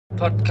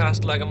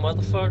Podcast like a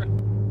motherfucker.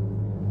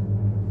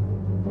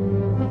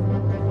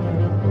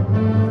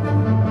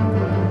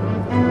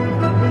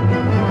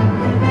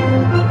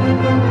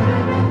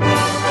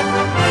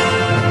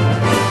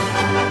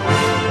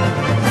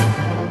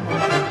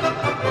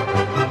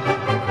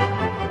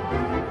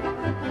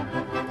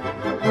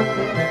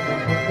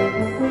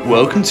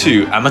 Welcome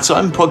to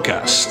Amatime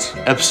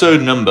Podcast,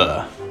 episode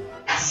number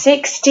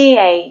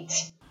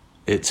 68.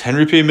 It's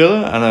Henry P.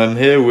 Miller, and I'm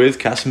here with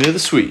Casimir the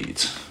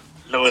Swede.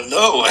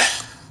 Hello.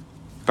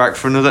 Back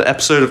for another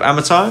episode of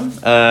Amatime.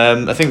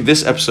 I think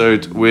this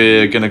episode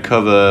we're going to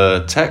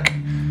cover Tech,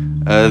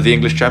 the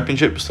English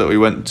Championships that we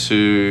went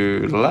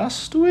to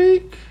last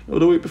week or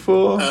the week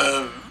before.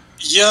 Now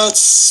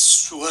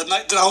it's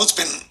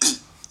been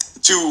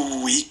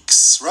 2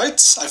 weeks, right?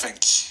 I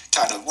think,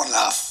 kind of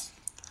 1.5.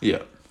 Yeah.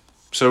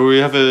 So we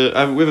have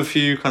a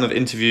few kind of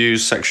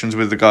interviews sections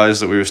with the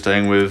guys that we were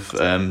staying with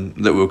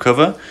that we'll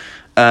cover,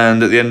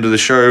 and at the end of the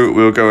show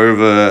we'll go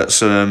over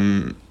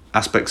some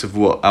aspects of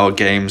what our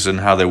games and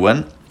how they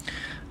went.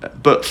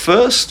 But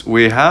first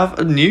we have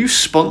a new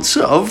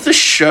sponsor of the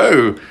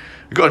show.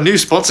 We've got a new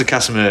sponsor,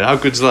 Casimir. How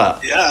good's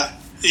that? Yeah,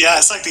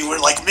 exactly. We're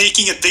like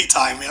making it big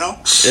time, you know?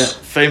 Yeah,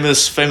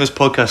 famous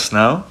podcast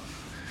now.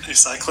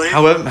 Exactly.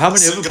 How many other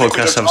Soon gonna quit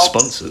podcasts our have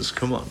job. sponsors?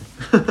 Come on.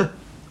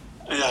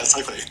 Yeah,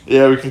 exactly.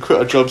 Yeah, we can quit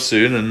our job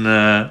soon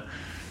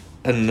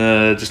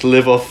and just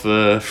live off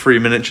free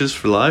miniatures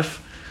for life.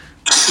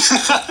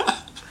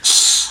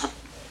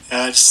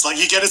 Yeah, just like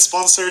you get it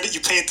sponsored,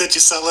 you paint it, you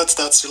sell it,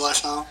 that's your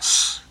life now.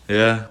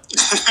 Yeah.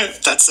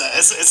 That's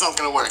it's not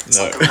gonna work. It's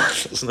No, not gonna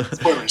work. it's not.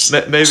 Spoilers.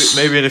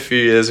 Maybe in a few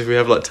years if we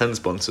have like 10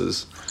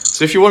 sponsors.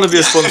 So if you want to be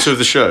a sponsor of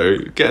the show,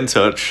 get in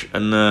touch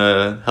and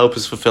help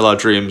us fulfill our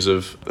dreams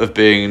of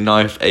being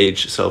knife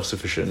age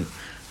self-sufficient.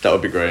 That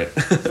would be great.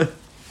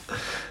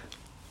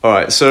 All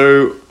right,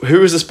 so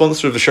who is the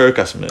sponsor of the show,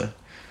 Casimir?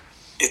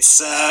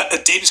 It's a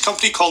Danish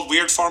company called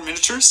Weird Farm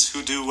Miniatures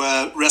who do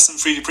resin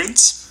 3D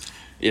prints.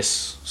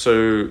 Yes,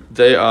 so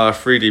they are a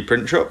 3D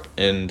print shop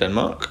in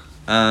Denmark,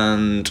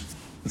 and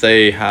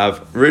they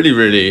have really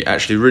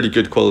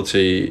good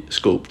quality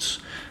sculpts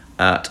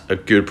at a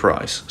good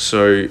price.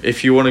 So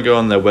if you want to go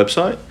on their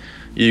website,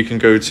 you can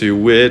go to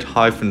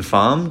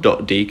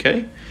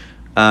weird-farm.dk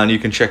and you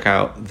can check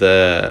out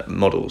their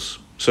models.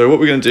 So what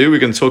we're going to do, we're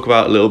going to talk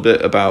about a little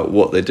bit about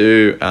what they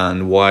do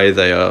and why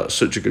they are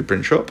such a good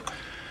print shop,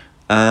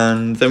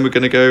 and then we're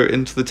going to go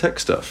into the tech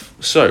stuff.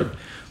 So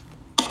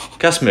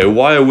Casimir,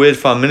 why are Weird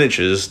Farm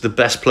Miniatures the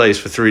best place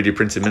for 3D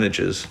printed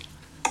miniatures?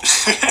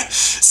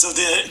 So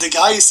the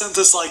guy sent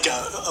us like a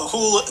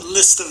whole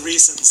list of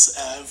reasons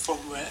from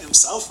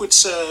himself,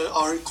 which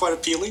are quite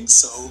appealing.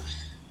 So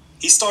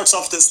he starts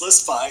off this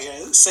list by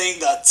saying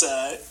that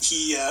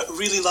he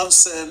really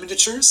loves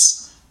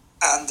miniatures,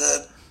 and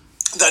that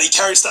he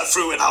carries that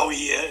through in how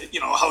he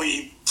how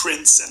he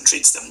prints and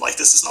treats them. Like,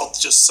 this is not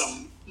just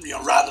some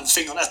random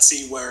thing on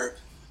Etsy where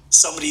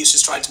somebody is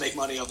just trying to make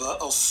money of a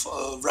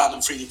random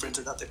 3D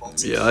printer that they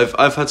bought. Yeah,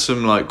 I've had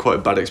some like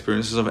quite bad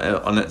experiences on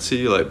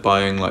Etsy, like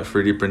buying like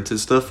 3D printed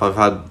stuff.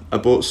 I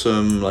bought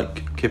some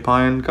like Kip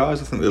Iron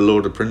guys, I think they're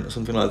Lord of Print or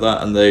something like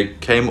that, and they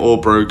came all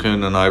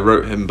broken, and I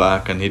wrote him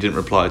back and he didn't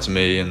reply to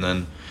me, and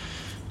then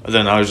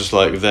I was just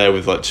like there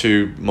with like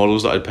 2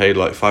 models that I'd paid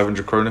like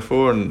 500 kroner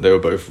for, and they were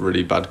both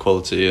really bad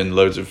quality and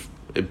loads of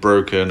it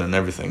broken and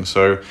everything.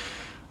 So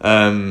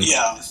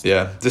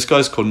this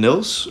guy's called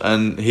Nils,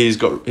 and his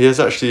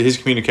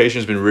communication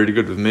has been really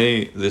good with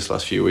me this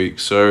last few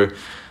weeks. So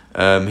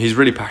he's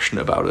really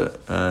passionate about it,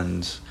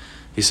 and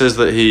he says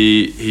that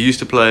he used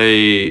to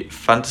play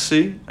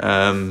fantasy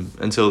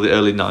until the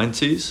early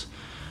 90s,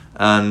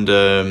 and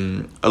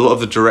a lot of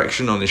the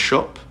direction on his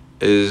shop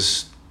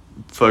is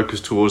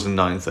focused towards the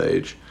 9th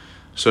age.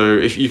 So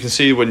if you can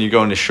see when you go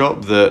on his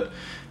shop that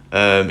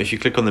if you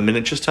click on the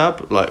miniatures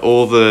tab, like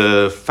all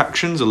the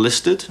factions are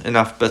listed in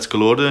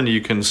alphabetical order, and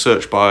you can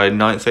search by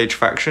 9th age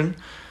faction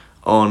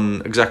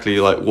on exactly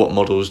like what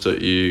models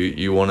that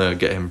you want to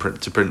get him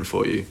to print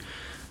for you.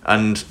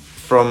 And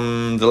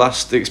from the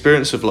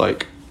experience of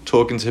like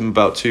talking to him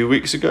about 2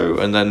 weeks ago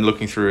and then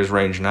looking through his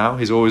range now,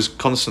 he's always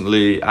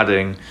constantly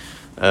adding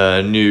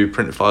new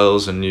print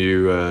files and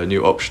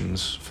new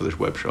options for this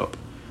web shop.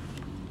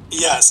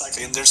 Yeah,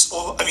 exactly. And there's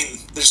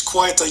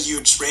quite a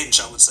huge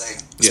range, I would say.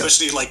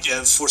 Especially like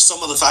for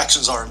some of the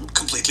factions are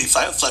completely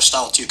fleshed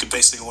out. You could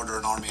basically order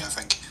an army, I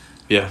think.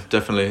 Yeah,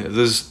 definitely.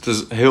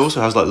 He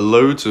also has like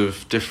loads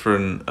of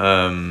different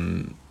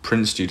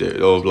print studio,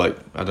 or like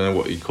I don't know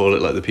what you call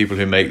it, like the people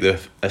who make the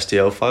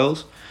STL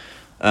files.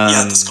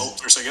 The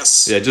sculptors, I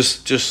guess. Yeah,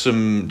 just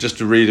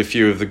to read a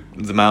few of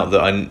them out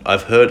that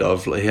I've heard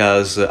of. Like, he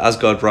has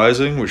Asgard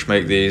Rising, which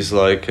make these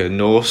like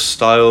Norse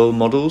style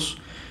models.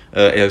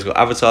 He's got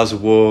Avatars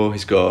of War,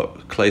 he's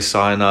got Clay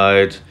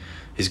Cyanide,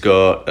 he's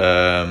got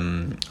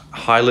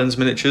Highlands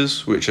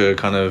miniatures, which are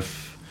kind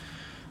of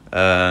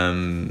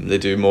they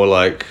do more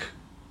like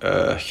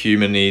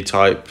human-y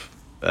type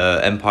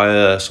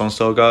Empire Song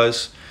style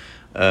guys.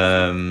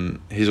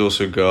 He's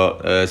also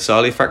got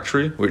Sali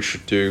Factory,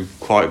 which do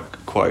quite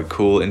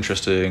cool,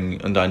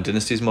 interesting Undying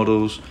Dynasties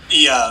models.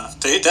 Yeah,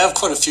 they have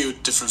quite a few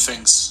different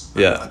things.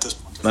 Yeah. At this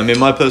point. I mean,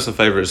 my personal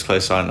favorite is Clay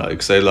Cyanide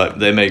because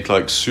they make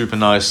like super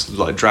nice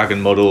like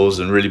dragon models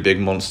and really big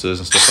monsters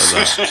and stuff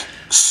like that.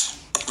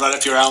 Right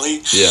up your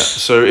alley. Yeah.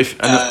 So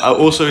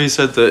also he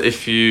said that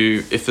if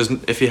he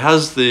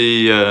has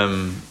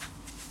the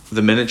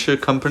miniature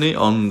company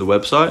on the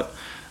website,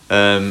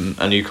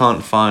 and you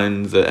can't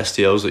find the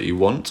STLs that you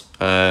want,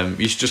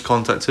 you should just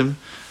contact him.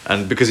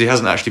 And because he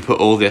hasn't actually put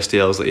all the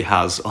STLs that he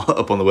has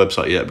up on the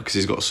website yet, because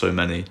he's got so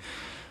many.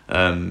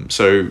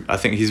 So I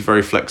think he's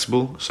very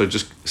flexible. So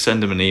just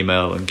send him an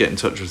email and get in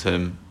touch with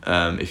him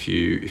if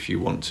you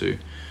want to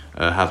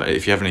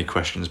if you have any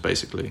questions,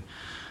 basically.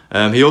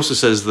 He also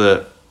says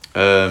that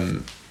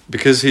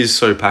because he's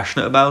so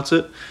passionate about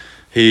it,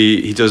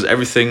 he does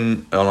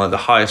everything on like the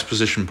highest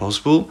position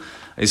possible.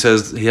 He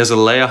says he has a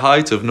layer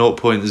height of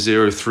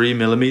 0.03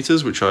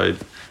 millimeters, which I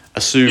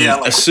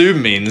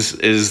assume means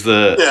is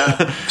that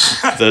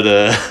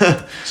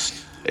that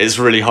it's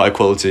really high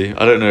quality.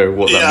 I don't know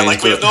what that means. Yeah,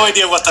 like we have no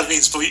idea what that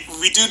means, but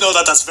we do know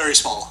that that's very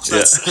small.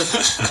 Yeah.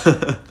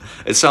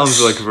 It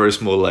sounds like a very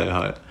small layer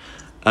height.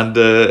 And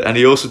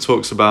he also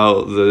talks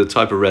about the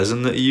type of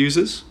resin that he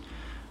uses.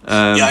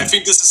 I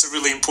think this is a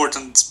really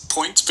important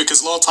point,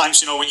 because a lot of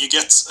times, when you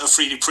get a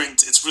 3D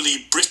print, it's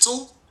really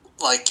brittle.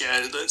 Like,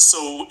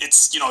 so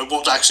it's, it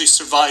won't actually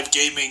survive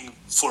gaming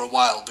for a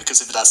while, because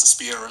if it has a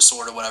spear or a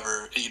sword or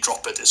whatever, and you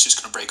drop it, it's just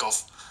going to break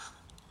off.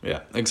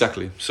 Yeah,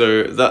 exactly.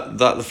 So that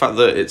the fact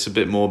that it's a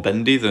bit more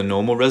bendy than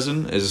normal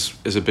resin is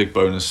a big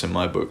bonus in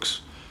my books.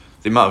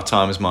 The amount of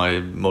times my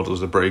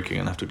models are breaking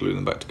and I have to glue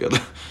them back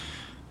together.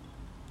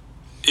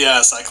 Yeah,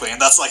 exactly. And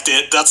that's like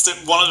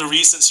one of the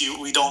reasons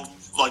we don't,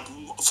 like,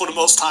 for the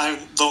most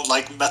time, don't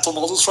like metal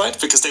models, right?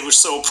 Because they were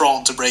so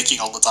prone to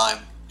breaking all the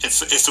time. If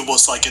it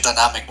was like a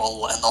dynamic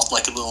model and not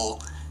like a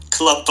little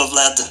clump of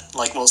lead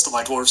like most of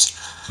my dwarves.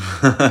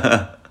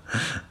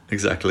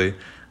 Exactly.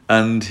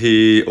 And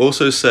he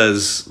also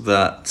says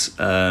that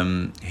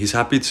he's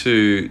happy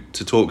to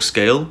talk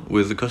scale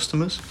with the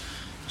customers.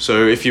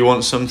 So if you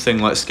want something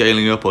like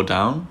scaling up or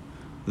down,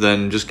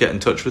 then just get in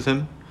touch with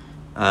him,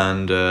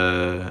 and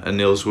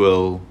Niels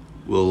will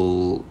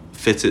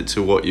fit it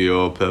to what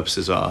your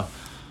purposes are.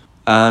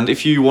 And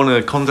if you want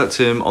to contact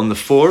him on the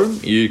forum,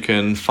 you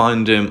can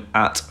find him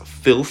at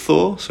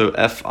Filthor, so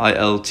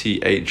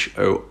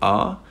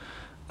Filthor.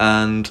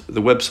 And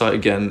the website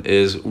again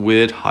is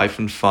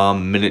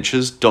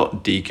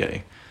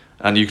weird-farmminiatures.dk.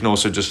 And you can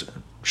also just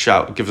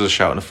give us a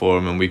shout in the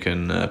forum and we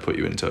can put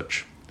you in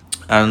touch.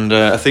 And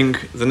I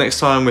think the next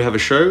time we have a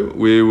show,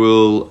 we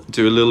will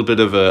do a little bit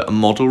of a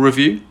model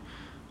review.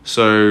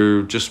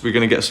 So we're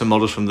going to get some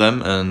models from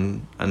them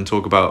and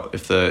talk about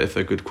if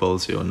they're good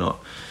quality or not.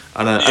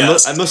 And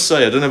I must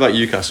say, I don't know about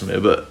you, Casimir,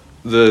 but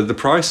the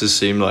prices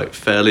seem like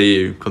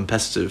fairly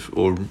competitive,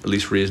 or at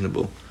least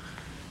reasonable.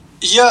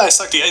 Yeah,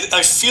 exactly.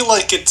 I feel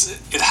like it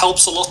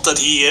helps a lot that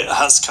he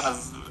has kind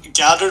of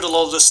gathered a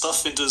lot of this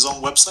stuff into his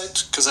own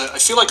website, because I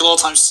feel like a lot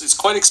of times it's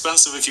quite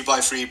expensive if you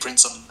buy 3D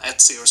prints on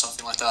Etsy or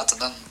something like that, and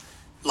then,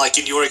 like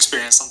in your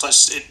experience,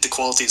 sometimes the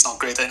quality is not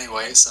great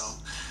anyway, so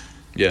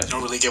you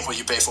don't really get what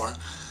you pay for.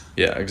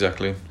 Yeah,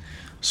 exactly.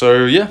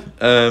 So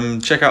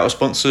check out our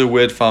sponsor,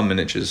 Weird Farm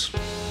Miniatures.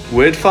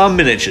 Weird Farm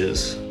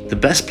Miniatures, the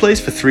best place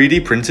for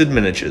 3D printed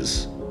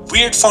miniatures.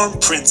 Weird Farm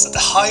prints at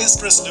the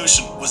highest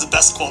resolution with the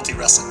best quality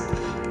resin.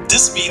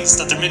 This means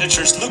that their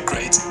miniatures look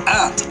great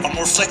and are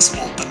more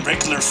flexible than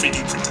regular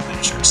 3D printed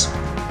miniatures.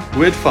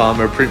 Weird Farm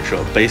are a print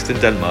shop based in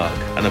Denmark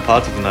and are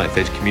part of the Ninth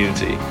Age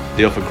community.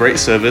 They offer great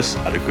service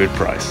at a good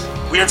price.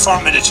 Weird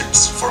Farm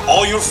Miniatures, for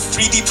all your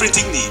 3D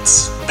printing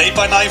needs. Made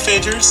by Knife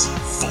Agers,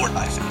 for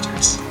Knife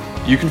Agers.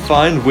 You can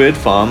find Weird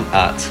Farm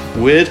at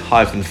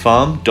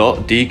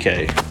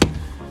weird-farm.dk.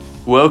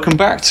 Welcome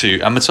back to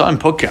Amatime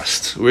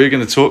Podcast. We're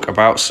going to talk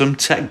about some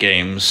tech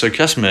games. So,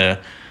 Casimir,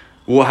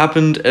 what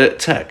happened at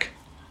Tech?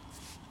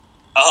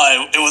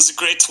 It was a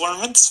great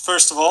tournament,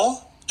 first of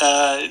all.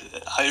 I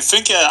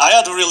think I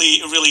had a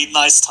really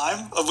nice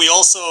time. I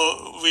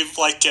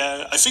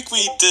think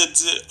we did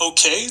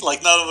okay.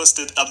 Like, none of us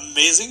did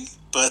amazing,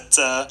 but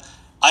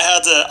I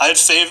had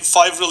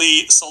 5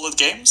 really solid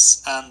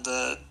games and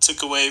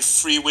took away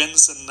 3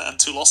 wins and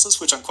 2 losses,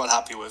 which I'm quite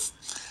happy with.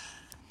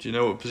 Do you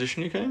know what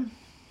position you came?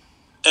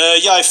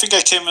 I think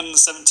I came in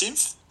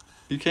 17th.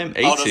 You came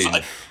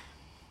 18th.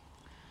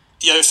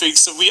 I think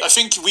so. I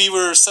think we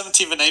were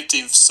 17th and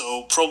 18th,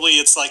 so probably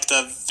it's like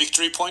the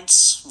victory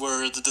points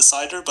were the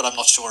decider, but I'm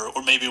not sure.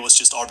 Or maybe it was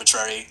just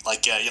arbitrary,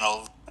 like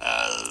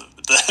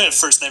the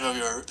first name of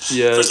your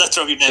first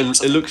letter of your name.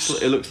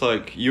 It looks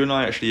like you and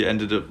I actually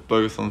ended up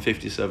both on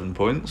 57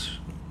 points,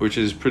 which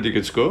is a pretty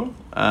good score.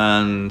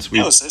 And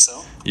I would say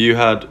so. You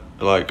had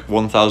like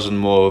 1,000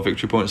 more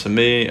victory points than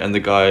me, and the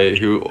guy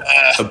who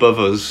above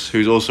us,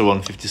 who's also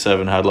on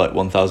 57, had like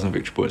 1,000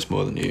 victory points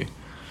more than you.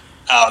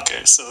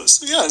 Okay, so it's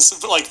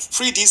like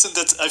pretty decent.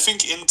 That I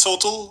think in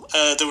total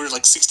there were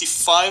like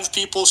 65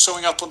 people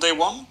showing up on day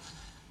 1,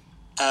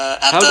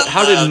 And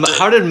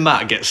How did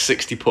Matt get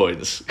 60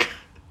 points?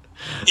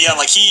 Yeah,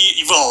 like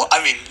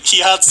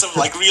he had some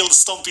like real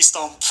stompy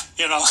stomp,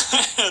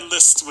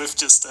 list with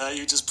just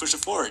you just push it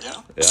forward,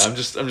 yeah. Yeah, I'm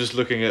just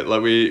looking at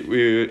like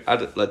we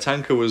had like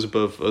Tanker was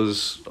above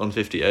us on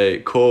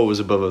 58, Core was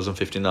above us on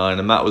 59,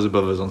 and Matt was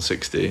above us on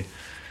 60.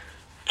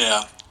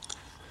 Yeah.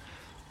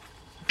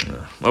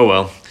 Oh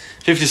well,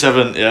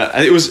 57. Yeah,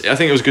 I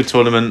think it was a good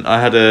tournament. I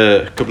had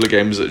a couple of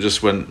games that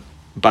just went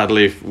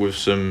badly with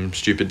some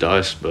stupid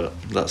dice, but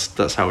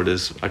that's how it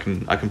is. I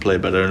can play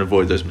better and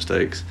avoid those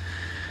mistakes.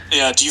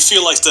 Yeah, do you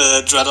feel like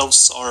the Dread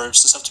Elves are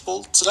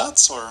susceptible to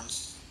that, or?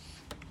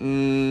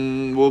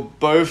 Well,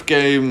 both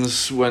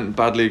games went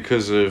badly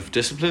because of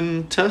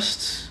discipline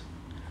tests.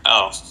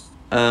 Oh.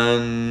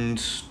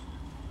 And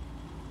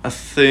I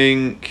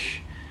think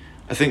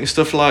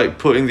stuff like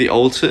putting the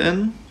altar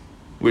in,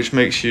 which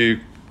makes you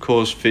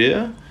cause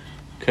fear,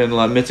 can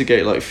like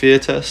mitigate like fear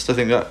test. I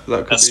think that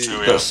could that's be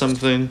true, yeah. that's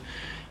something.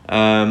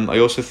 I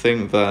also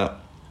think that.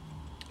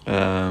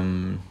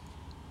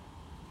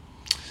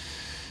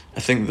 I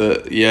think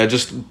there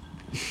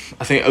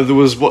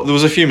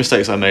was a few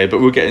mistakes I made, but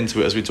we'll get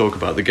into it as we talk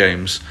about the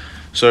games.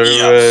 So,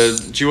 Yeah.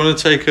 do you want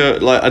to take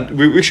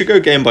we should go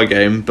game by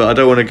game, but I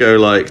don't want to go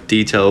like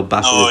detailed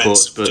battle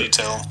reports, but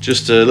detail.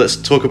 just let's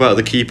talk about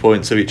the key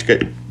points of each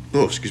game.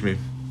 Oh, excuse me.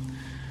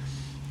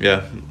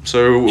 Yeah.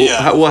 So,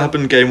 what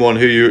happened in game one?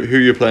 Who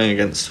you're playing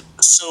against?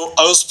 So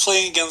I was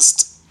playing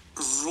against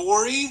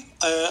Rory,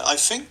 I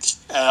think.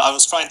 I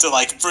was trying to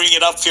like bring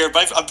it up here,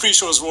 but I'm pretty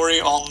sure it was Rory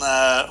on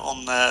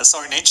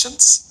Saurian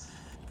Ancients.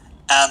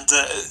 And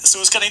so it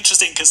was kind of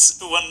interesting because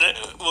when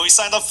we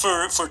signed up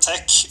for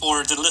tech,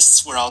 or the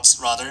lists were out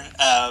rather,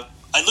 I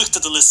looked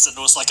at the list and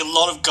there was like a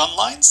lot of gun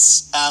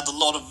lines and a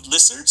lot of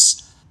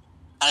lizards.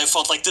 And I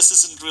felt like this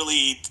isn't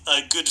really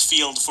a good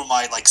field for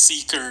my like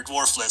Seeker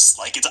Dwarf list.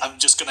 Like I'm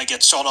just gonna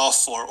get shot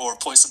off or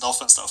poisoned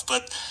off and stuff.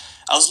 But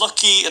I was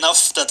lucky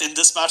enough that in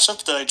this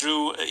matchup that I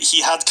drew,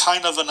 he had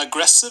kind of an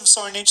aggressive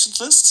Saurian Ancient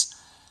list,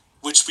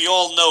 which we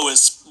all know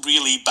is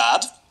really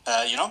bad,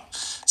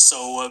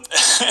 So,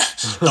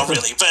 not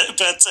really, but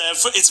it's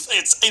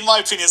in my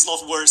opinion, it's a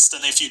lot worse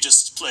than if you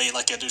just play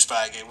like a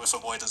douchebag with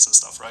avoidance and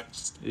stuff, right?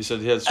 You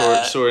said he had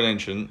Saurian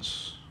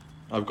Ancients.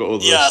 I've got all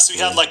the yeah, so he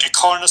had like a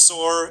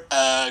Carnosaur,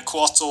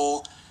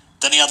 Quattle,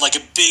 then he had like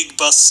a big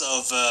bus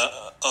of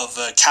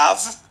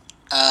Cav,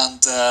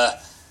 and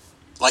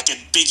like a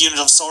big unit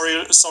of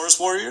Saurus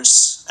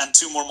warriors, and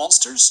 2 more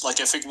monsters. Like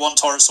I think 1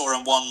 Taurosaur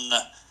and 1,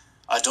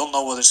 I don't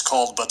know what it's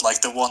called, but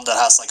like the one that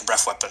has like a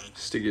breath weapon.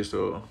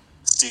 Stygiusaur,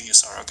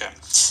 okay.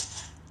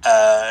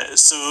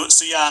 So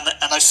yeah,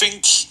 and I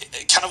think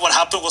kind of what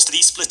happened was that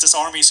he split his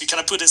army, so he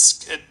kind of put his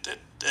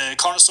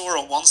Carnosaur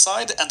on one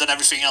side and then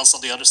everything else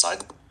on the other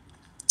side.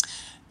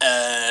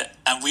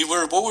 And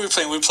what were we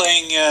playing? We were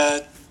playing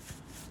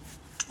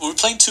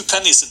 2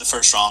 pennies in the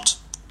first round.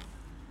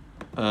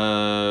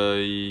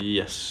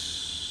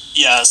 Yes.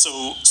 Yeah,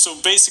 so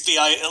basically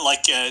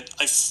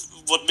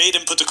what made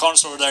him put the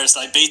Carnosaur there is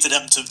that I baited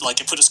him to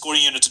like put a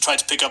scoring unit to try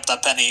to pick up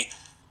that penny,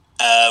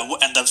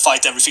 and then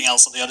fight everything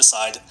else on the other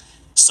side.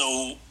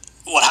 So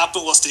what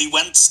happened was that he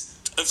went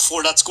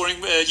for that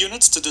scoring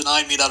unit to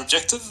deny me that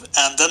objective,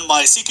 and then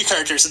my Seeker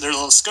characters in their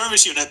little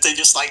skirmish unit, they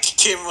just like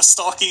came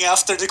stalking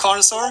after the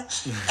Carnosaur,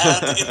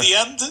 and in the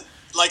end,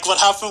 like what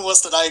happened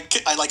was that I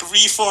like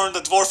reformed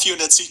the dwarf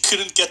unit so he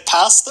couldn't get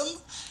past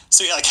them,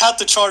 so he like had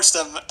to charge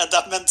them, and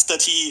that meant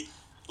that he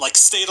like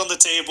stayed on the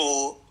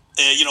table,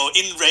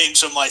 in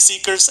range of my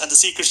Seekers, and the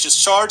Seekers just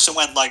charged and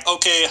went like,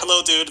 okay,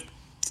 hello dude,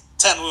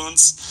 10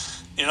 wounds,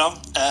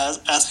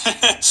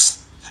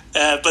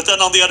 but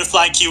then on the other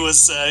flank, he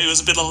was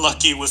a bit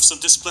unlucky with some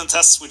discipline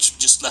tests, which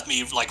just let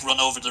me like run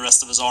over the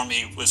rest of his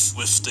army with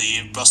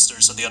the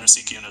Busters and the other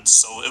Seeker units.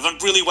 So it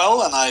went really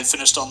well, and I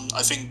finished on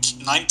I think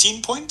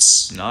 19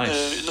 points.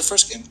 Nice. In the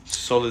first game.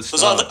 Solid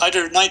start. It was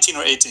either 19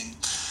 or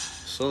 18.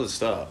 Solid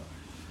start.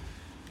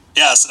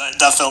 Yeah, so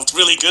that felt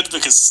really good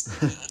because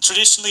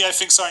traditionally I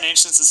think Saurian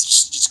Ancients is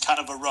just kind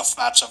of a rough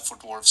matchup for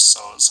dwarves.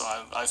 So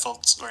I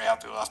felt very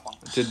happy with that one.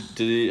 Did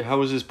he? How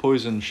was his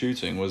poison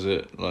shooting? Was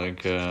it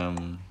like?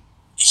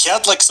 He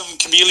had like some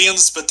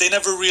chameleons, but they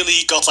never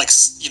really got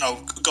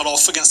got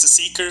off against the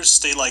Seekers.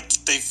 They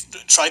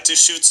tried to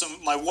shoot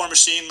my war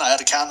machine. I had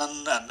a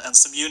cannon and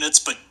some units,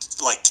 but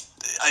like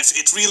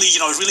it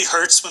really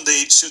hurts when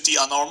they shoot the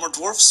unarmored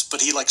dwarfs.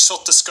 But he like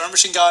shot the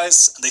skirmishing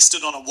guys, and they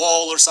stood on a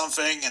wall or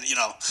something, and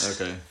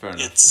Okay, fair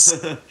enough. It's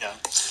yeah.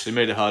 So he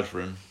made it hard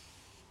for him.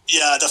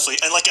 Yeah, definitely.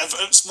 And like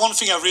one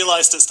thing I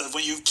realized is that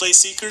when you play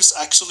Seekers,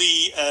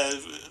 actually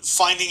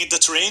finding the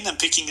terrain and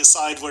picking a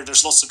side where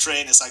there's lots of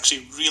terrain is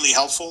actually really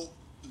helpful,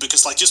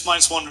 because like just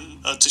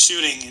 -1 to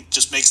shooting, it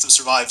just makes them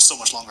survive so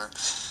much longer.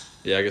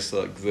 Yeah, I guess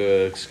like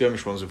the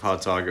skirmish ones with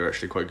hard target are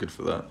actually quite good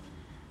for that.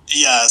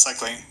 Yeah,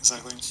 exactly.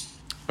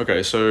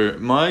 Okay, so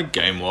my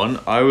game one,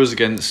 I was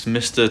against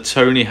Mr.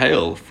 Tony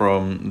Hale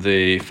from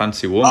the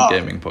Fantasy One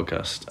Gaming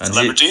podcast. And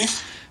Celebrity?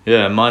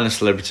 minus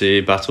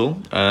Celebrity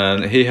Battle.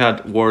 And he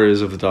had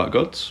Warriors of the Dark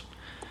Gods.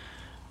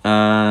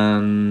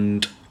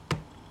 And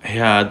he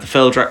had the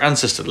Feldrak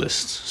Ancestor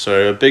list.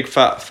 So a big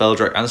fat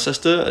Feldrak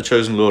Ancestor, a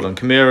Chosen Lord on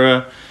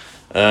Chimera,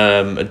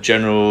 a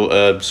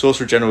general,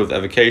 Sorcerer General with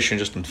Evocation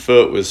just on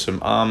foot with some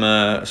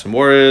armor, some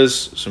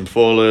warriors, some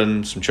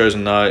Fallen, some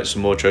Chosen Knights,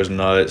 some more Chosen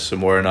Knights,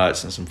 some Warrior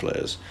Knights, and some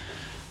Flayers.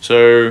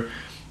 So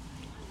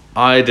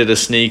I did a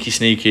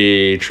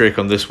sneaky trick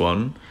on this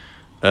one.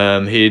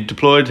 He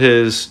deployed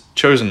his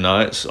Chosen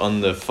Knights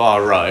on the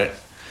far right,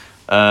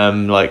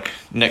 like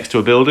next to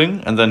a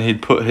building, and then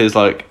he'd put his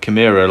like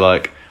Chimera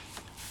like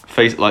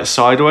face like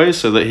sideways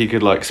so that he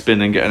could like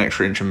spin and get an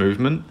extra inch of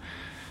movement.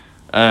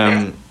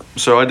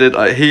 So I did.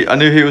 I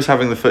knew he was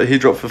having he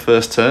dropped for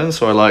first turn,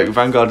 so I like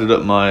vanguarded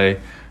up my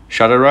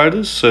Shadow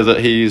Riders so that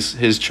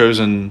his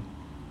Chosen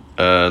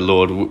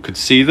Lord could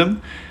see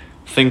them,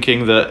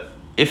 thinking that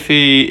if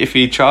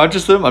he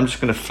charges them, I'm just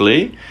gonna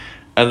flee,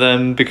 and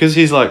then because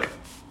he's like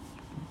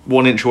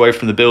 1 inch away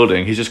from the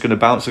building, he's just gonna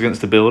bounce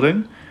against the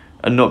building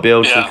and not be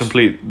able to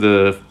complete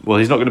the. Well,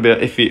 he's not gonna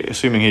be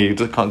assuming he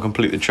can't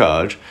complete the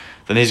charge.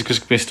 Then he's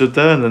just gonna be stood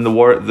there, and then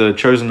the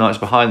Chosen Knights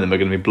behind them are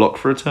gonna be blocked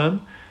for a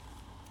turn.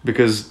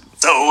 Because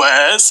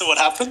so what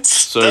happened?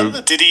 So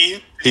then? Did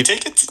he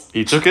take it?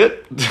 He took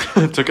it,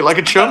 took it like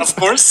a chump. Of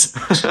course.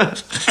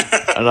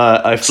 And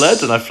I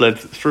fled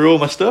through all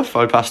my stuff.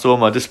 I passed all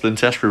my Discipline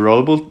 10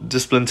 rerollable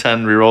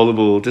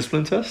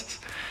Discipline tests,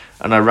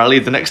 and I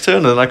rallied the next turn,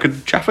 and then I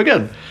could chaff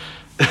again.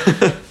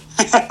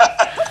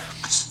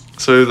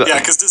 So that,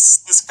 because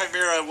this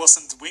Chimera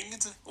wasn't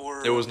winged,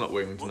 or it was not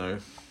winged. No.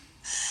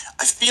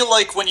 I feel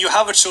like when you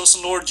have a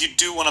Chosen Lord, you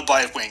do want to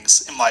buy it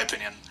wings, in my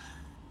opinion.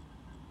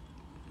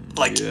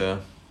 Like,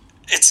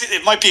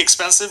 it might be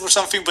expensive or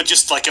something, but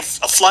just like a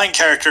flying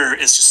character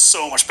is just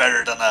so much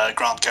better than a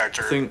ground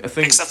character. I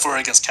think except for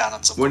against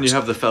cannons. When you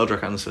have the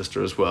Feldrak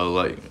Ancestor as well,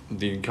 like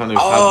you kind of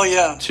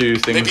have two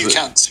things. Maybe you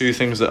can't. Two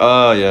things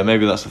that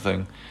maybe that's the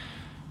thing.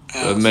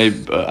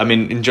 Yeah. I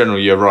mean, in general,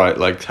 you're right.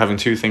 Like having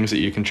two things that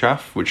you can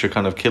chaff, which are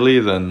kind of killy,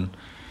 then.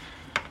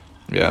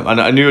 Yeah,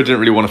 and I knew I didn't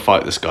really want to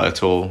fight this guy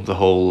at all the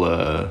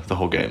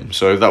whole game.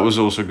 So that was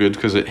also good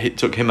because it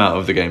took him out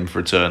of the game for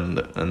a turn,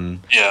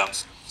 and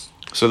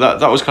so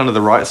that was kind of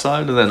the right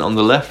side. And then on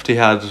the left he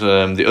had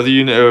the other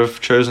unit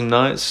of Chosen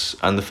Knights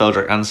and the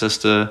Feldrak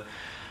Ancestor,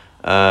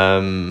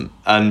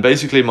 and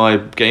basically my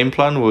game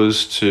plan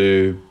was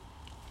to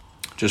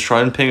just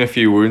try and ping a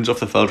few wounds off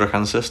the Feldrak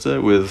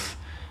Ancestor with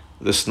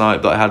the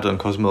snipe that I had on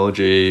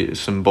Cosmology,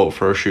 some bolt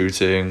throw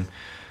shooting.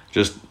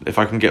 Just if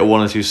I can get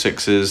 1 or 2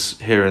 sixes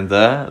here and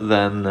there,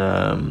 then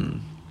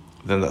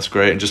that's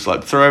great. And just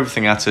like throw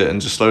everything at it and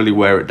just slowly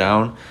wear it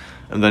down,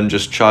 and then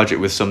just charge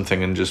it with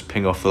something and just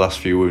ping off the last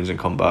few wounds in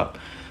combat.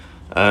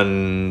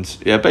 And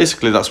yeah,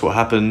 basically that's what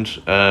happened.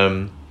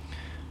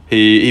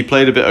 He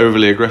played a bit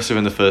overly aggressive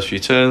in the first few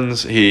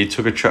turns. He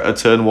took a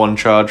turn 1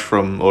 charge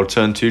or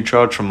turn 2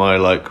 charge from my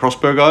like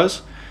crossbow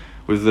guys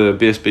with the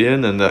BSB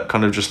in, and that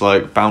kind of just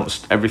like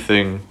bounced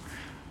everything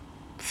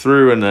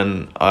through. And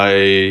then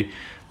I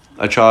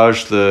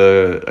charged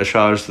the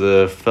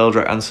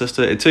Feldrak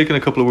Ancestor. It'd taken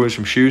a couple of wounds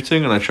from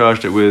shooting, and I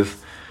charged it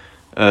with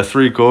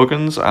 3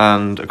 Gorgons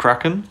and a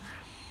Kraken.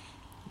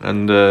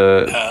 And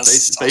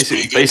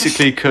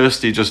basically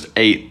Kirsty just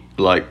ate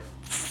like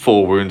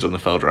 4 wounds on the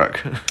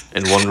Feldrak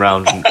in one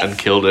round and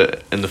killed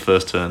it in the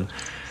first turn.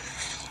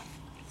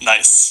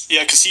 Nice.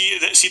 Yeah, because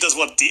she does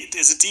what?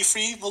 Is it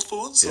D3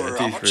 multiple wounds? Yeah, or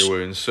D3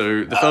 wounds.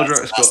 So the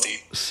Feldrak's got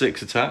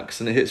 6 attacks,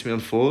 and it hits me on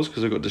 4s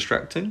because I got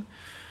distracting.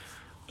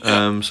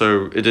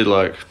 So it did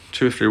like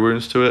 2 or 3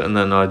 wounds to it, and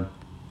then I'd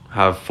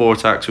have 4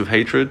 attacks with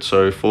Hatred,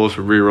 so 4s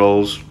for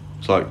rerolls.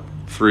 It's like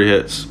 3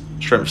 hits,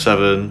 strength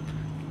 7,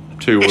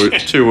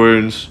 2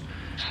 wounds,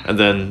 and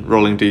then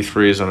rolling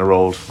D3s, and I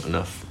rolled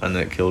enough, and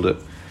it killed it.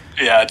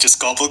 Yeah, just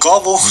gobble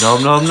gobble.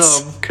 Nom nom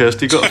nom.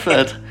 Kirsty got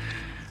fed.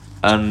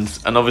 And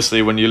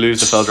obviously when you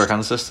lose the Feldrak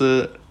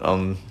Ancestor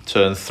on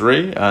turn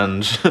 3,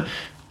 and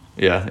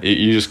yeah,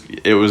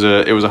 it was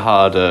a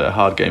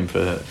hard game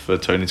for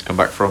Tony to come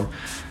back from.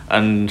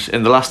 And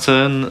in the last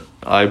turn,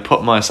 I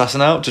put my assassin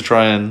out to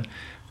try and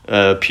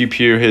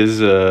pew his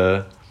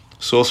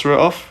sorcerer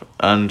off,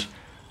 and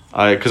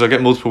because I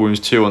get multiple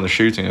wounds too on the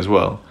shooting as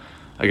well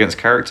against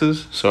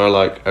characters. So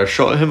I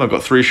shot at him. I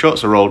got 3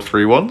 shots. I rolled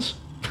 3 1s.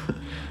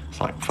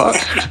 It's like fuck.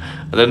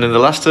 And then in the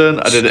last turn,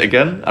 I did it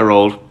again. I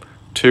rolled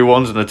 2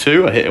 1s and a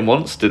 2. I hit him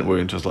once, didn't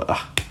wound. I was like,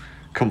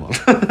 come on.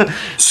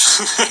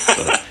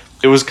 So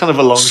it was kind of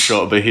a long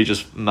shot, but he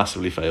just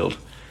massively failed.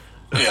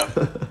 Yeah.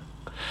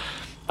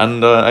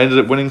 And I ended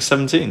up winning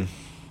 17.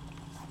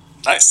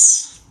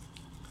 Nice.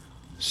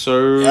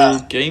 So,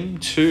 game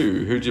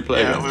 2, who'd you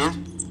play against? We were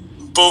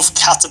both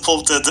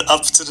catapulted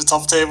up to the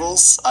top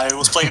tables. I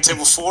was playing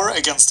table 4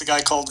 against a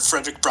guy called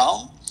Frederick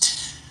Brown.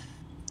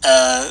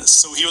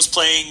 So he was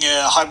playing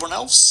Highborn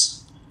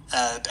Elves.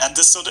 And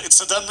so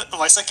then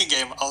my second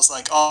game, I was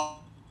like,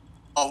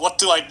 what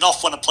do I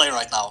not want to play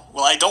right now?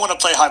 Well, I don't want to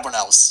play Highborn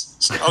Elves.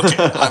 Okay,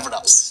 Highborn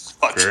Elves.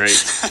 Fuck. Great.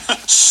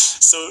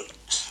 So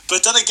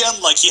But then again,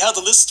 like he had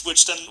a list,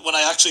 which then when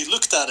I actually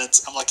looked at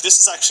it, I'm like, this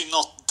is actually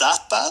not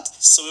that bad.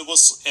 So it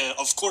was,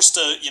 of course,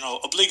 the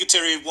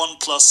obligatory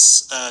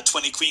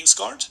 1+20 Queen's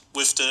Guard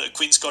with the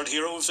Queen's Guard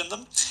hero within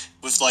them,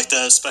 with like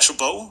the special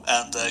bow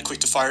and quick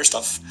to fire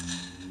stuff.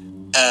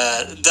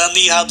 Then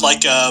he had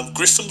like a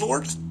Griffin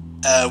Lord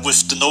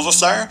with the Nova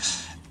Flare,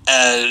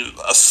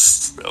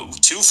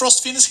 2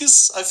 Frost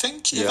Phoenixes, I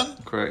think. Yeah, even.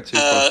 correct. 2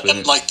 Frost Phoenix.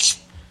 And like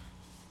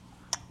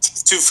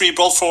 2 free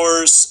Brawl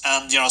Fours,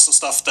 and some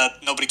stuff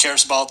that nobody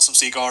cares about, some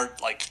Seaguard,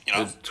 like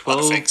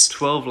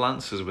 12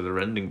 Lancers with a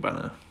Rending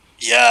Banner.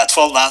 Yeah,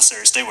 12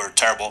 Lancers, they were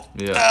terrible.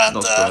 Yeah, and,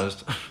 not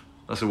surprised.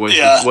 That's a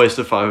waste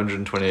of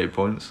 528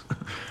 points.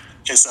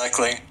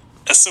 Exactly.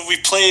 So we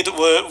played the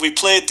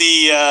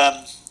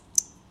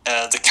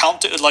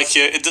counter, like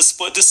this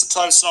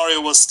type of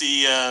scenario was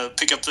the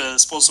pick up the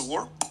Spoils of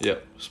War. Yeah,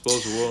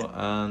 Spoils of War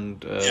and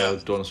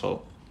Dawn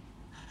Assault.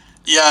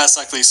 Yeah,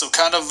 exactly. So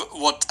kind of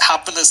what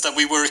happened is that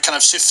we were kind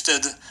of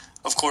shifted,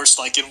 of course,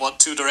 like in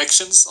 2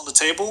 directions on the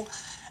table,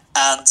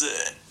 and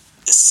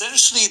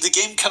essentially the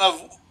game kind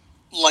of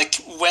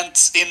like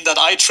went in that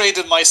I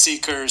traded my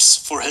Seekers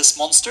for his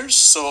monsters.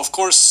 So of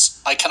course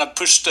I kind of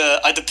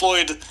I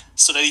deployed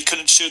so that he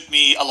couldn't shoot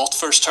me a lot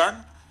first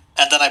turn,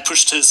 and then I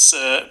pushed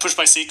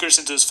my Seekers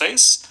into his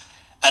face,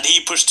 and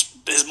he pushed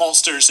his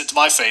monsters into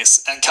my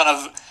face, and kind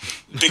of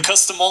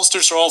because the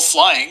monsters are all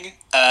flying,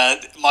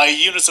 my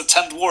units of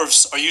 10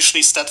 dwarves are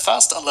usually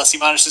steadfast unless he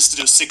manages to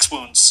do 6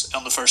 wounds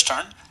on the first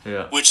turn,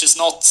 which is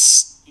not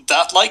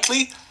that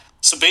likely.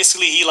 So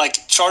basically he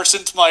like charged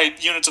into my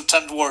unit of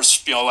 10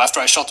 dwarves, after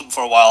I shot them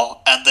for a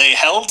while, and they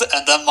held,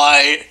 and then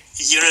my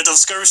unit of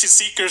skirmishing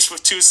Seekers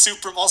with 2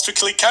 super monster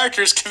killing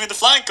characters came in the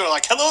flank, or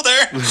like, hello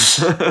there.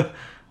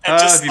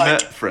 And have you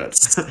met Fred?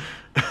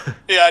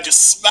 Yeah, I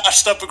just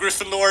smashed up a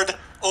Griffin Lord,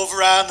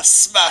 overran,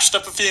 smashed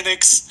up a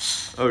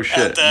Phoenix. Oh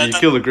shit! Did you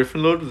kill the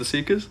Griffin Lord with the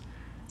Seekers?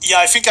 Yeah,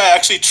 I think I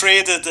actually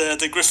traded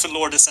the Griffin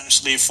Lord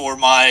essentially for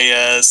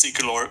my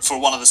Seeker Lord, for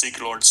one of the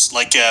Seeker Lords.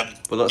 Like,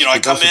 well, that's a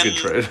good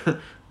trade.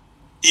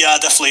 Yeah,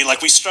 definitely.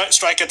 Like we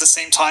strike at the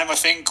same time, I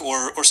think,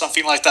 or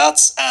something like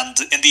that. And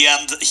in the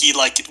end, he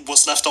like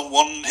was left on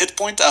 1 hit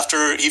point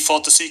after he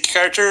fought the Seeker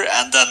character,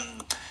 and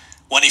then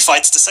when he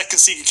fights the second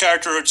Seeker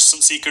character or just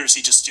some Seekers,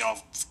 he just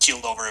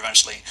keeled over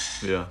eventually.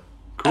 Yeah,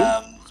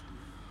 cool.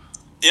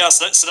 Yeah,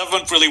 so that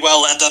went really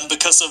well, and then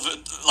because of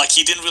like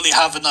he didn't really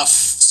have enough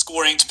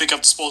scoring to pick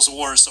up the Spoils of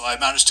War, so I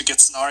managed to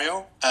get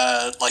Scenario.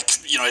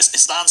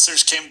 His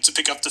Lancers came to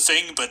pick up the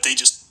thing, but they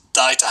just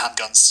died to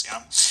handguns.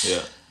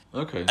 Yeah.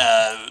 Okay.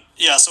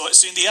 So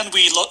in the end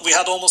we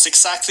had almost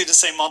exactly the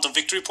same amount of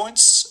victory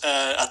points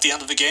at the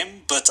end of the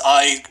game, but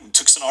I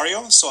took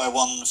Scenario, so I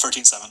won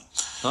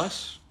 13-7.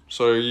 Nice.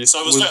 So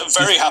I was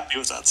very happy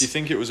with that. Do you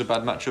think it was a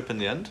bad matchup in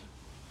the end?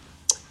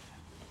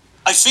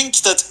 I think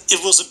that it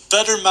was a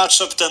better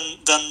matchup than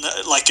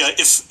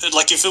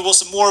if it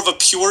was more of a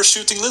pure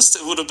shooting list,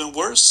 it would have been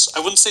worse. I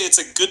wouldn't say it's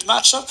a good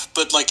matchup,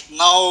 but like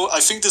now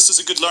I think this is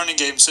a good learning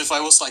game. So if I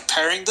was like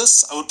pairing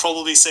this, I would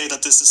probably say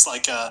that this is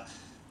like a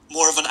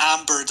more of an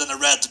amber than a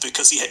red,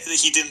 because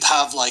he didn't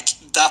have like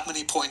that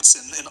many points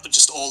in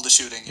just all the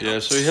shooting. Yeah,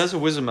 so he has a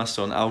Wizard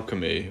Master on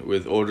Alchemy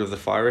with Order of the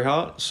Fiery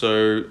Heart.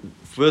 So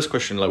first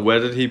question, like where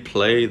did he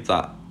play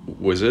that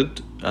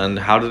wizard, and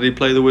how did he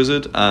play the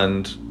wizard,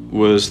 and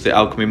was the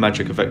alchemy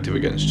magic effective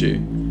against you?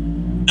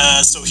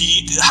 So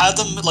he had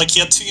them, like he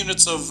had 2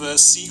 units of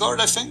Seaguard,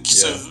 I think.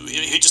 Yeah. So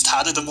he just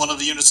had it in one of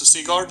the units of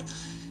Seaguard,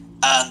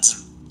 and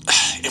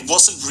it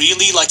wasn't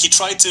really like he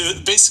tried to.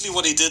 Basically,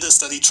 what he did is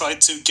that he tried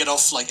to get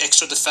off like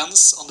extra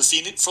defense on the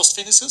Frost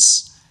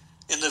Phoenixes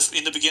in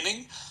the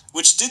beginning,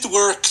 which did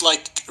work.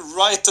 Like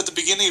right at the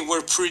beginning, it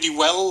worked pretty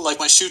well. Like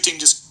my shooting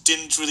just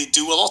didn't really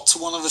do a lot to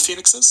one of the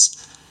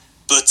Phoenixes,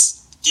 but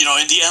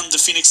in the end, the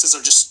Phoenixes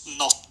are just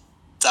not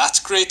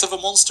that great of a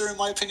monster in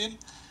my opinion.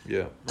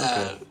 Yeah.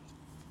 Okay.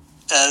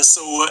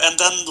 And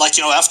then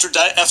after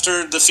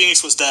the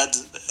Phoenix was dead,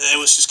 it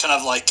was just kind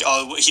of like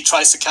he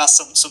tries to cast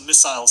some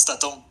missiles that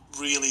don't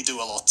really do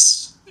a lot.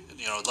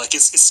 Like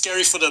it's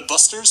scary for the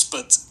busters,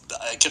 but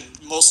I can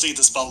mostly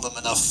dispel them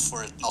enough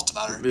for it not to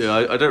matter.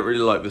 Yeah, I don't really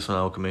like this on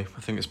Alchemy.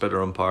 I think it's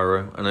better on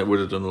Pyro, and it would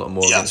have done a lot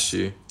more against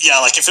you. Yeah,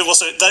 like if it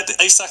was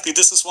exactly,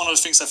 this is one of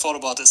the things I thought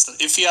about, is that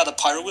if he had a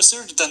Pyro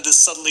Wizard, then this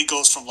suddenly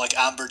goes from like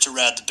amber to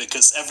red,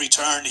 because every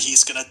turn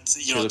he's gonna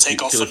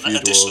take off an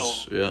additional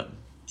dwarves.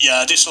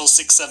 Yeah, additional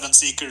 6-7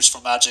 Seekers for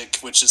magic,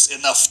 which is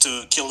enough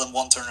to kill them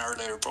 1 turn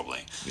earlier,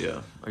 probably.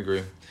 Yeah, I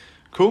agree.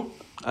 Cool.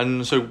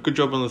 And so, good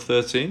job on the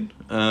 13.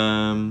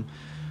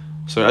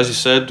 So, as you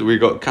said, we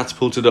got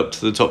catapulted up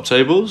to the top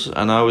tables,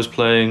 and I was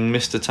playing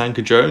Mr.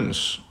 Tanker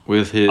Jones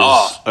with his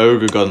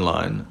Ogre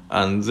Gunline,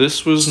 and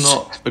this was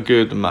not a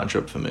good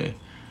matchup for me.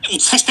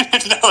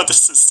 No,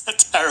 this is a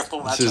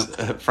terrible matchup.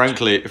 This is,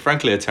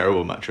 frankly, a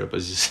terrible matchup,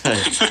 as you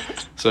say.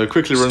 So,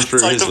 quickly run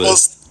through his list.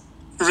 Most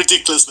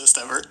ridiculous list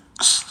ever.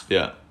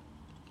 Yeah.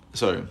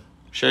 So,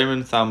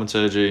 Shaman,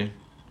 Thaumaturgy,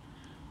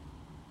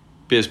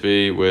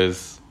 BSB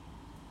with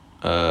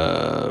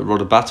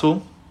Rod of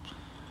Battle.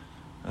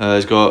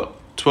 He's got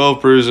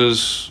 12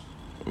 Bruisers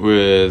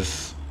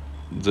with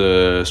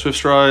the Swift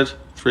Stride,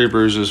 3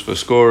 bruisers for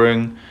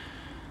scoring,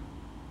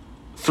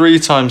 3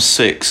 times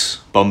 6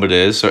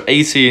 bombardiers, so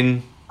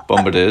 18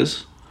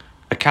 bombardiers,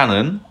 a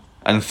cannon,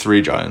 and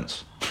 3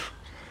 giants.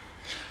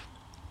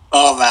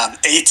 Oh man,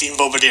 18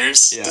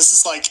 bombardiers. Yeah. This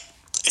is like,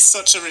 it's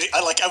such a really,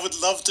 I would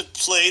love to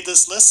play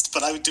this list,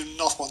 but I do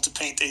not want to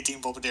paint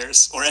 18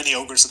 bombardiers or any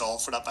ogres at all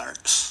for that matter.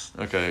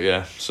 Okay,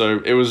 yeah. So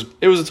it was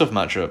a tough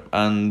matchup,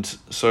 and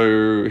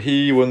so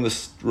he won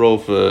this roll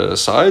for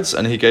sides,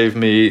 and he gave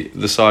me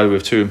the side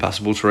with 2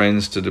 impassable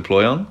terrains to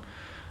deploy on,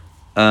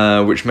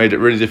 which made it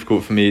really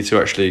difficult for me to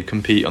actually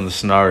compete on the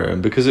scenario.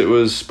 And because it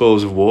was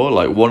Spoils of War,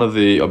 like one of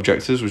the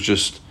objectives was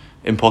just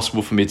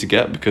impossible for me to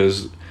get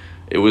because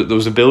there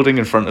was a building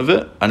in front of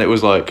it, and it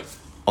was like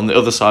on the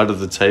other side of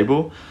the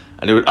table,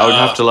 and I would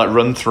have to like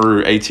run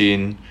through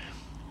 18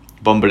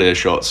 bombardier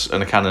shots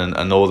and a cannon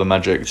and all the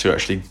magic to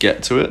actually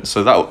get to it.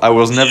 So that I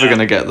was never going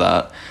to get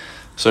that.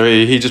 So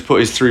he just put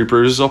his 3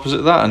 bruises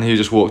opposite that, and he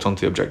just walked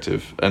onto the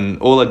objective. And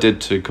all I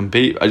did to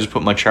compete, I just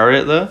put my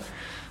chariot there.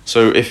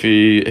 So if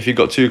he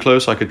got too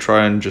close, I could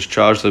try and just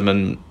charge them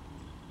and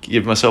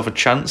give myself a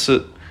chance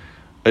at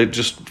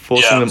just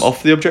forcing them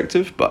off the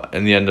objective. But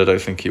in the end, I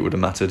don't think it would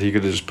have mattered. He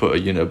could have just put a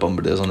unit of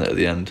bombardiers on it at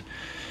the end.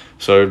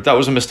 So that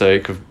was a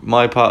mistake of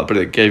my part, but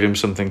it gave him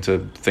something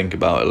to think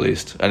about at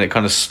least. And it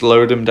kind of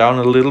slowed him down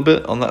a little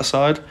bit on that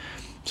side.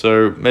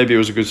 So maybe it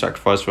was a good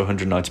sacrifice for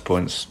 190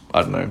 points.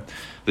 I don't know.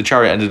 The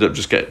chariot ended up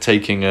just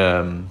taking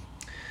Hand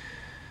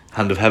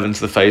of Heaven to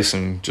the face,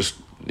 and just,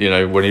 you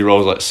know, when he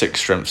rolls like 6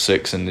 strength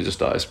 6 and it just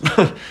dies.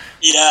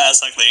 Yeah,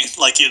 exactly.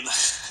 Like,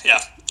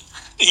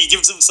 he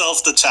gives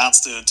himself the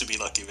chance to be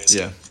lucky,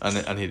 basically.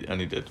 Yeah, and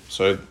he did.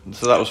 So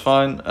that was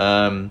fine.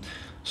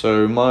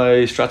 So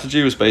my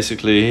strategy was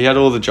basically, he had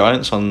all the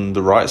giants on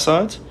the right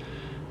side,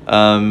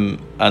 and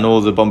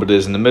all the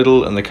bombardiers in the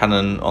middle, and the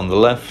cannon on the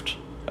left,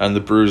 and the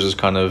bruisers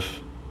kind of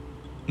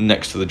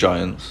next to the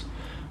giants.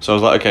 So I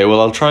was like, okay,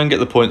 well, I'll try and get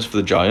the points for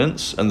the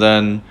giants, and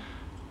then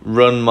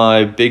run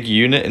my big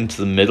unit into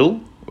the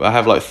middle. I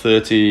have like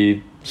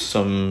 30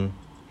 some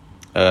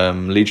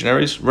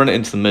legionaries. Run it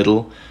into the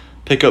middle,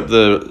 pick up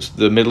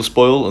the middle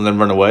spoil, and then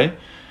run away.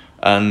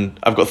 And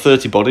I've got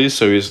 30 bodies,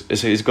 so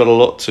he's got a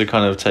lot to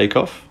kind of take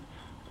off.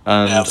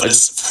 And yeah, but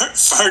it's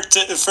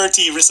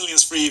 30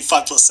 resilience-free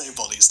 5+ save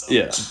bodies, though.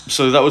 Yeah,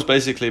 so that was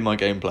basically my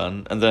game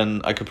plan. And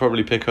then I could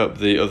probably pick up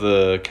the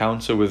other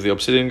counter with the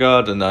Obsidian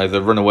Guard and either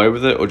run away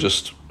with it or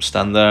just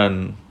stand there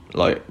and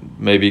like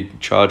maybe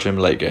charge him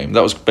late game.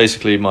 That was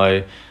basically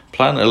my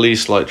plan, at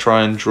least like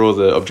try and draw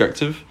the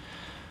objective.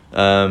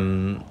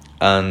 And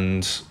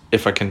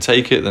if I can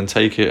take it, then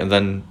take it, and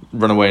then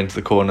run away into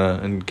the corner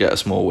and get a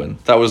small win.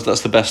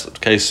 That's the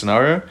best case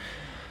scenario.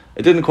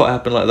 It didn't quite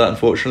happen like that,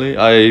 unfortunately.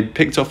 I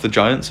picked off the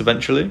giants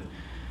eventually.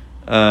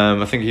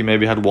 I think he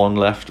maybe had 1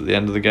 left at the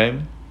end of the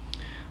game.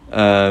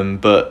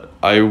 But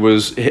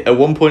at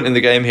one point in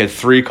the game, he had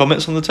 3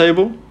 comets on the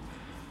table.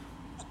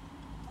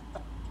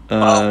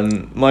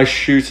 And my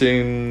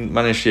shooting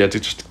managed to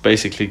just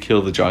basically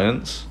kill the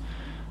giants.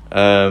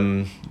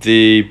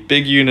 The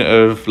big unit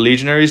of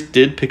legionaries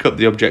did pick up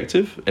the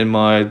objective in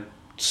my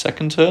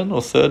 2nd turn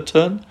or 3rd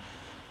turn,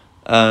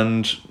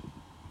 and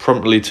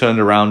promptly turned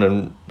around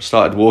and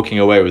started walking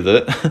away with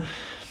it.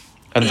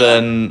 And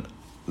then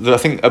I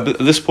think at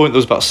this point there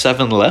was about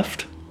 7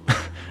 left,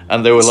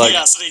 and they were like,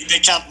 so they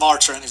can't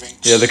march or anything.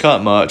 Yeah, they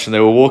can't march, and they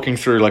were walking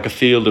through like a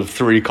field of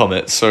 3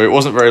 comets, so it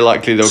wasn't very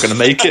likely they were going to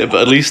make it,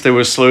 but at least they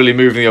were slowly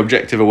moving the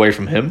objective away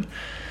from him.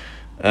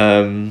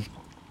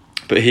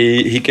 But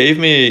he gave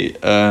me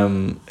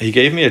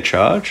a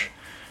charge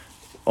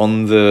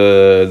on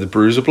the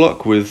bruiser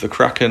block with the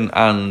Kraken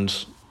and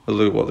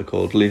what they're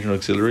called, Legion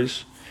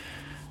Auxiliaries.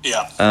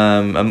 Yeah.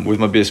 And with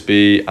my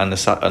BSB and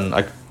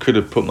I could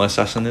have put my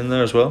assassin in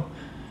there as well.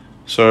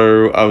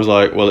 So I was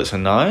like, well, it's a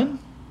 9.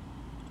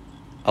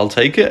 I'll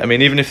take it. I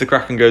mean, even if the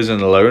Kraken goes in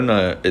alone,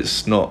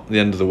 it's not the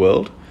end of the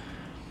world.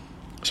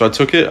 So I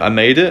took it. I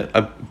made it.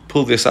 I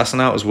pulled the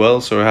assassin out as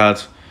well. So I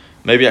had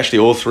maybe actually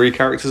all 3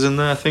 characters in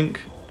there, I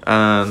think.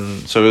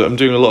 And so I'm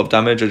doing a lot of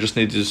damage. I just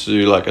needed to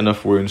do like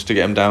enough wounds to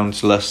get him down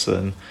to less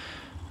than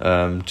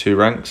 2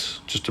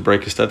 ranks, just to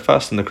break his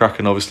steadfast. And the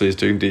Kraken obviously is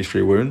doing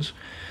D3 wounds.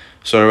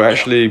 So I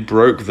actually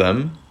broke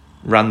them,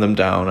 ran them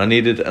down. I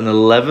needed an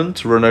 11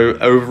 to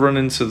overrun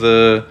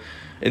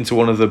into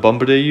one of the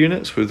bombardier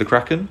units with the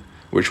Kraken,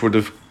 which would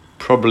have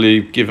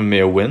probably given me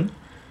a win.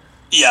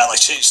 Yeah, like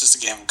changes the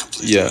game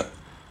completely. Yeah,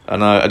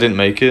 and I didn't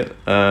make it.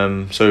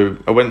 So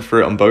I went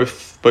for it on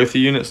both the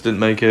units, didn't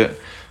make it.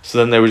 So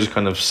then they were just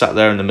kind of sat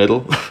there in the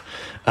middle,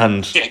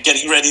 and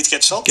getting ready to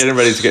get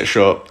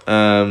shot.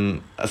 I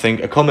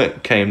think a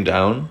comet came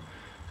down.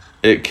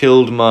 It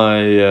killed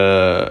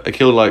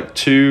like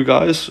 2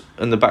 guys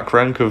in the back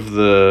rank of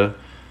the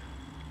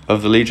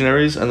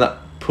legionaries, and that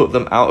put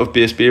them out of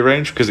BSB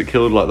range because it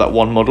killed like that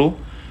 1 model.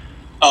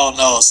 Oh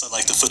no! So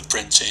like the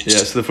footprint changed.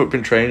 Yeah, so the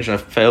footprint changed, and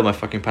I failed my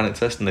fucking panic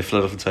test, and they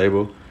fled off the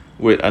table.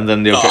 And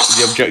then the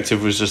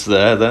objective was just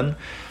there then,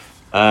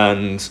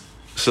 and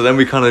so then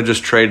we kind of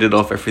just traded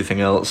off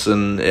everything else,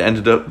 and it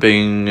ended up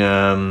being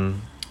a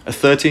a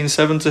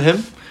 13-7 to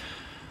him.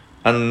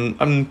 And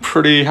I'm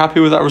pretty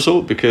happy with that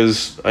result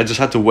because I just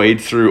had to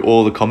wade through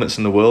all the comets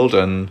in the world,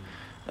 and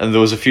there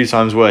was a few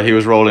times where he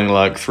was rolling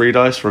like 3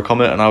 dice for a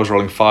comet and I was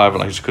rolling 5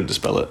 and I just couldn't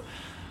dispel it.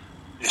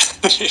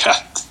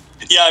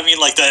 Yeah, I mean,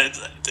 like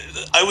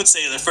I would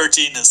say the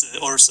 13 is,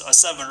 or a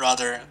 7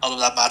 rather, out of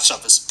that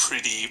matchup is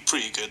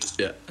pretty good.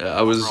 Yeah,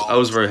 I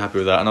was very happy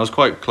with that, and I was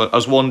quite close. I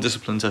was 1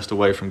 discipline test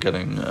away from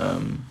getting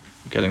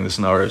the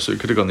scenario, so it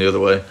could have gone the other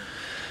way.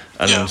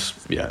 And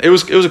it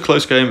was a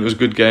close game. It was a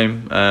good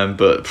game,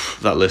 but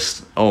that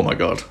list, oh my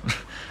god,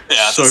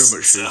 so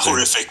much shooting.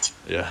 Horrific.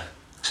 Yeah.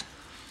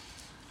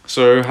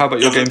 So how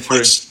about your game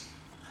 3?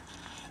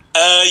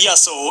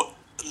 So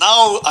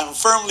now I'm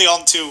firmly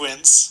on 2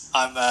 wins.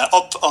 I'm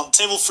up on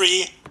table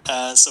 3,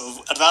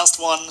 so advanced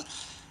 1, and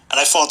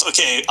I thought,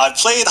 okay, I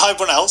played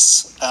Highborn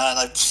Elves, and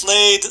I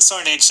played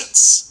Saurian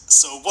Ancients,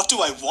 so what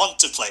do I want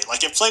to play?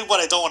 Like, I played what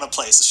I don't want to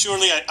play, so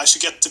surely I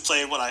should get to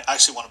play what I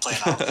actually want to play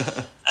now.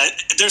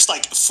 There's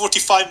like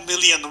 45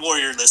 million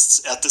warrior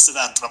lists at this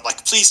event, and I'm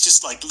like, please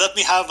just like let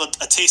me have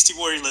a tasty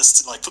warrior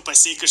list to like put my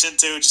Seekers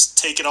into, just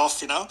take it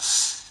off, you know?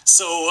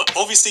 So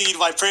obviously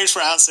my prayers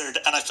were answered,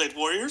 and I played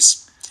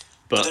warriors.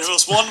 But there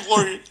was one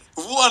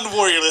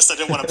warrior list I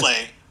didn't want to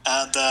play,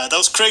 and that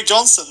was Craig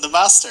Johnson, the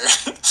master,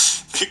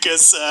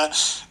 because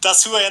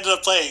that's who I ended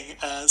up playing.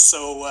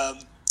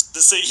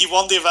 He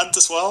won the event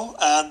as well,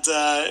 and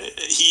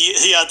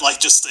he had like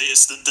just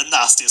it's the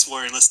nastiest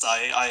warrior list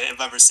I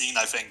have ever seen.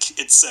 I think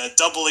it's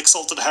double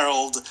Exalted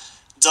Herald,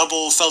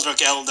 double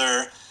Feldrock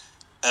Elder,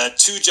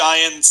 2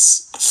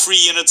 giants, 3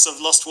 units of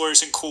Lost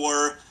Warriors in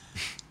core,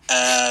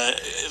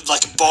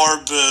 like a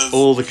barb,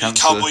 all the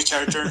cancer. Cowboy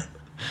character.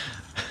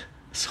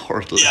 It's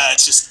horrible. Yeah,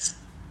 it's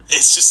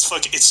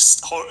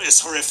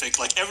horrific.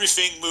 Like,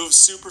 everything moves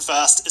super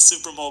fast. It's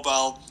super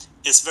mobile.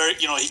 It's very,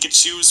 he can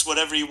choose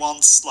whatever he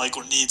wants, like,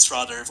 or needs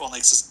rather, on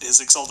his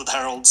Exalted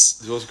Heralds.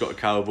 He's also got a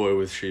cowboy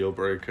with shield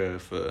breaker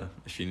for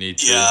if you need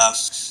to. Yeah,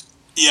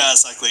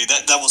 exactly.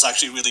 That was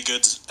actually really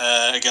good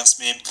against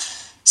me.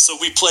 So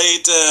we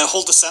played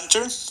Hold the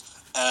Center,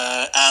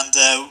 and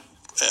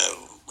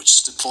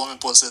which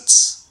deployment was it?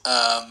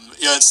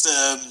 It's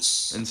the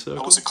Encircle?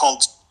 What was it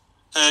called?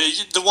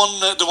 The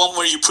one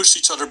where you push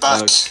each other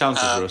back.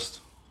 Counterthrust.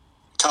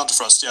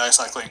 Counterthrust, yeah,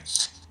 exactly.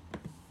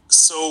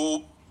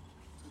 So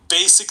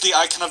basically,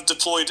 I kind of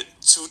deployed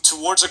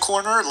towards a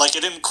corner. Like,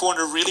 it didn't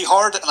corner really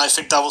hard, and I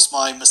think that was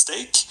my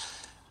mistake.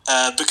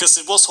 Because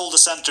it was Hold the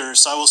Center,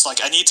 so I was like,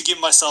 I need to give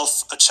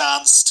myself a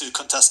chance to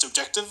contest the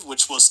objective,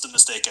 which was the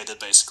mistake I did,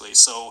 basically.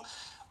 So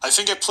I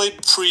think I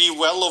played pretty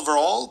well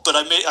overall, but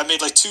I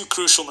made like 2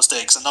 crucial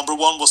mistakes. And number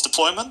 1 was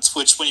deployment,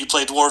 which when you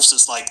play dwarves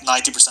is like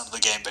 90% of the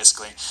game,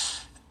 basically.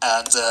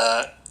 And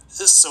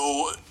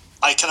so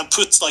I kind of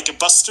put like a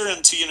buster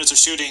and 2 units of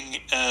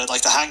shooting,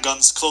 like the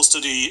handguns, closer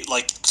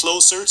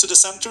to the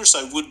center, so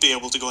I would be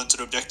able to go into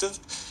the objective.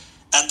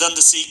 And then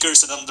the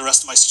Seekers, and then the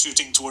rest of my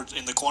shooting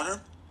in the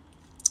corner.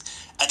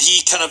 And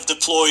he kind of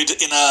deployed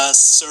in a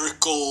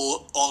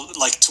circle on,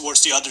 like,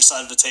 towards the other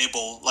side of the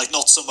table, like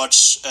not so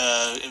much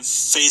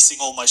facing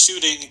all my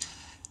shooting,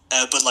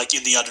 but like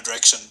in the other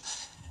direction.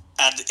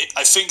 And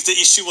I think the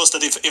issue was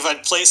that if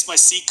I'd placed my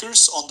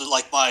Seekers on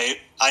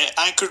I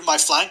anchored my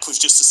flank with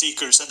just the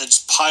Seekers and then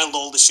just piled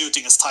all the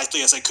shooting as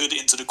tightly as I could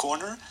into the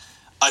corner,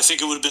 I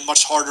think it would have been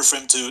much harder for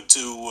him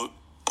to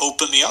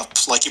open me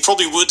up. Like, he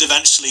probably would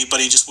eventually, but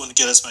he just wouldn't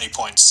get as many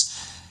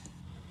points.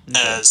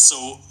 Okay.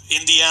 So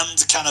in the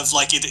end, kind of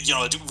like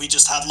we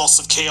just had lots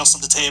of chaos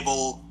on the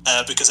table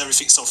because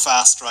everything's so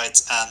fast, right?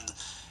 And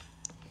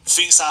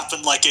things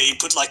happened. Like, he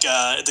put like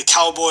the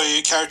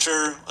cowboy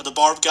character, the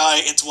barb guy,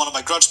 into one of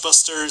my grudge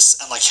busters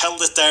and like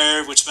held it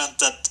there, which meant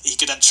that he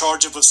could then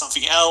charge it with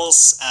something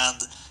else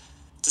and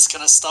this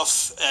kind of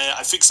stuff.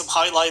 I think some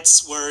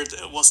highlights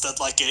was that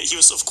like he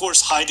was of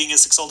course hiding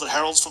his Exalted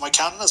Heralds from my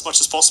cannon as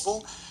much as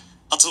possible.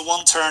 Until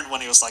one turn when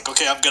he was like,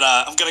 okay, I'm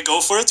gonna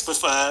go for it with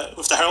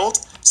the Herald.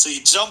 So he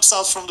jumps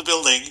out from the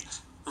building,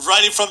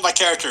 right in front of my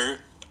character,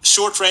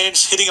 short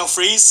range, hitting on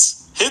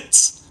freeze,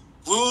 hit,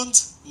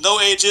 wound, no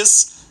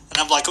ages, and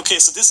I'm like, okay,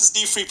 so this is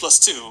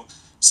D3+2,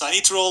 so I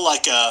need to roll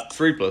like a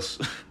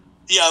 3+.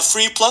 Yeah,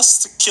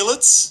 3+ to kill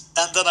it,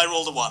 and then I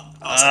rolled a 1.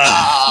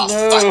 I was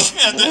no.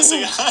 Fuck! And then,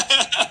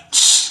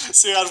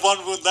 so you had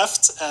 1 wound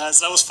left, so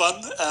that was fun.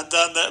 And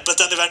then, but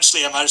then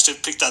eventually I managed to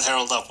pick that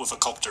Herald up with a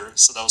copter,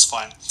 so that was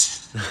fine.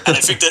 And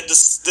I think that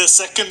the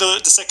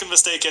second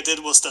mistake I did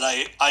was that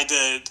I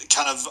did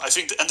kind of, I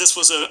think, and this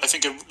was I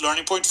think a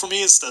learning point for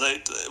me, is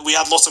that we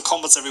had lots of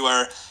combats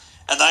everywhere,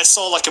 and I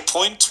saw like a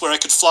point where I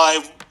could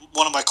fly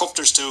one of my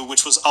copters to,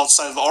 which was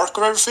outside of the arc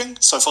of everything.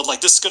 So I thought like,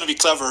 this is going to be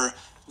clever.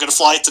 I'm going to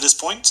fly it to this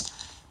point.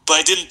 But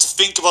I didn't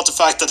think about the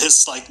fact that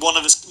one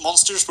of his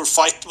monsters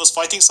was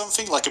fighting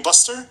something like a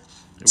buster.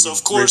 So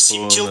of course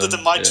he killed it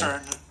in my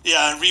turn.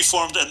 Yeah, and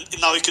reformed, and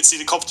now you could see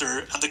the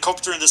copter. And the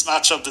copter in this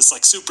matchup is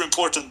like super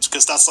important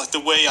because that's like the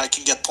way I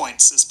can get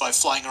points, is by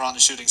flying around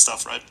and shooting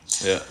stuff, right?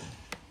 Yeah.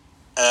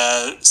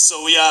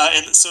 So yeah,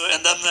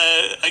 and then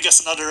I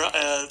guess another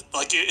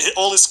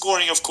all his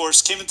scoring, of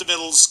course, came in the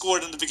middle,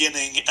 scored in the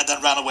beginning, and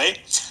then ran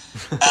away,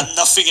 and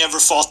nothing ever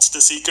fought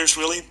the Seekers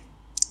really.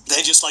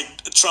 They just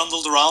like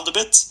trundled around a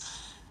bit.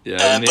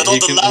 Yeah, and but he on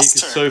the can, last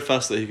he's turn, so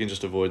fast that he can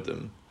just avoid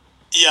them.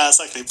 yeah,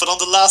 exactly. But on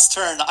the last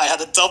turn, I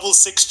had a double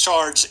 6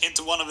 charge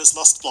into one of his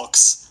Lust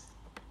blocks.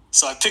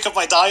 So I pick up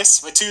my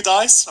dice, my 2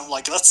 dice. I'm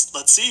like, let's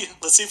see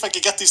if I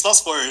can get these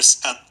Lust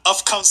Warriors. And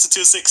up comes the 2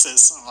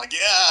 6s. I'm like,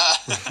 yeah.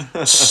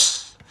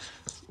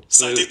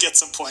 So I did get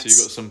some points.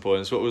 So you got some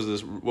points. What was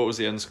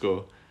the end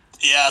score?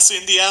 Yeah, so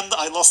in the end,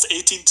 I lost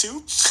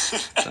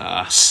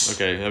 18-2.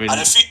 Okay. I mean, and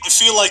I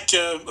feel like,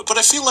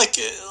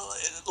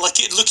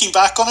 looking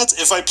back on it,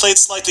 if I played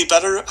slightly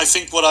better, I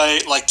think I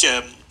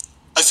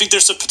think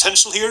there's a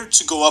potential here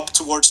to go up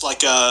towards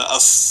like a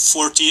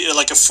 40,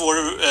 like a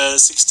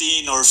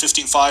 4-16 or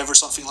 15-5 or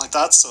something like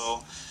that.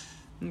 So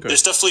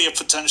there's definitely a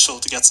potential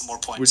to get some more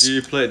points. Would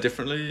you play it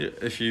differently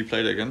if you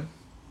played it again?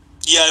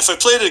 Yeah, if I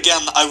played it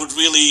again, I would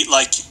really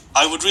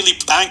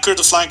anchor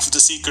the flank of the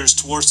Seekers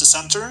towards the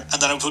center,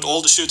 and then I would put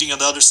all the shooting on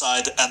the other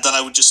side, and then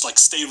I would just like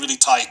stay really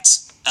tight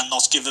and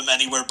not give him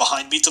anywhere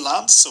behind me to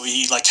land. So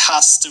he like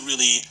has to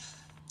really,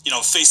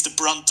 face the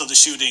brunt of the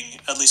shooting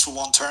at least for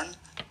one turn,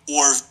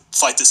 or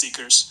fight the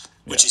Seekers,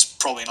 which he's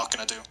probably not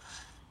going to do.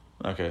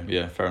 Okay,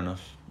 yeah, fair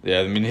enough.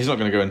 Yeah, I mean, he's not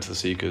going to go into the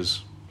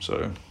Seekers,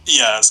 so...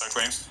 Yeah,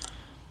 exactly.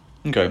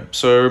 Okay,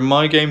 so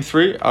my game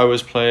 3, I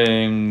was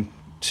playing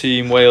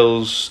Team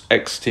Wales,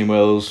 ex-Team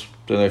Wales,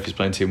 don't know if he's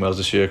playing Team Wales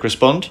this year, Chris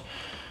Bond,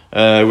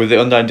 with the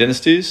Undyne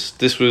Dynasties.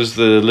 This was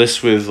the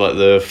list with like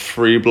the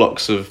 3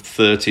 blocks of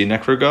 30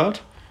 Necroguard.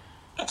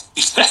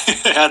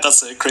 Yeah,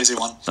 that's a crazy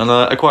one. And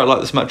I quite like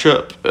this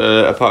matchup,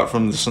 apart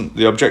from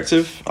the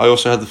objective. I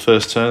also had the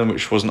first turn,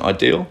 which wasn't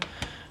ideal.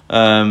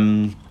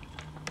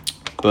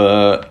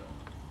 But...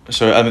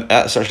 So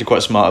that's actually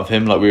quite smart of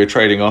him. Like, we were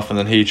trading off, and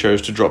then he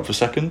chose to drop for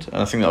second, and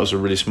I think that was a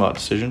really smart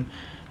decision.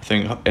 I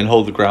think in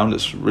Hold the Ground,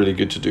 it's really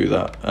good to do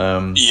that.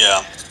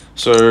 Yeah.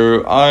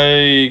 So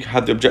I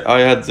had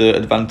the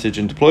advantage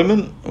in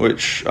deployment,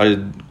 which I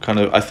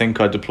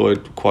think I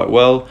deployed quite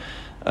well.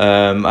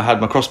 I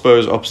had my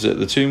crossbows opposite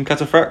the tomb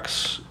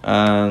cataphracts,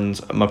 and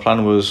my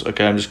plan was,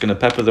 okay, I'm just going to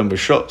pepper them with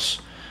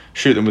shots,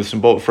 shoot them with some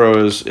bolt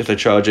throwers. If they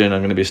charge in, I'm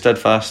going to be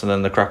steadfast, and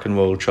then the Kraken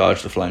will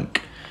charge the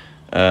flank.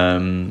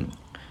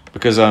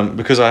 Because I'm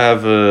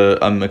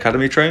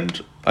academy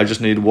trained, I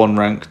just need 1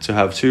 rank to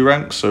have 2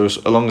 ranks. So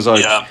as long as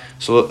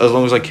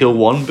I kill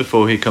 1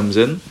 before he comes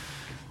in,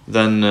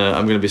 then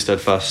I'm going to be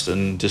steadfast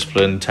and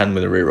discipline 10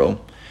 with a reroll.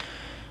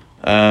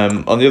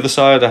 On the other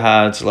side, I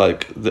had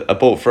like a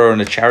bolt thrower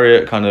and a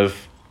chariot kind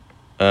of,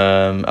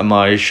 and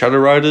my shadow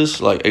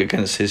riders like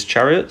against his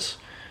chariots.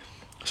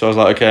 So I was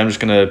like, okay, I'm just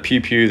going to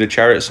pew the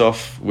chariots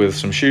off with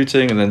some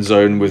shooting, and then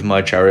zone with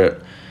my chariot,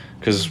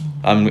 because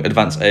I'm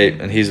advanced 8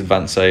 and he's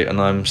advanced 8,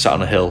 and I'm sat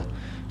on a hill,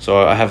 so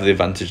I have the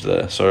advantage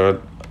there. So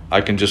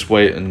I can just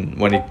wait, and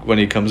when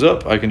he comes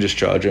up, I can just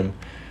charge him,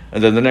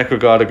 and then the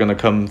Necroguard are going to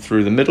come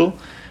through the middle.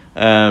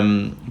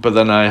 But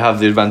then I have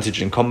the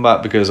advantage in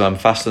combat because I'm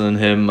faster than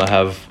him. I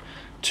have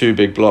 2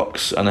 big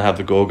blocks, and I have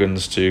the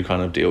Gorgons to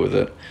kind of deal with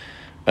it.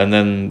 And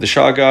then the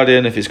Shard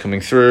Guardian, if he's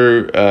coming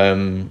through,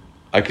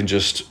 I can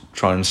just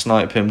try and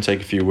snipe him,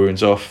 take a few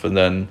wounds off, and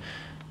then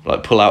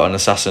like pull out an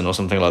assassin or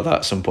something like that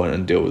at some point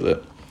and deal with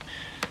it.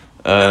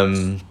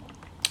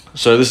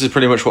 So this is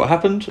pretty much what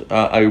happened.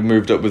 I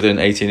moved up within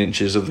 18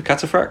 inches of the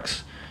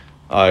cataphracts.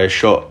 I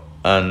shot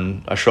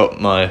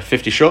my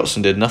 50 shots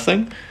and did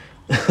nothing.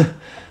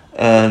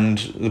 And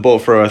the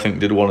bolt thrower, I think,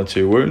 did 1 or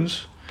 2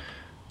 wounds.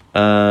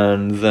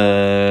 And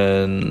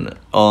then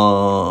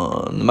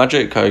on the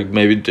magic, I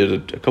maybe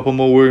did a couple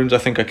more wounds. I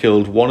think I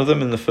killed 1 of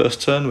them in the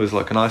first turn with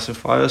like an ice and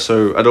fire.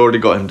 So I'd already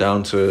got him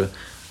down to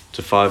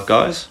 5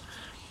 guys.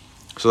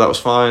 So that was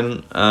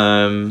fine.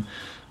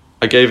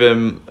 I gave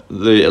him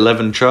the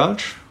 11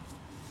 charge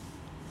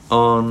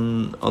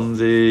on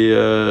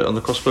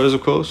the crossbows,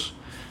 of course.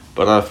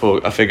 But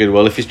I figured,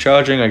 well, if he's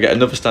charging, I get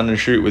another stand and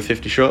shoot with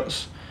 50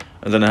 shots,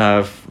 and then I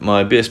have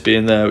my BSB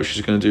in there, which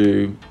is going to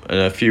do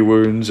a few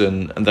wounds,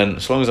 and then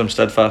as long as I'm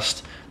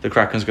steadfast, the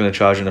Kraken's going to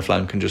charge in a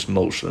flank and just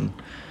mulch them.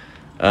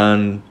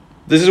 And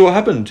this is what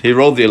happened. He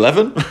rolled the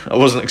 11. I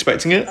wasn't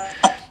expecting it.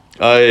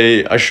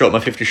 I shot my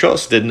 50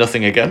 shots, did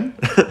nothing again.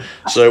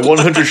 So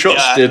 100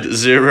 shots did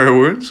 0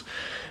 wounds.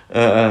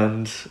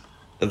 And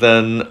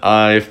then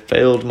I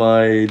failed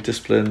my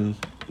discipline.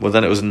 Well,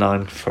 then it was a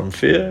 9 from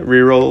fear,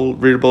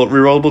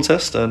 rerollable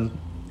test, and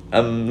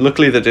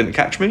luckily they didn't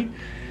catch me.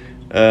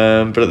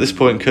 But at this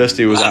point,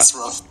 Kirsty was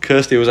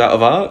out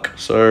of arc,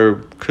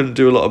 so couldn't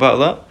do a lot about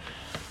that.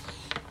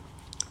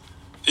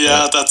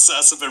 Yeah,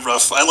 that's a bit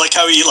rough. I like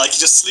how he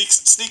just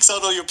sneaks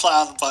out of your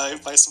plan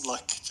by some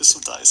luck, just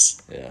some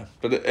dice. Yeah,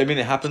 but I mean,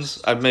 it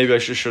happens. Maybe I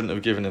shouldn't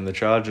have given him the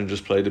charge and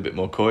just played a bit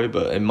more coy.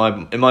 But in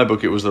my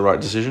book, it was the right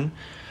decision.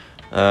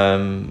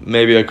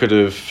 Maybe I could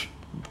have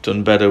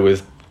done better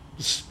with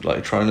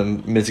like trying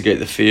to mitigate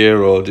the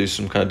fear or do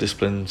some kind of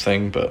discipline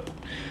thing. But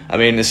I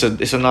mean, it's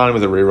a 9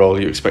 with a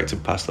reroll. You expect to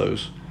pass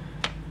those.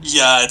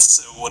 Yeah,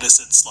 it's what is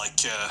it? It's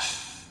like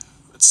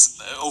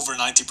it's over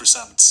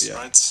 90%, Yeah.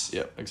 right?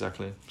 Yeah,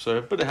 exactly.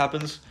 So, but it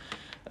happens.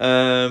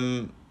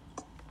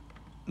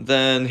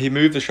 Then he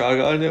moved the Shard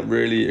Guardian up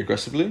really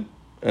aggressively,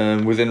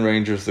 within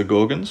range of the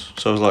Gorgons.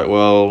 So I was like,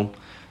 well,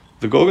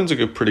 the Gorgons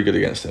are pretty good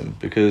against him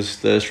because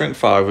they're Strength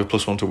 5 with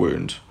 +1 to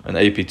wound and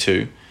AP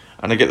 2,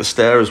 and I get the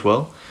stare as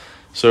well.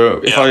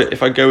 So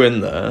if I go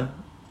in there,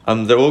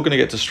 they're all going to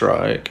get to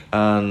strike,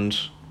 and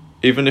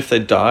even if they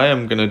die,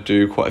 I'm going to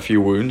do quite a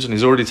few wounds, and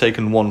he's already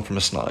taken 1 from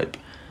a snipe.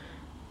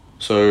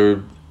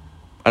 So,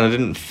 and I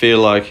didn't feel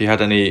like he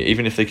had any,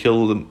 even if they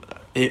kill them,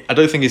 I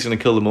don't think he's going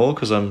to kill them all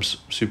because I'm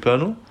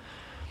supernal.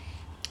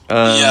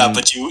 Yeah,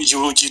 but you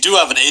do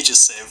have an Aegis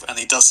save, and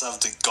he does have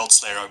the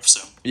Godslayer, I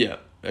presume. Yeah,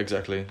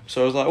 exactly.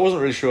 So I was like, I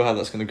wasn't really sure how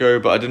that's going to go,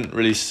 but I didn't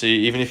really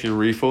see, even if you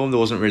reform, there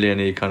wasn't really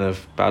any kind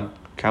of bad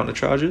counter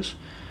charges.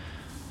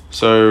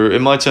 So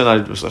in my turn, I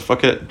was like,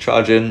 fuck it,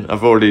 charge in.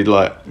 I've already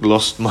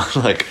lost my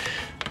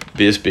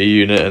BSB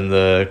unit and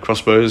the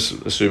crossbows,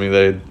 assuming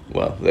they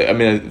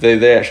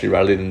actually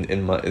rallied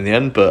in the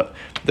end, but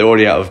they're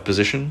already out of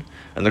position.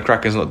 And the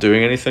Kraken's not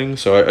doing anything,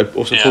 so I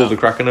also pulled the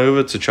Kraken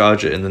over to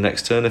charge it in the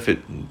next turn if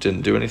it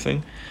didn't do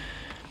anything.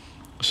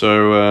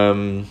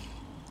 So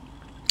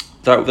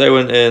that they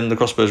went in, the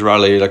crossbows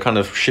rallied, I kind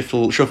of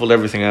shuffled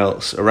everything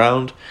else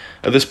around.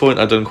 At this point,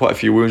 I'd done quite a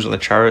few wounds on the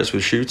chariots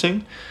with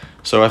shooting,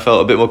 so I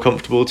felt a bit more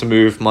comfortable to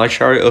move my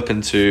chariot up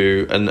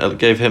into, and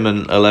gave him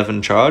an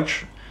 11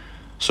 charge.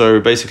 So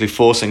basically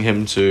forcing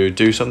him to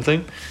do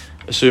something,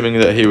 assuming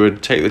that he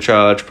would take the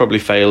charge, probably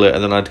fail it,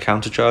 and then I'd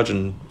counter charge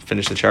and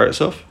finish the chariots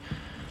off.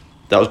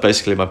 That was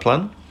basically my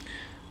plan.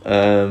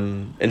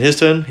 In his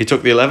turn, he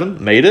took the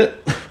 11, made it.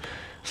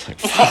 It's like,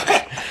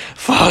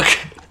 fuck.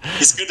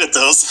 He's good at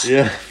those.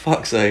 Yeah,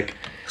 fuck's sake.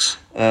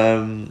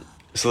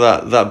 So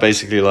that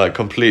basically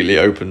completely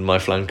opened my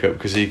flank up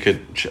because he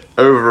could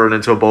overrun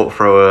into a bolt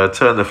thrower,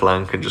 turn the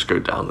flank, and just go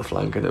down the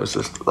flank, and that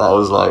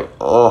was like,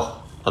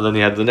 oh. And then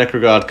he had the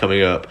Necroguard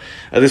coming up.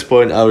 At this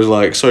point, I was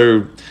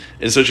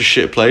in such a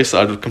shit place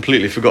that I'd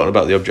completely forgotten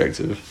about the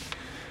objective.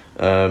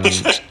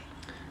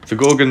 The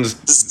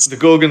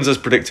Gorgons, as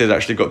predicted,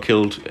 actually got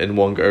killed in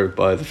one go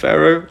by the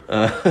Pharaoh.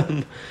 But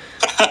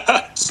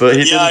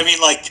I mean,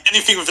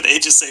 anything with an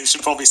Aegis save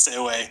should probably stay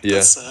away.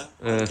 Yeah,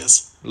 I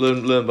guess.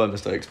 Learn by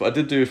mistakes. But I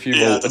did do a few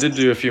more. I did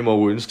do a few more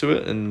wounds to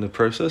it in the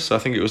process. So I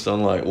think it was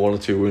done 1 or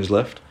 2 wounds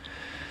left.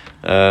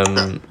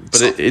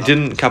 But it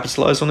didn't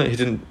capitalize on it. He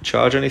didn't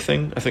charge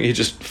anything. I think he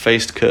just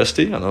faced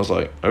Kirsty, and I was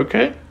like,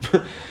 okay.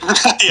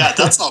 Yeah,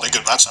 that's not a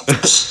good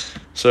matchup.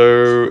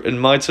 So in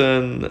my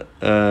turn,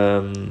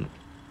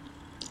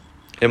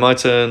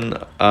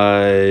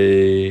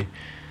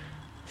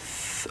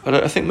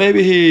 I think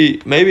maybe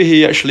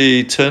he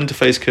actually turned to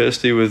face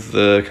Kirsty with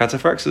the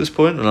Cataphracts at this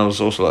point, and I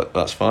was also like,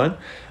 that's fine.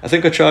 I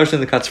think I charged in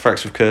the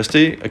Cataphracts with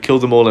Kirsty. I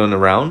killed them all in a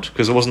round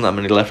because there wasn't that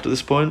many left at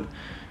this point,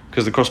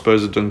 because the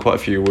crossbows had done quite a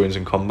few wounds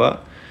in combat,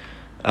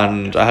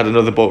 and I had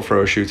another bolt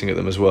thrower shooting at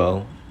them as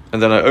well.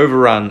 And then I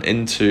overran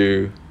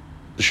into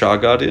the Shard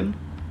Guardian,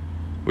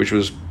 which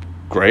was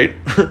great.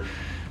 Yeah,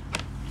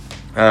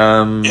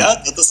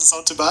 that doesn't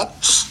sound too bad.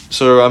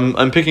 So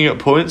I'm picking up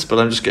points, but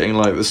I'm just getting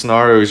the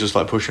scenario is just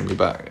pushing me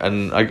back,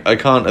 and I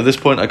can't at this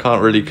point. I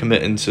can't really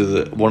commit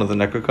into one of the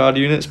Necrocard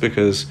units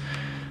because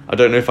I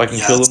don't know if I can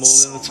kill them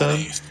all in the turn.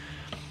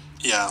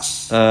 Yeah.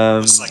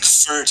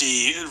 It's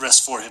 30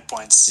 rest 4 hit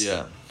points.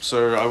 Yeah.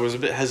 So I was a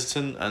bit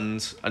hesitant,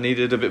 and I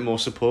needed a bit more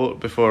support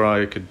before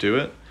I could do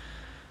it.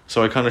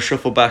 So I kind of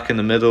shuffled back in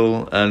the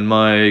middle, and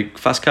my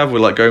fast cav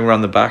were going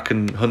around the back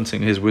and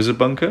hunting his wizard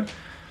bunker.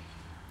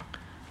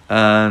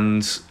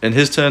 And in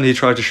his turn, he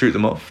tried to shoot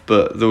them off,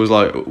 but there was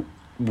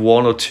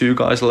 1 or 2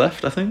 guys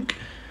left, I think.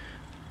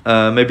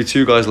 Maybe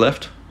 2 guys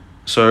left.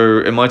 So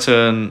in my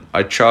turn,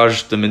 I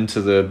charged them into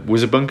the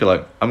wizard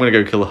bunker. I'm going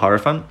to go kill the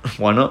Hierophant.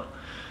 Why not?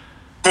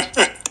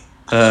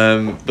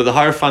 But the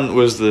Hierophant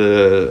was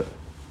the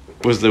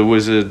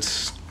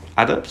wizard's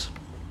adept.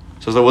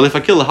 So I was like, well, if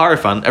I kill the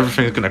Hierophant,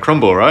 everything's going to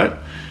crumble, right?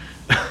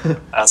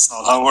 That's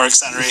not how it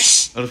works,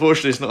 Henry.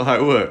 Unfortunately, it's not how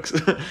it works.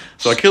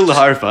 So I killed the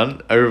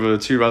Hierophant over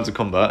 2 rounds of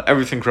combat.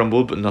 Everything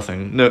crumbled, but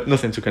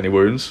nothing took any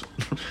wounds.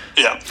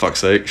 Yeah. Fuck's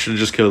sake. Should have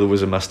just killed the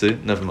Wizard Master.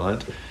 Never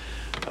mind.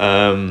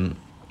 And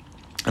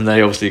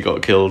they obviously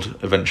got killed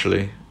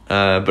eventually.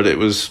 But it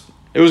was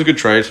a good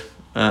trade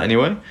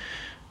anyway,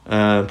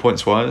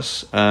 points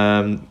wise.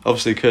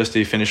 Obviously,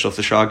 Kirsty finished off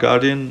the Shard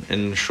Guardian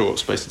in a short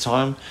space of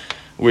time.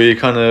 We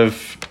kind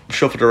of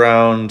shuffled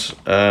around.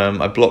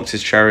 I blocked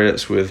his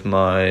chariots with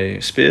my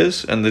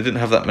spears, and they didn't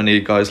have that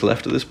many guys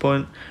left at this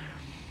point.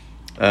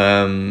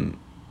 So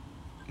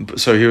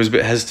he was a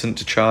bit hesitant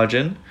to charge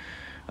in.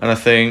 And I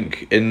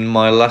think in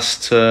my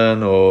last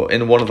turn, or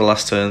in one of the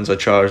last turns, I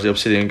charged the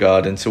Obsidian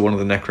Guard into one of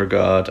the Necro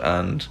Guard,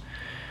 and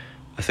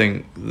I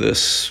think the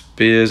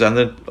spears and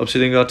the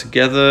Obsidian Guard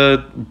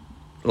together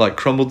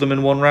crumbled them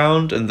in one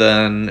round, and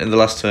then in the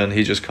last turn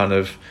he just kind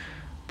of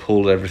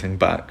pulled everything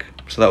back.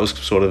 So that was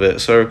sort of it.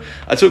 So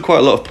I took quite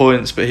a lot of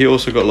points, but he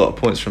also got a lot of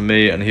points from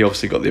me, and he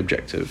obviously got the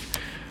objective.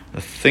 I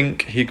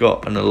think he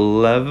got an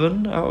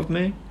 11 out of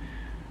me.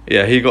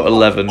 Yeah, he got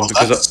 11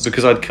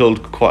 because I'd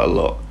killed quite a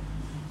lot.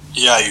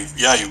 Yeah,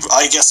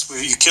 I guess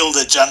you killed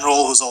a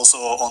general who's also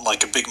on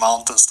like a big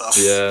mount and stuff.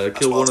 Yeah, I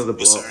killed one of the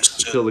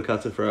blocks. I killed the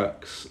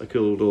cataphracts. I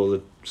killed all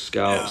the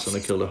scouts, and I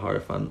killed a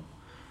hierophant.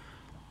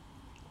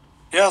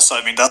 Yeah, so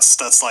I mean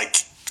that's like,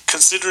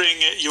 considering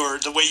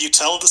the way you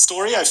tell the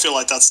story, I feel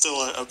like that's still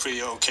a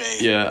pretty okay.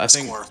 Yeah, I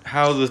think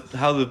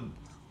score.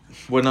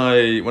 When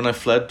I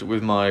fled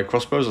with my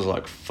crossbows, I was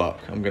like, fuck,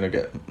 I'm gonna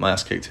get my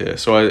ass kicked here.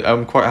 So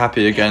I'm quite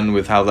happy again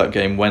with how that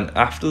game went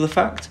after the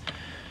fact.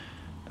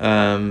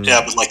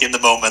 But like in the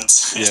moment,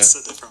 it's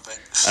a different thing.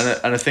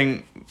 And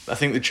I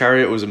think the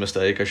chariot was a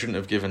mistake. I shouldn't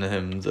have given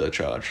him the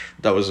charge.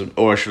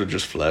 Or I should have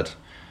just fled,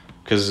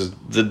 because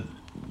the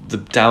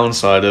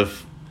downside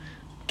of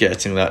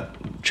getting that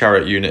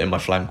chariot unit in my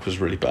flank was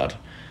really bad.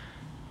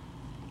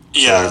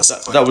 Yeah,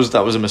 so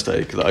that was a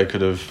mistake that I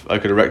could have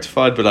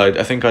rectified. But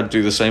I think I'd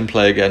do the same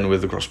play again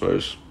with the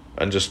crossbows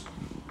and just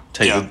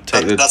take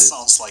the. That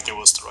sounds like it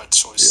was the right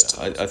choice.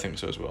 Yeah, I think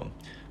so as well.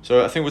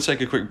 So I think we'll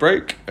take a quick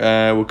break.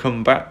 We'll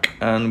come back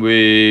and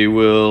we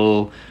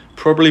will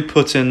probably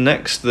put in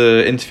next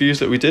the interviews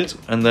that we did,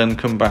 and then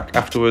come back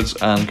afterwards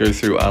and go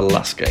through our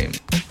last game.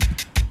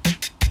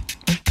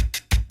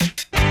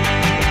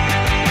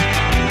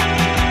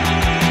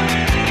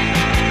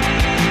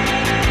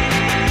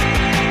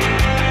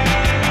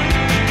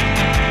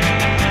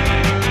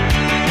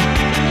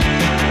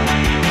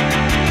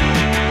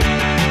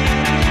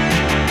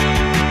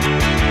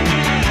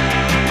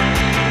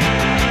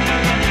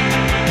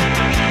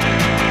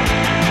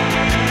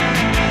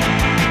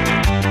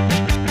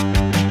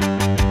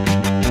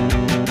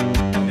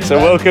 So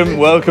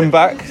welcome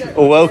back,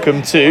 or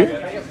welcome to.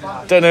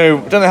 Don't know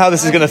how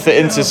this is going to fit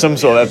into some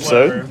sort of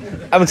episode.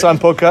 Amatime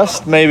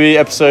podcast, maybe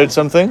episode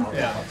something.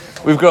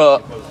 We've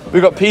got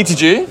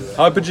P2G.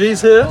 Hyper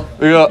G's here.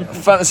 We've got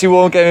Fantasy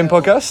War Gaming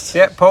Podcast.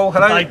 Yeah, Paul.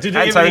 Hello. Like, did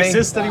it even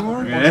exist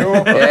anymore?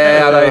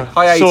 Yeah, hello.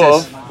 Hi, sort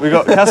of. We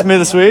got Casimir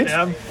the Swede.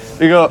 Yeah.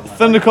 We got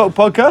Thundercock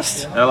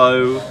Podcast.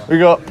 Hello. We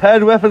got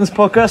Paired Weapons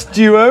Podcast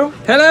Duo.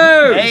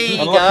 Hello. Hey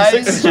and guys.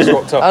 Lucky Six has just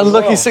rocked up. And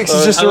Lucky Six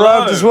has just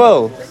arrived as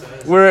well.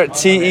 We're at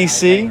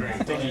TEC,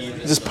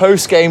 just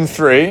post game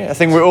 3. I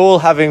think we're all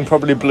having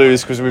probably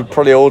blues because we've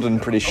probably all done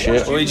pretty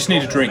shit. Well, you just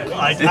need a drink.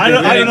 I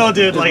don't know,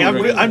 dude. Like,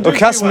 I'm doing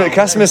Casimir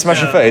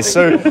smashed your face.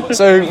 So we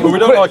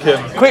don't like him.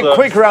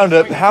 Quick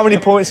roundup. How many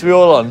points are we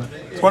all on?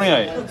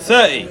 28.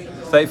 30.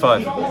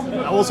 35.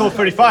 I'm also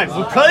 35.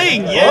 We're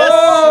playing, yes!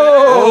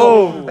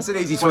 Oh! That's an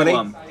easy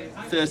 20.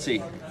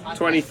 30.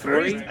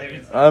 23.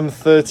 I'm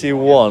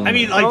 31. I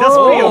mean, like, that's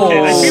pretty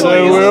okay. I feel So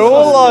like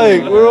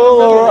we're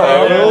all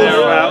alright.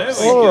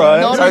 thereabouts. All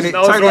right. Tony's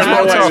rocked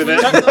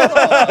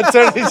off.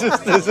 Tony's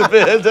just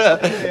disappeared.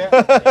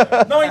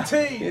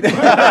 19.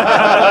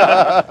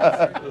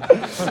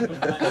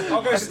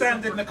 I'll go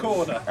stand in the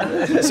corner.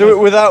 So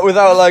without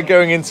like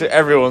going into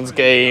everyone's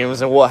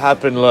games and what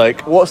happened,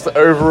 like, what's the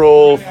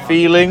overall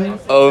feeling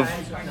of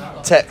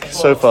tech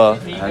so far?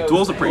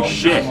 Dwarves are pretty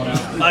shit.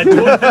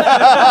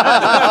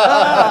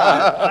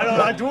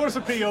 Dwarves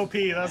are pretty OP.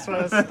 That's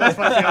my feeling.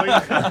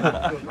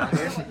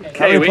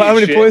 How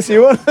many points are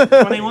you on?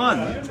 21.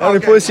 How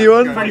many points are you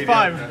on?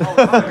 35.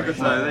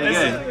 So there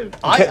you go.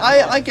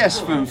 I guess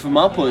from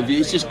our point of view,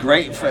 it's just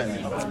great for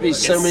to be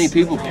so many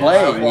people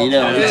playing. You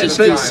know, it's just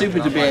feels super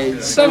to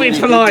be so many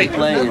polite. people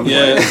playing.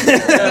 Yeah.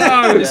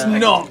 No, it's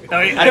not.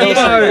 And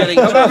also getting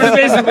I'm having a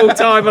miserable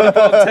time on the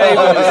bottom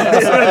table.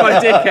 It's one of my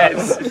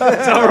dickheads.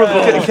 It's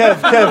horrible.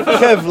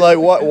 Kev, like,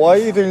 why are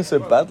you doing so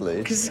badly?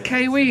 Because it's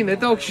Kiwi and they're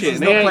dog shit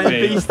and they hate me.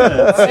 Beast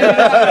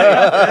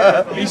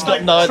He's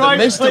not neither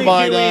Mr.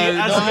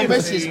 Mino, nor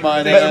Mrs.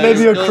 Mino.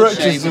 Maybe your nor crutch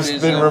Shane has just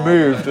is, been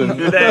removed.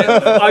 And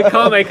I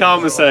can't make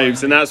armor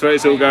saves and that's where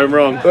it's all going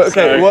wrong. okay,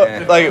 So-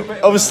 what? Like,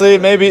 obviously,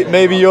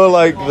 maybe you're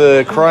like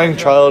the crying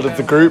child of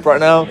the group right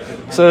now.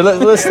 So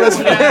let's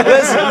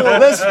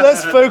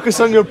focus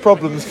on your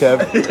problems,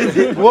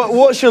 Kev.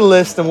 What's your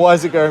list and why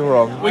is it going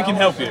wrong? We can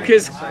help you.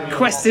 Because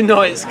Questing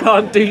Knights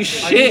can't do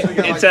shit,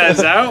 it turns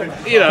out.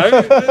 You know,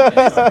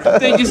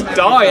 they just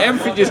die.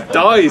 Everything just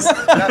dies.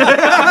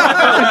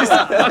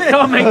 I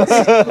can't make.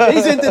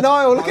 He's in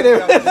denial. Look at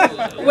him.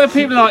 When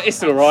people are like,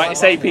 it's alright,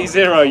 it's AP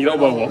 0, you're like,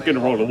 well, I'm going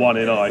to roll a 1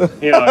 in I.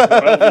 You know,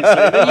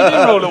 obviously. You do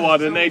roll a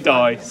 1 and they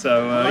die.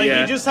 So, Like,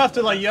 yeah. you just have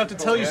to you have to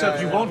tell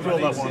yourself you won't roll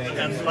that one,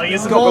 and like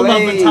it's an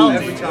all-out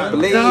mentality.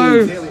 Believe.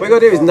 No. What you got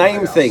to do is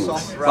name things.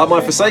 Like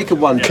my Forsaken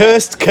one.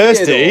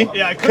 Kirsty.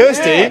 Yeah,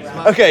 Kirsty.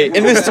 Okay,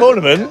 in this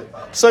tournament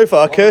so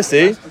far,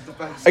 Kirsty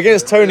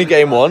against Tony,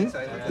 game 1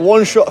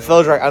 shot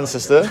Feldrak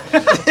Ancestor.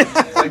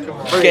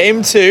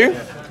 Game 2,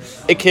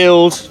 it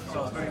killed.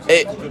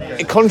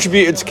 It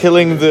contributed to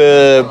killing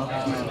the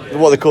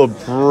what they call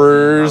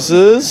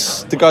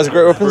bruisers. The guys with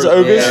great weapons,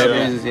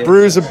 ogres. Yeah.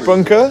 Bruiser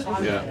bunker.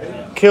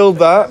 Killed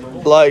that.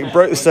 Like,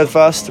 broke the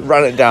steadfast,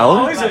 ran it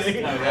down.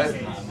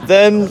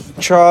 Then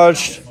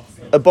charged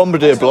a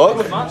bombardier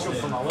block,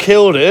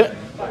 killed it.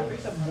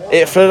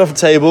 It fled off the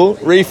table,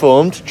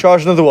 reformed,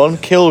 charged another one,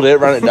 killed it,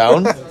 ran it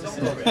down.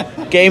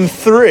 Game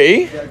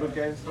 3.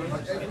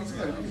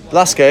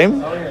 Last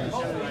game.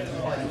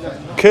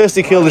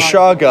 Kirsty killed the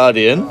Shah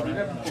Guardian.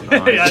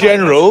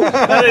 General,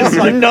 That is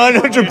like,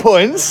 900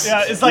 points.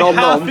 yeah, it's like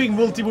halving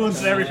multi-wounds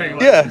and everything.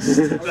 Like, Yeah.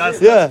 That's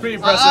pretty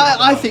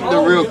impressive. I think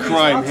the real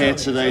crime here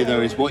today,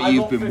 though, is what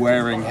you've been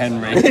wearing,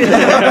 Henry.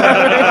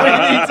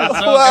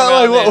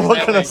 Well, what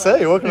can I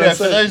say? What can I For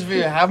say? those of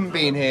you who haven't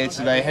been here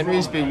today,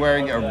 Henry's been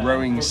wearing a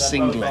rowing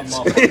singlet,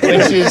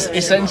 which is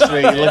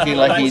essentially looking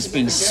like he's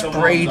been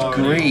sprayed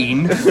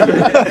green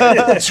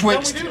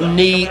twixt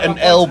knee and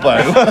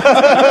elbow.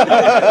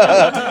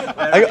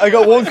 I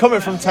got one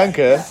comment from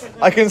Tanker.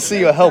 I can see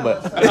your helmet.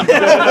 I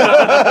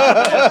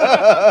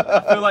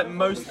feel like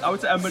I would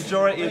say a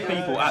majority of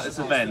people at this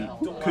event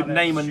could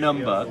name a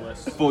number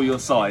for your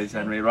size,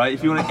 Henry, right?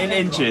 If you want it in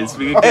inches,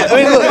 we can get I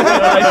mean, look,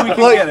 if we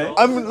can like, get it.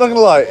 I'm not gonna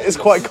lie, it's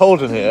quite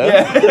cold in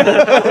here.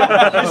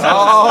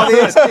 Oh,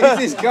 the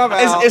excuses come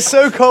out. It's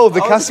so cold.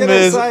 The I was gonna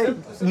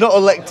Casimir's not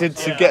elected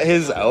to get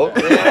his out.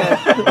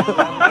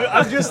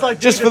 I'm just like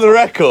Just for the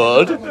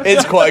record,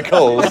 it's quite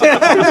cold.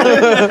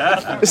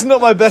 It's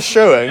not my best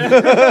showing.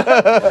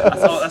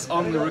 That's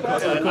on the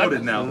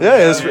recorded now.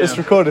 Yeah, it's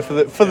recorded for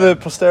the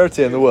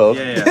posterity in the world.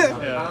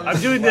 Yeah. I'm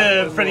doing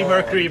the Freddie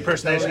Mercury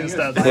impersonation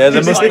instead. Yeah,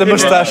 the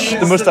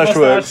mustache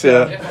works.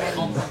 Yeah.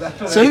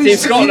 So He's in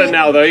Scotland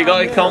now, though. You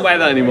can't wear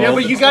that anymore. Yeah,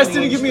 but you guys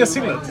didn't give me a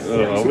singlet.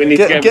 Oh, we need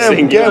to Get get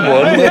him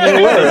one. And then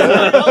you wear it.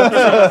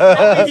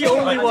 I'm the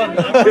only one.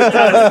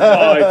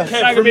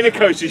 That could be the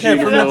coach's From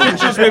the uniform.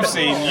 pictures we've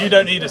seen, you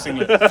don't need a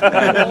singlet.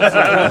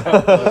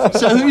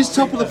 So who's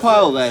top of the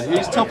pile then?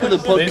 Who's top of the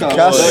podcast?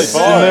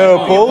 Casimir,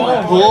 Paul.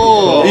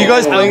 Paul. Are you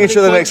guys playing each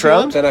other next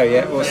round? Don't know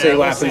yet. We'll see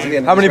what happens at the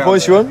end. How many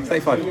points you won?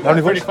 35. How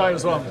many points? 35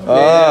 as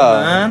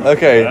well.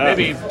 Okay.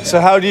 Maybe. So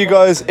how do you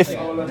guys, if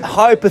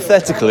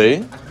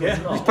hypothetically,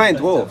 He's playing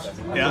dwarves.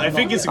 Yeah, I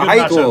think it's a good I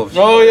hate matchup. dwarves.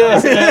 oh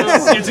yeah,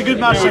 It's a good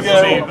matchup for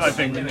me, I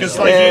think, because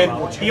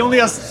like he only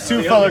has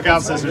 2 fellow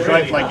cancers,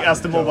 right? Like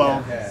as the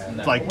mobile,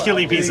 like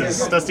killy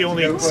pieces. That's the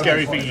only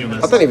scary thing you I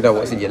miss. don't even know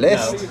what's in your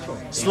list.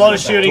 It's a lot of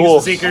shooting,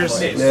 Dwarf. seekers.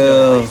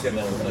 No.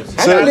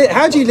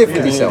 How do you live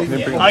with yourself?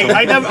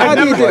 I never. How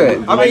do you do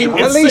it? I mean,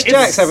 at least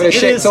Jack's having a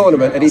shit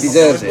tournament and he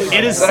deserves it.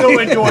 It is so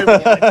enjoyable.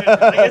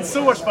 Like, it's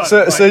so much fun.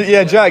 So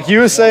yeah, Jack, you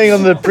were saying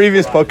on the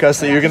previous podcast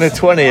that you were going to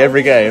 20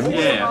 every game.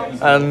 Yeah.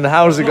 And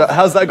how's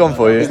that gone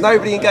for you? Has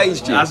nobody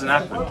engaged you? It hasn't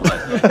happened.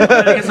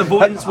 Against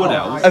Avoidance Wood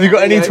Elves. Have you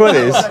got any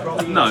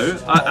 20s? No,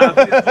 I have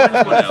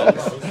Avoidance Wood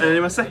Elves. And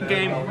in my second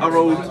game, I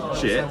rolled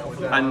shit.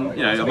 And,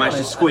 I managed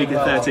to squeak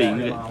a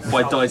 13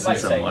 by dicing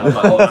someone,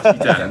 like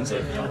actually turns.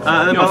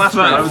 And then my last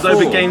round, I was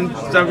over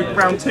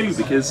round 2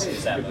 because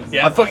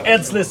yeah, fuck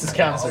Ed's list is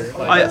cancer.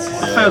 I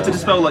failed to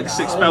dispel like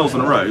 6 spells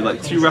in a row,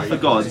 like 2 Wrath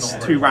of Gods,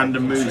 2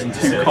 random moves, and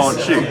 2 can't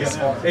shoot,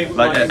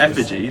 like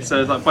effigy.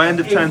 So like by end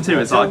of turn 2,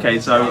 it's like okay,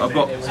 so I've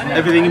got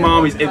everything in my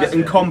army is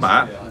in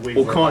combat,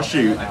 or can't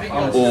shoot,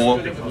 or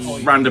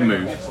random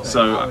move.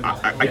 So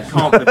I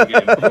can't play the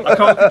game. I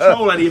can't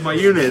control any of my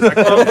units. I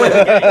can't play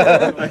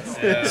the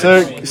game.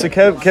 So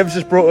Kev's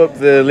just brought up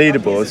the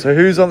leaderboard. So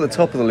who's on the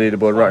top of the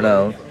leaderboard right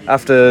now?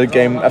 After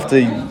Amit's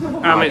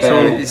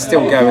It's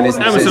still going,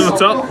 isn't on it? the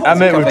top.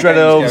 Amit with Dread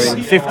Elves,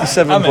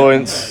 57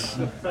 points.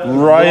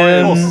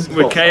 Ryan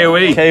With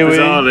KOE.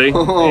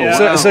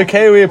 Bizarrely. So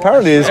KOE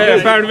apparently is Yeah,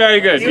 apparently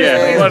very good.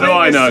 Yeah. What do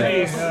I know?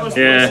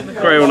 Yeah.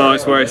 Grail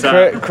Knight's where it's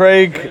at.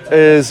 Craig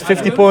is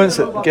 50 points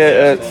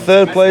at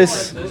third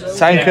place.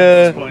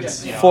 Tanker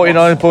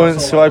 49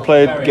 points, who I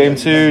played game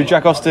 2.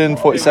 Jack Austin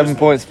 47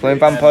 points playing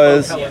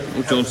vampires.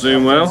 John's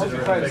doing well.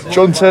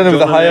 John Turner with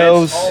the High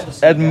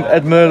Elves.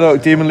 Ed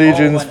Murdoch Demon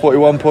Legions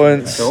 41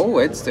 points. Oh,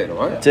 Ed's doing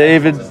alright.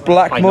 David I 19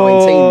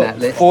 Blackmore that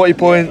list. 40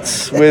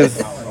 points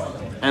with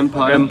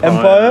Empire.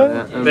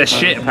 Empire. They're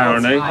shit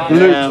apparently.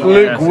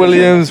 Luke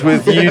Williams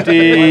with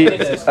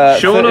UD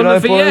Sean on the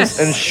 39 points, VS.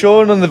 and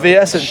Sean on the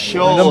VS at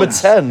Sean. number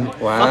 10.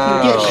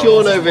 Wow. Get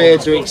Sean over here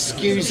to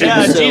excuse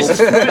himself.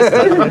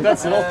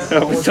 That's a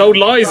lot. We told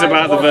lies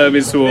about the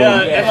Vermin Swarm.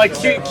 Yeah, and like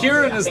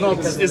Kieran is lower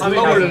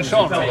than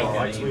Sean.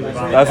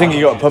 I think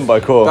he got pumped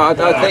by Core. I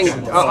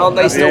think, aren't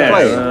they still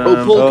playing?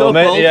 Oh, Paul, go, Paul.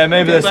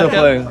 Maybe they're still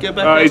playing. Get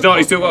back up. He's not.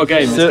 He's still got a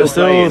game. Still Yeah,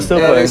 playing.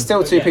 there's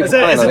still 2 people It's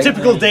playing, a I think.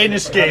 typical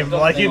Danish game.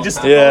 Like you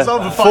just Yeah, goes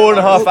on for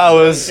 4.5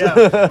 hours. Yeah.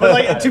 But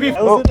like to be,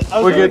 I was We're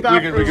in the good.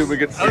 bathroom- We're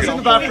good. I was in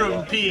the bathroom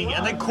peeing,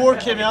 and then Core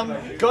came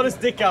in, got his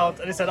dick out,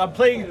 and he said, "I'm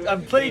playing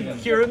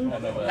Kieran,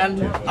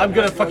 and I'm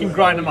gonna fucking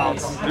grind him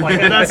out."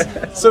 Like, and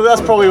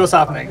that's probably what's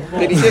happening.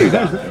 Did he do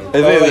that?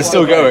 They're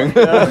still going.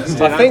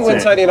 I think when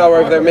Tony and I were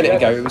over there a minute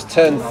ago, it was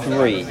turn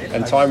 3,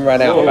 and time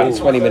ran out about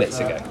 20 minutes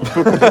ago.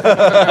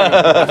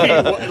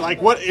 Okay,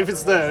 what if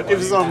it's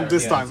on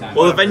this time?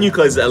 Well, the venue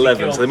closes at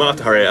 11, so they might have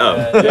to hurry it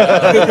up. Dude,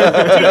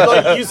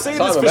 like you say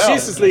this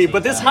facetiously,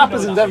 but this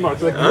happens in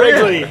Denmark like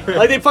regularly.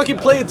 Like they fucking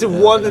play it to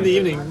 1 in the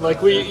evening.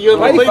 Like we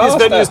play these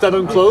faster. venues that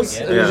don't close,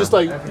 and you just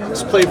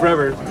play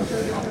forever.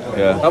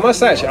 I must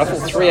say, actually, I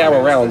thought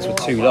 3-hour rounds were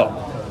too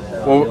long.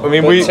 Well, I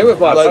mean, But two of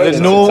my like opponents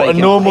the have a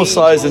taken normal ages.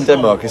 size in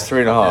Denmark is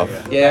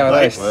 3.5. Yeah,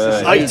 I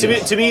know.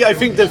 To me, I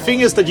think the thing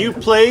is that you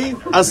play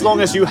as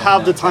long as you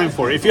have the time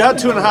for it. If you had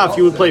 2.5,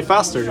 you would play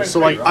faster. So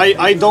like,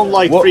 I don't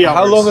like 3 hours.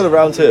 How long are the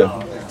rounds here?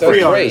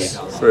 3 hours.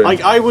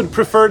 Like I would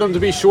prefer them to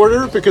be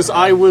shorter because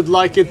I would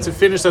like it to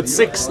finish at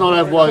 6, not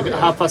at what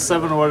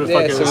 7:30 or what the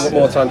fuck Yeah, it so we've is. got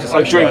more time to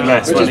I drink socialise,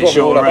 less which when is it's what we're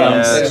all short about.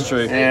 rounds. That's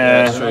true.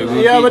 Yeah. That's true.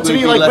 Yeah, but to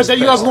me, like, but then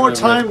you have more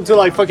time. time to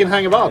like fucking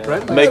hang about,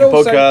 right? Make a But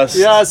also- podcast.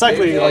 Yeah,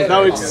 exactly. Like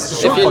now it's If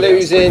short you're podcast.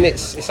 losing,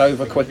 it's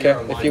over quicker.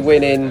 If you're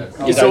winning, you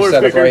It's don't over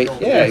celebrate.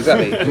 quicker. Yeah,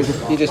 exactly.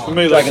 You just For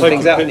me, like dragging taking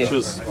things out, aren't you?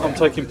 pictures. I'm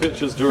taking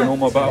pictures during all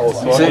my battles.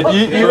 So So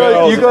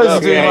you guys are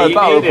doing like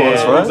battle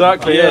reports, right?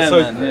 Exactly, yeah. Yeah, So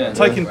man, yeah.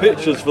 taking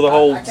pictures for the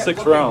whole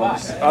 6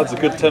 rounds adds a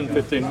good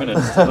 10-15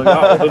 minutes to the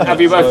battle, doesn't Have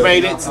it? you both So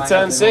made it to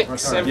turn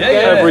 6 every game?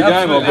 every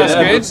game I've That's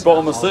been good.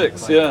 bottom of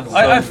 6, yeah.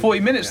 I had 40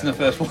 minutes in the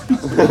first one.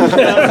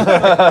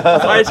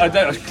 I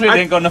clearly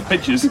ain't got enough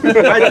pictures. I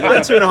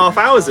had 2.5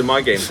 hours in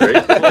my game 3.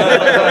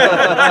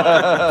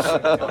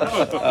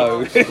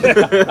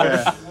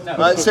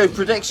 Right, so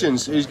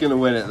predictions. Who's going to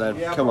win it then?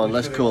 Come on,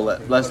 let's call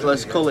it.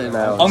 Let's call it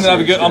now. I'm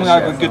gonna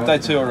have a good day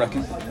too, I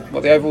reckon.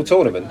 What, the overall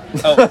tournament?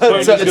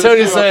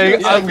 Tony's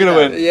saying, I'm going to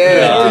win.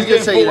 Yeah. Who's going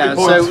to take it out?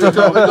 So we've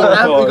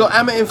got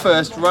Amit in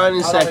first, Ryan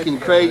in second,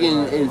 Craig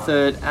in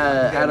third,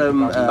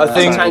 Adam. I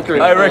think, Tanker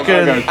in I fourth.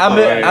 reckon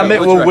Amit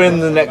will win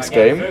the next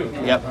game.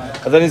 Yep.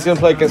 And then he's going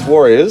to play against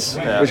Warriors,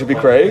 which will be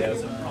Craig,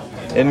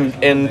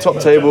 in top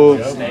table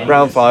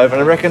round 5.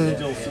 And I reckon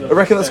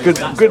that's a good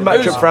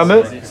matchup for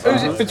Amit.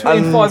 Who's it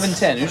between 5 and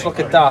 10? Who's like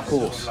a dark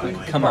horse that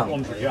could come out?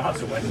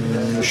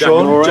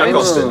 Sean, Jack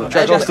Austin.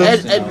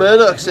 Ed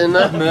Murdoch's in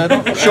there.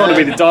 Sure to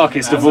be the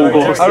darkest of all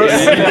horses. That'd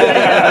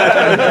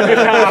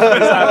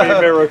be a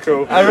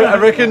miracle. I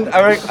reckon.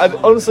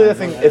 Honestly, I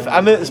think if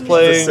Amit's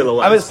playing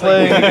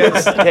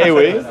against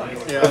Kiwi, I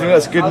think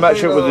that's a good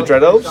matchup with the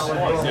Dread Elves.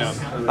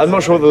 I'm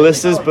not sure what the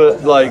list is,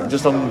 but like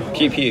just on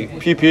Pew pew.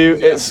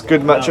 it's a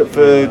good matchup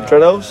for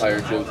Dread Elves.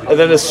 And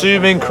then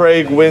assuming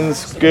Craig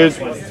wins good,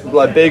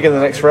 like big in the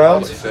next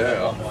round,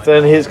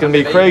 then he's going to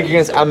be Craig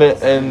against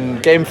Amit in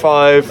game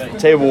 5,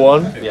 table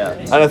 1.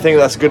 And I think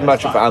that's a good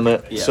matchup for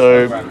Amit.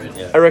 So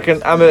I reckon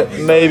Amit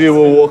maybe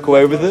will walk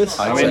away with this.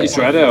 I mean, it's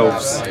Dread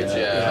Elves.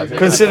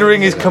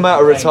 Considering he's come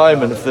out of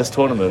retirement for this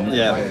tournament,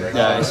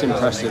 Yeah, it's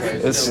impressive.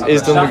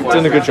 he's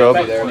done a good job.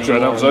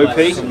 Dread Elves OP.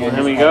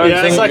 Here we go.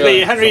 Yeah,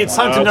 exactly. Henry, it's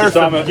time to nerf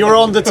them. You're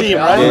on the team,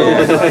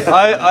 right?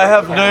 I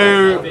have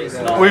no.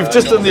 We've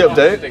just done the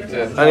update,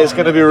 and it's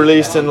going to be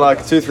released in like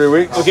 2-3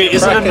 weeks. Okay,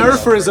 is it a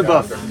nerf or is it a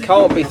buff?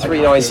 Can't be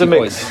 390 a mix.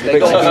 points. They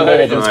got to be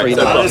more than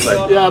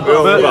 390. Yeah,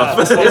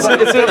 But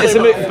it's a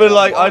mix. But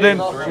like I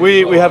don't.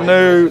 We have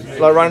no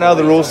like right now.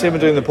 The rules team are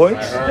doing the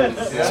points,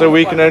 so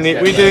we can only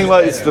we're doing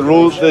like it's the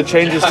rules, the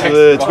changes to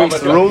the tweaks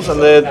to the rules,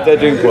 and they're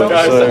doing points.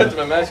 So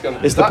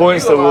it's the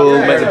points that will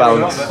make the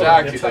balance.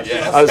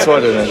 That's why I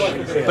don't know.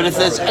 But if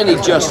there's any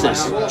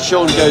justice,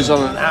 Sean goes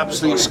on an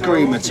absolute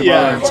screamer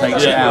tomorrow and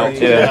takes it out.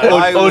 Yeah.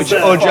 I would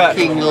Or Jack.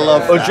 fucking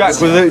love Or that. Jack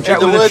with a In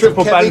the words of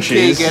triple Kevin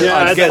banshees Keegan,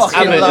 I'd gets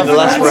fucking Amit in love the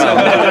last that.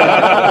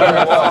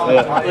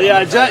 round.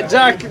 Yeah,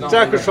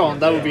 Jack or Sean,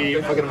 that would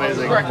be fucking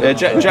amazing. Yeah,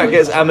 Jack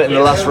gets Amit in the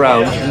last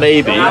round,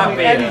 maybe,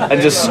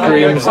 and just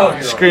screams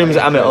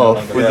Amit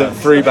off with the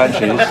 3 banshees.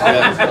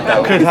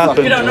 Could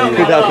happen.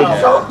 Could happen.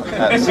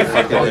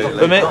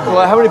 But mate,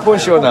 well, how many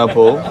points are you on now,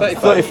 Paul?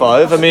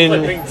 35. I mean,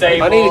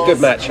 I need a good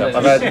matchup.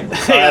 I've had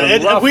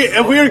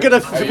If we're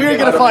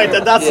gonna fight,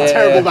 then that's a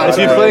terrible match. if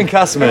you're playing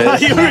Casimir,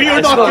 You're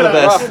it's not not the gonna.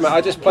 best. rough, mate.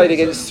 I just played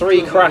against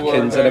 3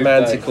 Krakens and a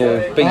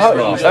Manticore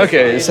Beastmaster.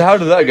 Okay, so how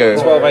did that go?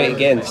 12-8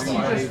 against.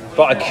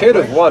 But I could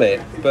have won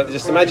it, but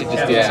just the magic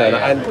just didn't turn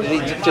up, and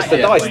just the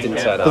dice didn't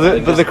turn up.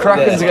 But the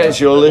Krakens against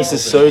your list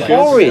is so good.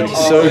 Horrid.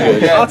 So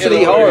good.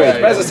 Utterly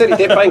horrid. But as I said, he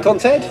did bank on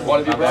Ted.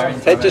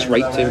 Ted just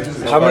raped him.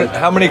 How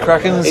many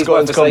Krakens He's got my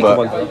into forsaken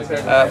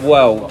combat?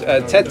 one.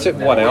 Ted took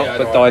one out,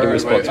 but died in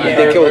response. But he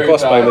did kill the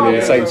crossbowman at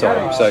the same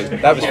time, so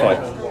that was fine.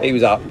 He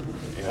was up.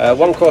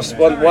 One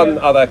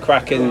other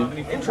Kraken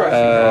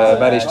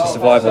managed to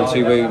survive on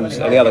 2 wounds,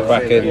 and the other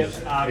Kraken,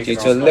 due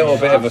to a little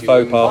bit of a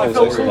faux pas,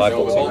 also survived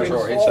on 2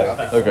 wounds. So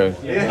Okay.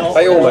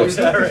 they almost.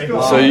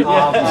 So you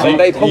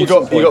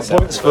got points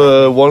points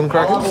for 1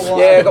 Kraken?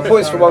 Yeah, I got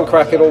points for 1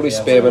 Kraken, all his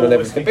spearmen and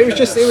everything. But it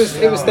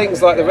was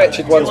things like the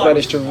wretched ones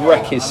managed to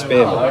wreck his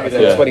spearmen. I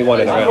got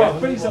 21 in a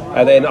round,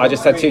 and then I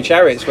just had 2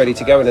 chariots ready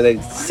to go, and then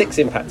 6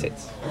 impact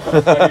hits.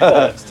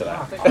 Bollocks to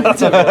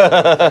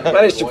that.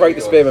 Managed to break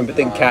the spearman, but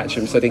didn't catch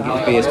him, so I didn't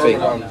get the BSB.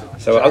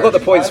 So I got the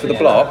points for the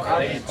block,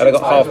 and I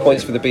got half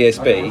points for the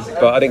BSB,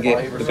 but I didn't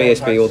get the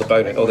BSB or the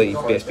bonus or the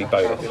BSB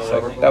bonus. So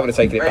that would have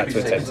taken it back to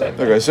a 10-10.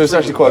 Okay, so it's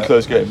actually quite a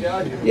close game.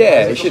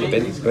 Yeah, it should have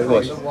been, but it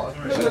was.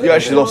 You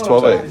actually lost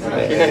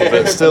 12-8.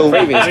 But still,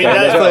 Previous game.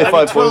 35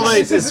 points.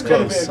 12-8 is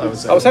close, I would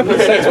say. I was hoping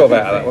to take 12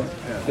 out of that one.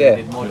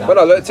 Yeah. When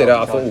I looked at it,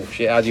 I thought, oh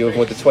shit, how do you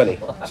avoid the 20?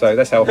 So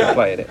that's how I've been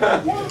playing it.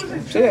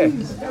 So yeah,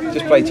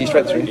 just played play to your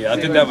strengths, really. Yeah, I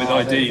did that with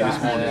ID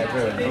this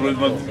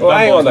morning. Well,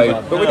 hang on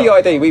though. But with the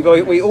ID,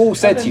 we all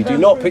said to you, do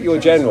not put your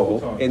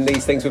general in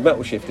these things with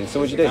metal shifting. So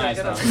what'd you do? No,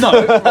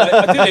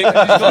 I did it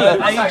because he's got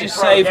an aegis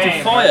save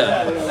to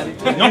fire.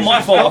 Not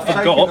my fault, I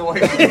forgot.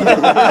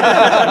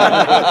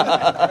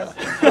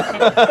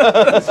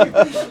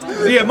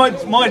 Yeah,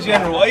 my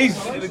general,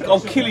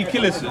 Killy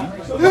Killison,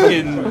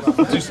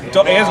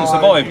 he hasn't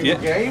survived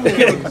yet.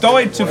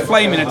 Died to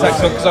flaming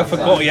attacks because I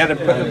forgot he had a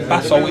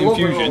basalt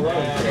infusion.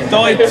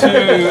 Died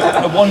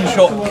to a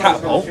one-shot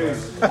catapult,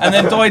 and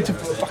then died to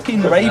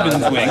fucking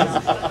Raven's Wing.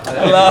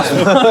 The last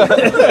one.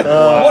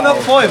 1 up,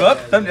 5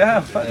 up. Don't you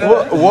have?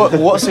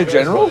 What's your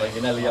general?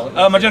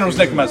 My general's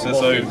Necromancer,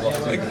 so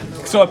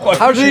I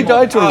How did he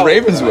die to a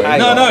Raven's Wing?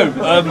 No.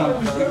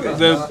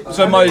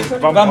 So my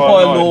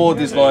Vampire Lord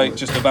is like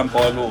just a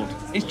Vampire Lord.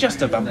 It's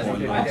just a Vampire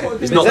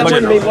Lord. It's not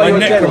my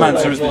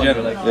Necromancer is the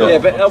general. Yeah,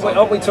 but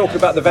aren't we talking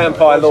about the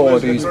Vampire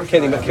Lord who's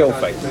killing at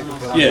Killfake?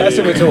 Yeah, that's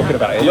what we're talking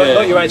about.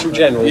 Not your actual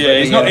general.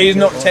 Yeah, he's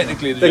not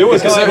technically the general.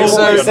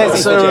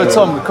 So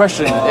Tom, the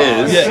question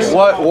is,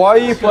 why are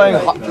you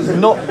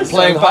not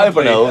playing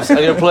Hybrid Elves and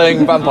you're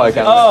playing Vampire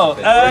Counts?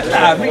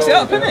 Mix it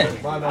up, innit?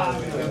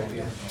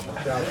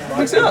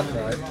 Mix it up.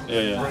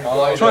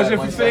 Yeah. Try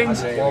different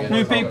things,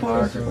 new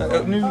people,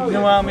 new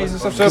armies and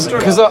stuff.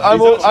 Because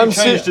I'm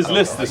changed his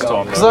list this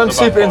time. Because I'm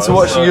super into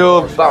watching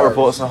your battle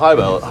reports on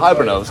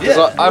Hybrid Elves.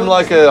 Because I'm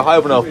like a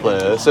Hybrid Elf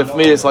player, so for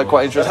me it's like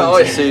quite interesting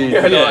to see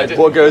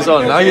what goes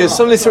on. Now you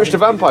suddenly switched to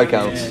Vampire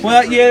Counts.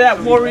 Well, that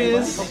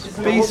Warriors,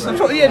 Beasts. I'm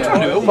trying to do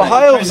it. But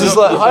High Elves is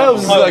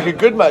like a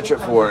good matchup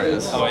for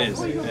Warriors. Oh, it is.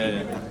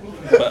 Yeah.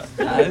 But,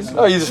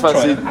 you just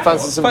fancy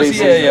some BC?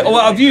 Yeah. Oh,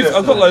 I've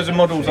got loads of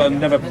models I've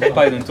never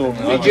played in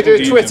tournament. Did you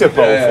do a Twitter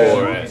poll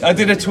for it? I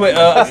did a Twitter.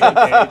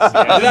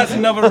 That's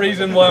another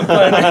reason why I'm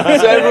playing it.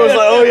 So everyone's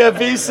like, oh yeah,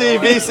 BC.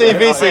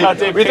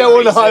 We don't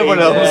want the Hybrid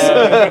Elves.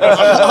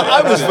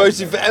 I was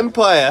voting for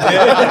Empire.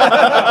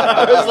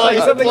 I was like,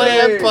 play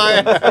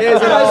Empire.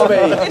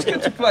 It's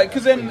good to play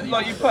because then,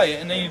 like, you play it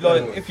and then you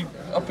if you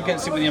up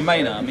against it with your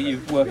main army, you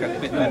work out a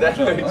bit more. That's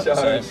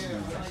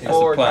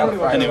the plan.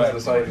 Anyway,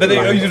 but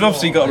you've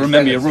obviously got to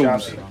remember your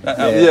rules. That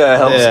helps. Yeah, it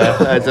helps. Yeah,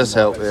 that does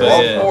help.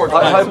 Yeah.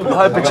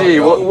 Hyper G,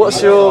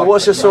 what's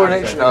your Sword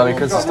and Ancient army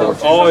consist of?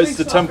 Oh, it's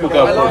the Temple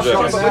Guard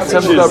project.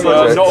 Temple Guard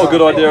project. Not a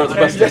good idea at the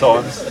best of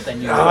times.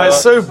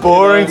 It's so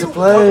boring to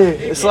play.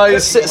 It's like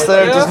it sits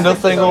there and does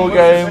nothing all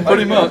game.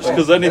 Pretty much,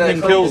 because anything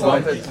kills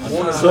them.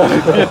 So,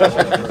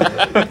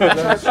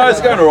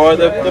 it's going alright.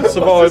 They've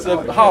survived.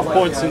 They're half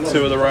points in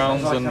 2 of the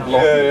rounds and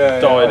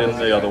died in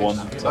the other one.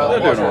 So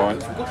they're doing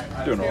alright.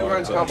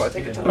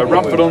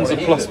 Ramphadon's a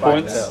plus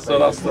points, so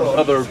that's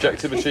another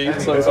objective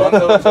achieved so far.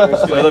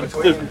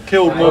 They've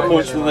killed more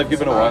points than they've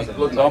given away,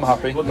 so I'm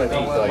happy.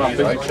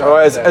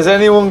 Alright, has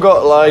anyone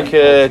got like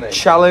a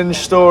challenge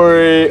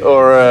story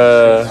or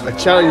a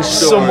challenge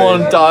story?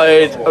 Someone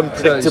died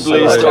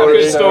unpredictably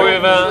story? Story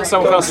of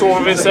someone got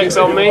swarm of insects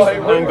on me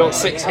and got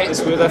 6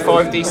 hits with their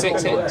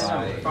 5d6 hits.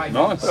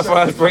 Nice. I thought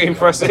that was pretty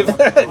impressive.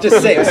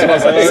 Just 6.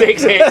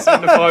 6 hits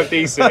and the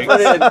 5d6.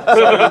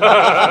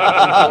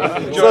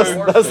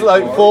 That's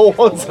like 4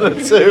 ones and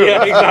a 2.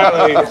 Yeah,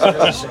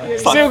 exactly.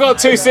 Still got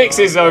 2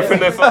 6s though from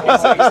their fucking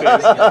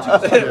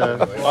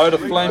 6s. I had a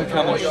flame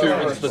cannon shoot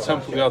into the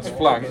Temple Guard's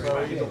flank,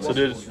 so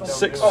did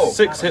 6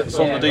 hits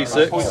on the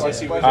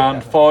d6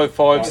 and 5,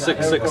 5,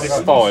 6,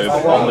 6, 5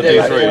 on the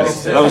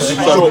d3s. That was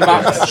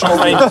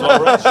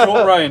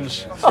short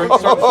range.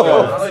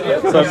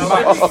 So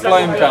max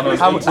flame cannon.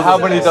 How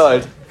many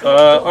died?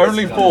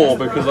 Only 4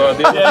 because I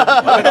did.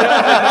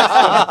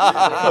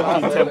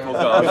 Fucking Temple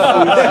Guard. I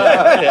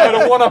had a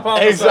 1-up on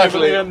the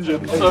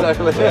engine. So.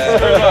 Exactly.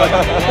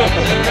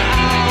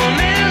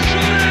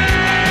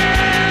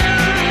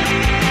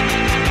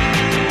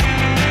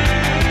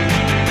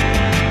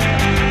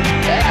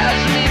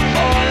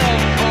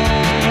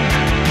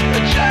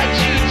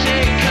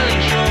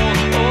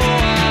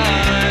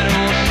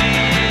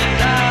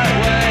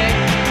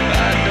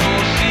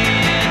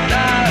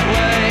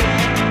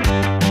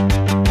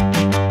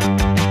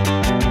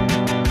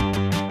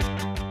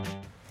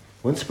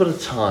 Once upon a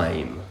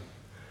time,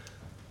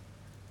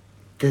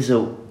 there's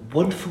a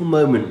wonderful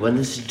moment when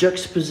there's a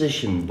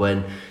juxtaposition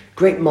when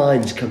great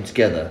minds come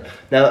together.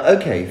 Now,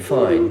 okay,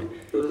 fine.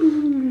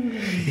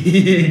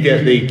 you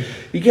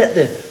get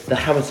the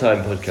Hammer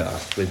Time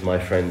podcast with my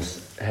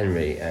friends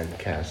Henry and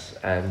Cass,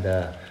 and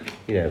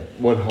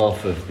one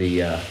half of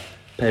the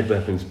Paired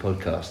Weapons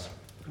podcast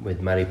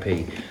with Matty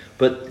P.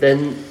 But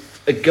then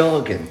a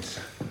Gargant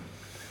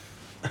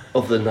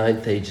of the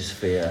Ninth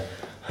Aegisphere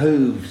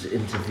hoves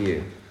into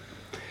view.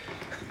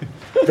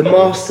 The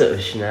master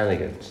of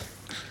shenanigans,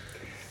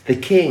 the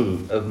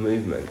king of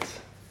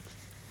movement.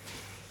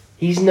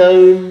 He's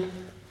known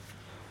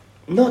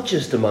not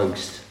just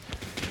amongst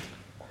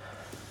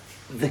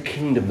the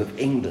kingdom of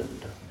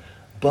England,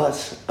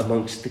 but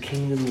amongst the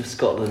kingdom of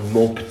Scotland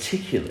more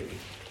particularly,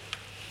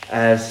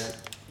 as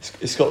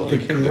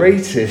the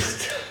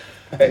greatest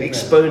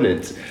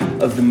exponent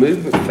of the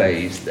movement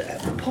phase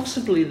that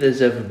possibly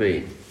there's ever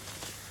been.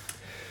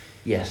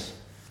 Yes,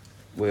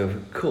 we're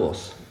of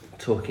course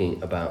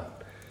talking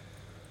about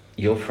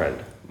your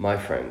friend, my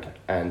friend,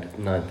 and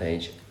Ninth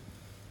Age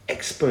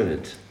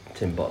exponent,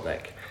 Tim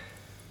Botneck.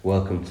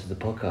 Welcome to the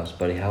podcast,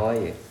 buddy. How are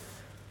you?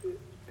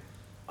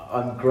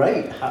 I'm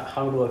great.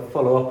 How do I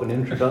follow up an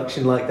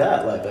introduction like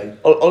that?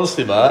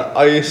 Honestly, Matt,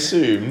 I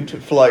assumed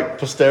for like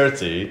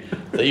posterity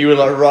that you were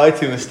like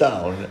writing this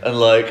down and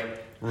like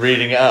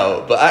reading it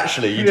out, but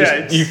actually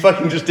you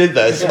fucking just did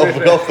this off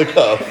the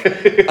cuff,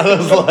 and I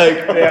was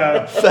like,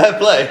 fair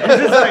play.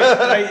 It's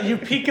just like you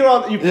peek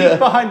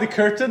behind the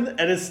curtain,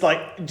 and it's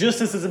like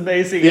just as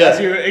amazing as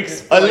you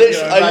expect. I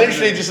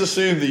literally just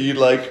assumed that you'd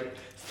like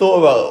thought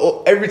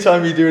about every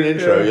time you do an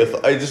intro.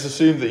 I just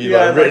assumed that you'd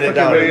like written it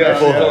down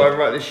beforehand. I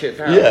write this shit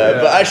down.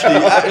 Yeah, but actually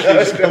it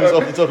just comes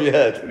off the top of your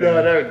head. No,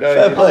 I don't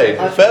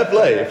know. Fair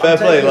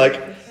play.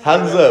 Like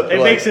hands up.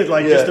 It makes it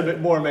like just a bit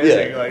more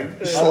amazing.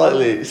 Like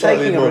slightly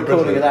taking more a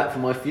recording of that for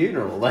my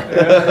funeral. Like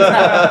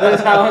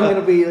that's how I'm going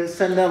to be.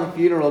 Send down the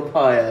funeral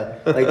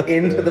pyre like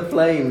into the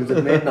flames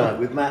at midnight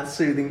with Matt's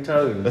soothing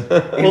tones,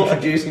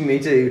 introducing me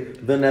to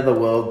the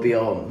netherworld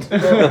beyond.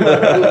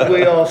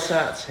 We are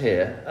sat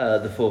here,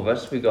 the four of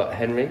us. We got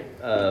Henry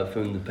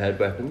from the Paired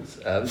Weapons.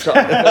 I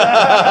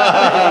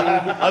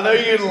know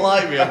you didn't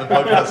like me on the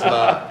podcast,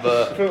 Matt,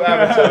 but from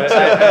Hammer Time,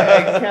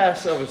 and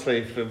Cass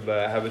obviously from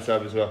Hammer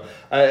Time as well.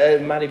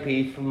 Matty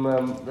P from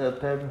the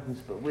Paired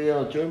Weapons, but we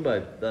are joined by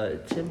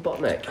Tim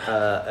Botneck,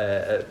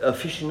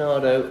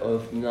 aficionado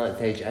of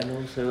Ninth Age and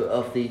also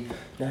of the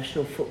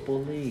National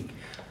Football League,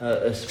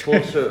 a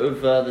supporter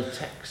of the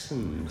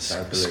Texans.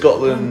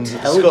 Scotland.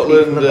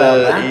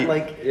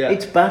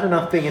 It's bad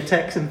enough being a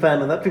Texan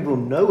fan and that people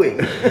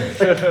knowing.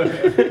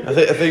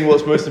 I think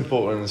what's most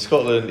important is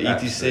Scotland,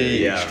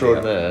 ETC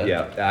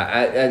extraordinaire.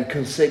 And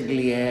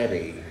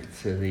consigliere.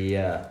 To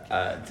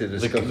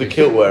the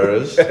kilt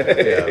wearers.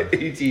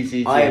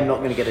 ETC. I am not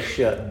going to get a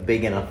shirt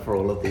big enough for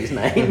all of these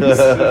names,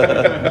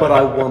 but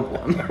I want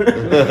one.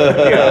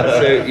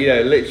 So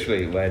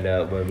literally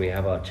when we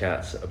have our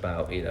chats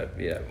about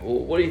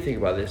what do you think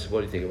about this?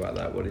 What do you think about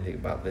that? What do you think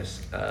about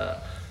this?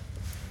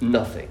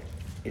 Nothing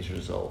is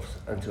resolved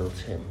until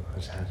Tim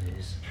has had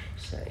his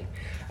say.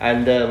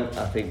 And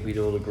I think we'd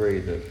all agree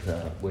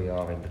that we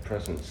are in the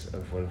presence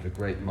of one of the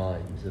great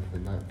minds of the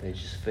Ninth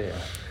Age sphere.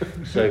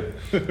 So,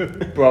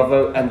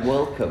 bravo and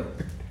welcome.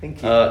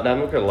 Thank you. Now, I'm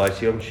not going to lie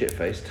to you, I'm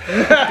shit-faced.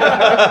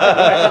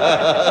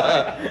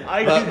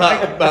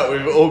 Matt,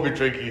 we've all been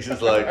drinking since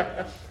like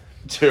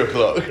 2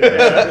 o'clock, and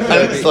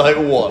it's like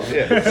 1,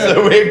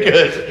 so we're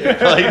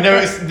good. Like, no,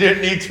 you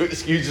don't need to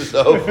excuse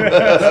yourself. So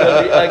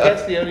I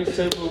guess the only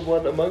sober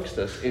one amongst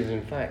us is,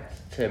 in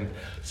fact, Tim.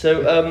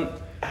 So,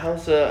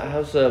 how's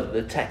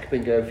the tech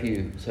been going for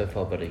you so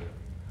far, buddy?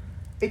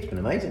 It's been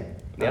amazing.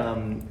 Yeah.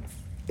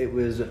 It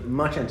was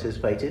much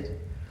anticipated.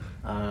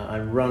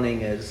 I'm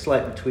running a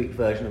slightly tweaked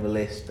version of a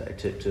list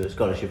to a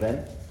Scottish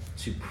event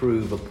to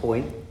prove a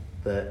point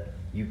that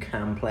you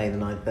can play the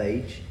Ninth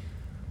Age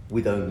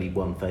with only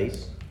one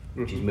phase,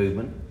 which is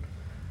movement.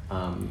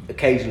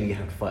 Occasionally you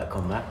have to fight a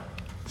combat.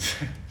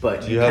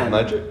 But do you have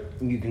magic?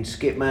 You can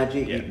skip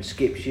magic, you can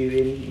skip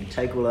shooting, you can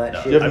take all of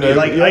that shit. You have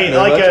I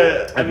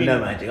have no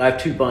magic. I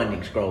have 2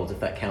 binding scrolls if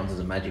that counts as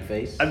a magic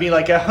phase. I mean,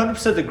 like, I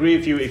 100% agree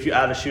with you if you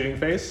add a shooting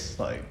phase.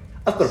 Like,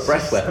 I've got a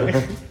breath weapon.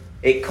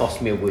 It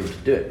cost me a wound to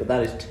do it, but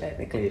that is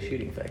technically a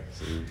shooting phase.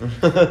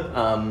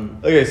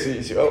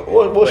 Okay, so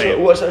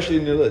what's actually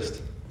in your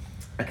list?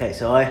 Okay,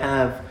 so I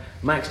have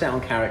maxed out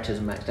on characters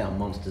and maxed out on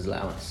monsters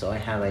allowance. So I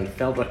have a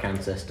Feldrak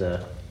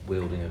Ancestor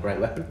wielding a great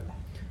weapon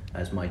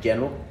as my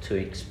general to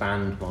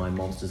expand my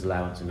monsters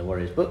allowance in the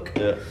Warrior's Book.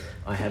 Yeah.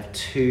 I have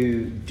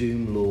 2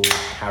 Doomlord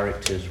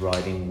characters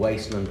riding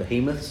Wasteland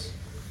Behemoths,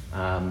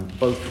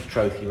 both with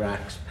trophy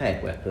racks,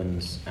 paired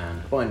weapons,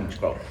 and binding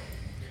scroll.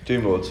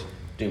 Doomlords.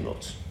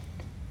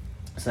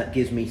 So that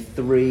gives me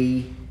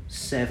 3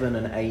 7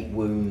 and 8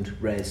 wound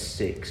res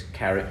 6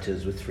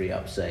 characters with 3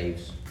 up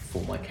saves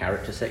for my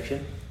character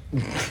section. I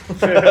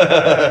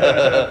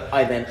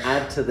then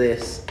add to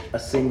this a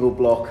single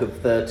block of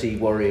 30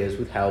 warriors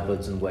with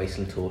halberds and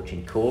wasteland torch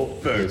in core.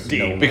 Because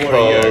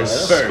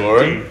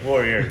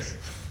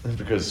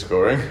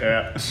scoring.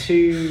 Yeah.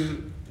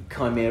 2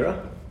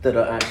 chimera that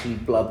are actually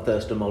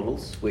bloodthirster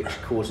models, which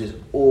causes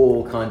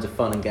all kinds of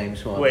fun and games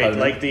for my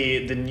opponent. Like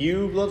the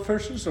new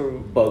bloodthirsters or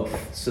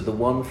both? So the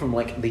one from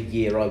like the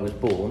year I was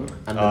born,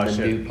 and then the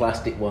new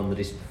plastic one that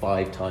is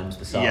 5 times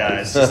the size.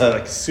 Yeah, it's just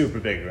like super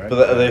big, right?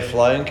 But are they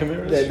flying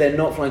chimeras? They're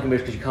not flying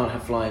chimeras because you can't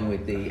have flying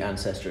with the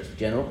ancestor as the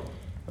general.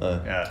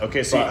 Yeah.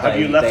 Okay. So But have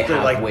you left it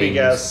like big wings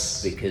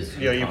ass? because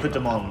you can't put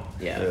them on.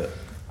 Yeah.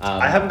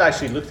 I haven't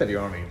actually looked at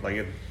your army. Like,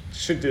 it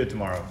should do it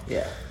tomorrow.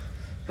 Yeah.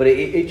 But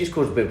it just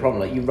caused a bit of a problem.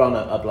 Like, you run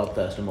a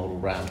Bloodthirster model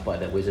round by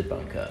their wizard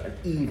bunker, and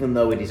even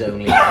though it is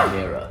only a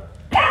chimera,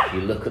 if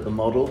you look at the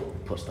model,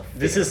 it puts the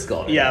This is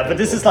God. Yeah, but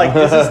this is like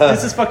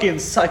this is fucking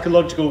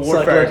psychological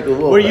warfare.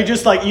 Where you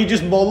just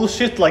model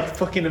shit like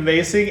fucking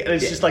amazing, and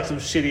it's just like some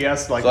shitty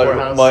ass like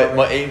warehouse.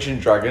 My ancient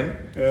dragon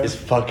is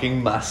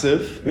fucking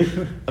massive,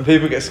 and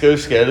people get so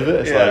scared of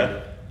it. It's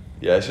like,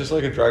 it's just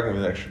like a dragon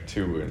with an extra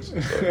 2 wounds.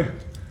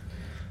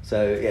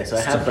 So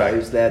I have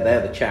those.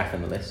 They're the chaff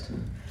in the list.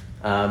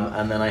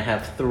 And then I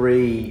have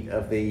 3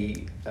 of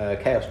the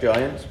Chaos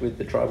Giants with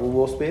the Tribal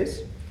War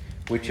Spears,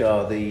 which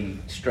are the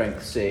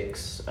Strength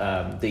 6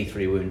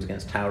 D3 wounds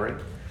against towering.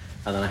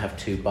 And then I have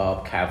 2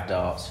 Barbed Cav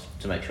Darts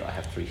to make sure I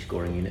have 3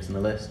 scoring units in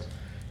the list.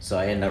 So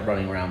I end up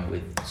running around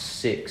with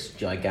 6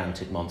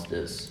 gigantic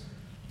monsters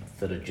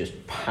that are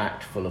just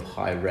packed full of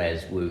high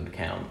res wound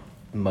count,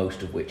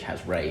 most of which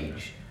has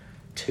rage,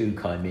 2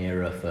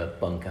 Chimera for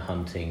bunker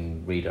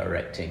hunting,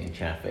 redirecting and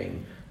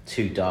chaffing,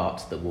 2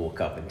 darts that walk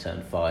up in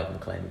turn 5 and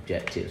claim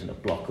objectives, and a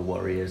block of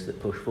warriors that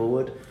push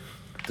forward.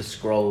 The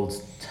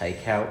scrolls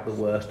take out the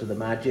worst of the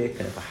magic,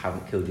 and if I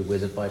haven't killed your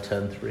wizard by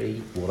turn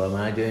 3, what am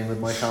I doing with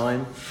my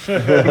time? So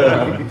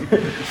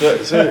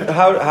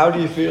how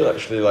do you feel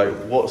actually? Like,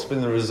 what's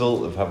been the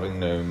result of having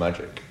no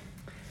magic?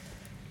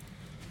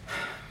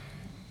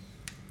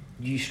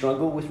 You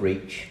struggle with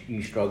reach,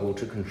 you struggle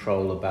to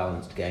control a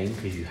balanced game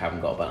because you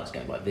haven't got a balanced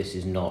game. Like, this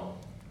is not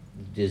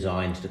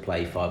designed to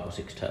play 5 or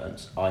 6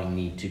 turns. I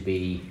need to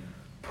be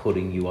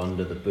putting you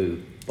under the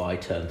boot by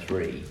turn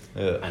 3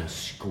 and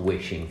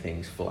squishing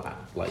things flat.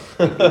 Like,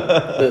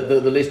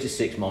 the list is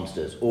 6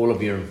 monsters. All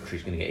of your infantry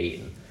is going to get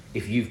eaten.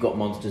 If you've got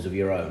monsters of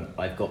your own,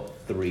 I've got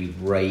 3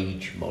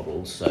 rage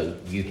models, so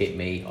you hit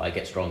me, I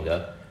get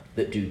stronger,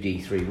 that do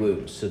D3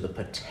 wounds, so the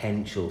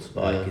potential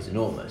spike is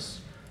enormous.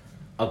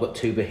 I've got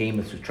 2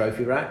 behemoths with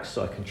trophy racks,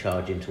 so I can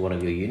charge into one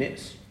of your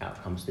units.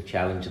 Out comes the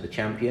challenge of the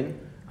champion.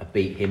 I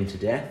beat him to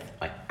death.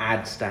 I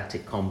add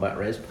static combat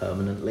res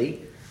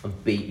permanently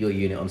and beat your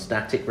unit on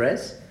static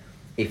res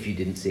if you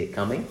didn't see it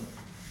coming.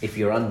 If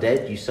you're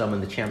undead, you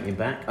summon the champion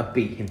back. I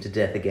beat him to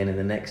death again in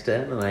the next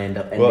turn, and I end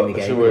up ending the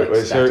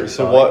game.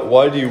 So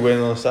why do you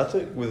win on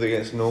static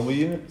against a normal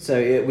unit?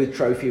 So with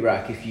trophy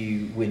rack, if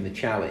you win the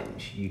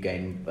challenge, you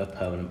gain a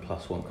permanent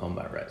 +1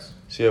 combat res.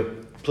 So you have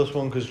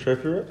 +1 because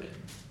trophy rack?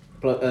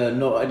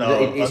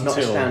 It's not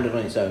a standard on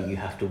its own. You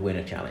have to win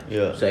a challenge.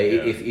 Yeah. So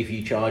if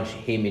you charge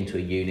him into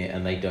a unit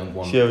and they don't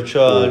want you have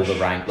charge, all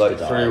the ranks like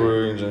to 3 die,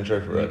 wounds and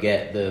trophy rack. You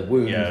get the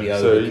wound, the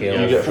so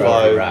overkill, you get trophy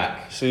 5.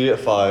 rack. So you get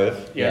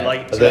 5. Yeah,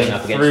 like and then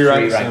 3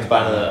 ranks and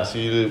banner. So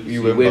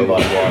you win by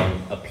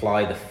 1.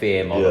 Apply the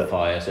fear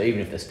modifier. So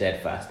even if they're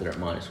steadfast, they're at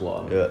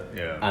 -1.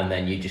 Yeah. And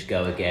then you just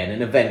go again,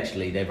 and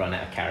eventually they run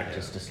out of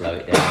characters to slow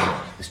it down.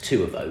 There's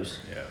 2 of those.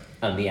 Yeah.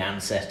 And the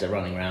ancestor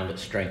running around at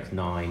strength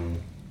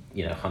 9.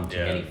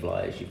 Hunting any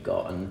flyers you've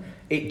got, and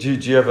do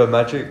you have a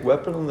magic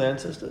weapon on the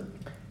ancestor?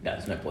 No,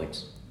 there's no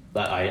points.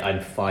 But I'm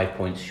 5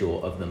 points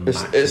short of the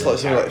maximum. It's like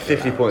something like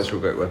 50 points for a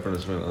great weapon or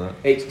something like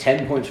that. It's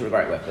 10 points for a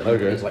great weapon.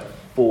 Okay. It's like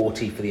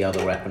 40 for the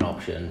other weapon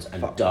options,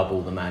 and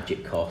double the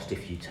magic cost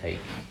if you take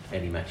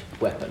any magic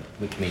weapon,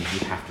 which means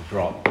you have to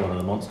drop one of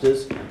the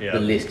monsters. The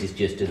list is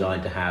just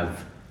designed to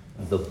have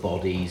the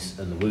bodies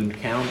and the wound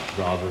count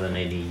rather than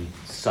any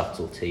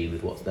subtlety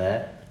with what's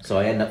there. So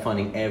I end up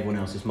finding everyone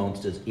else's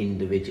monsters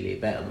individually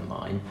better than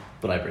mine,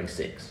 but I bring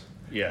 6.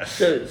 Yeah.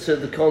 So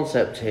the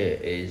concept here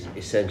is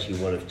essentially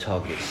one of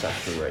target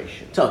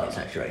saturation. Target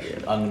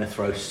saturation. I'm going to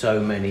throw so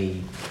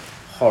many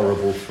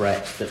horrible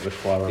threats that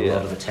require a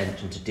lot of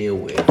attention to deal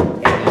with.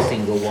 Any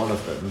single one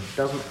of them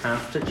doesn't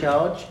have to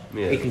charge.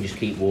 It can just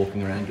keep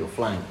walking around your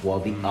flank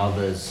while the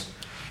others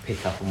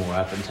pick up a more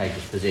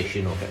advantageous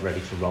position or get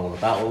ready to roll a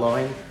battle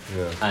line.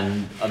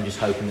 And I'm just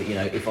hoping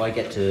that, if I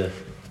get to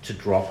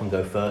drop and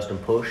go first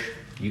and push,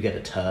 you get a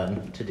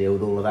turn to deal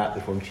with all of that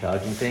before I'm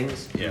charging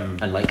things.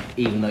 And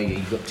even though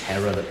you've got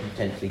terror that can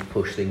potentially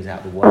push things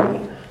out of the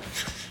way,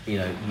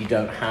 you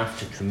don't have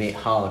to commit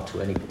hard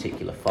to any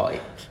particular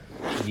fight.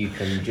 You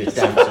can just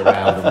dance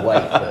around and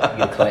wait, but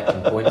you're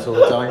collecting points all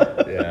the time.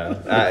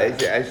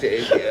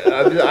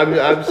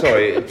 I'm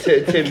sorry,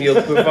 Tim,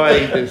 you're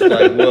providing this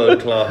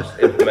world-class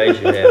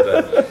information here,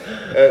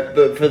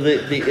 but for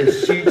the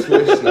astute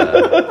listener,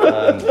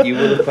 you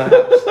will have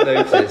perhaps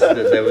noticed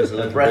that there was a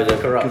little bit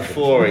of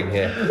guffawing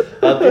here.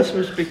 This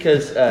was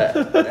because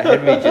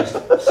Henry just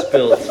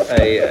spilt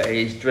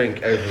his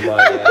drink over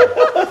my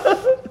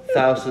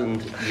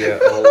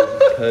 1,000-year-old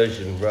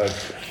Persian rug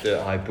that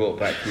I brought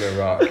back from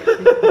Iraq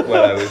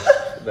when I was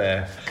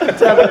there.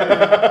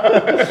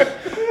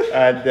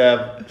 And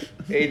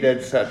he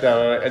then sat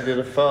down and did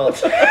a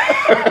fart. It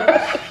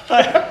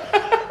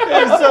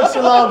was such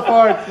a loud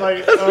fart.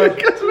 Like,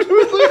 because we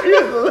were looking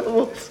at the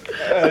levels.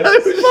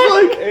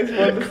 It's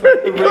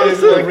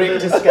wonderful. The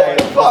Richter scale.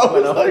 It was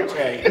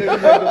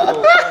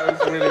wonderful. That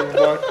was really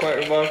quite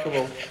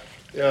remarkable.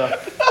 Yeah,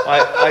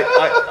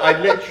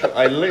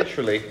 I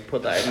literally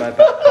put that in my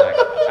backpack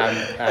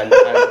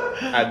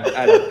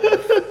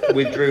and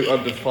withdrew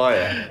under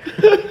fire.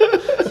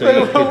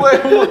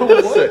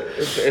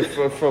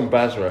 From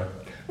Basra.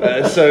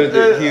 So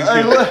that you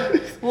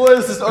could... What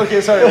is this?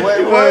 Okay, sorry.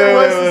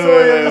 What's the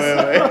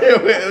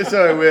story?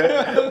 Sorry, we're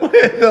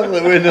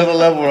another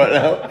level right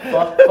now.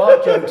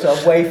 Fart jokes are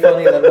way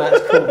funnier than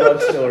Matt's cool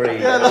rug story.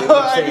 Yeah, no,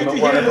 I need to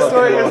hear the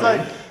story. It's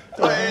like,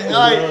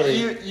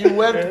 you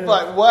went,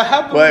 what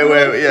happened?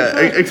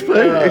 Wait,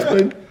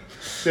 explain.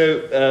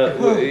 in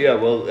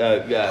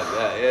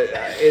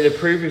a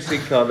previous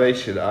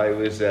incarnation, I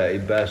was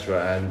in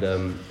Basra, and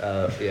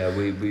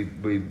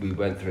we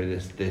went through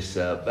this.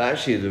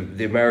 Actually,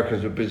 the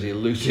Americans were busy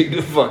looting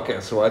the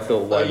fucker, so I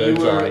thought, why don't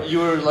I? You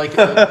were like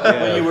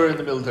when you were in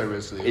the military,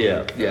 basically.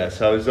 Yeah.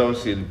 So I was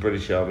obviously in the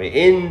British Army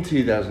in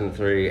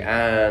 2003,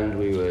 and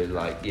we were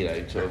like,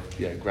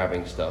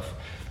 grabbing stuff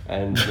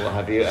and what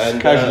have you.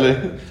 And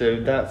casually. So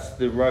that's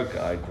the rug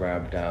I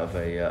grabbed out of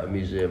a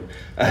museum,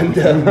 and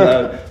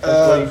that's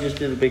why you just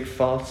did a big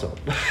fart on.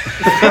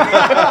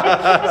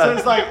 So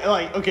it's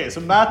like okay,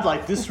 so Matt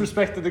like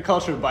disrespected the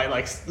culture by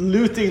like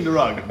looting the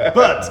rug,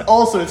 but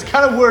also it's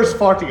kind of worse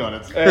farting on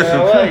it. I'm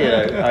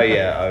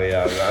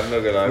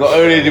not gonna. Not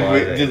only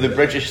did the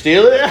British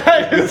steal it,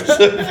 it's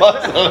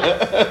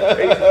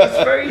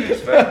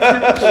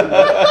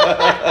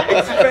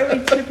very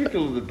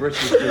typical of the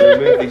British to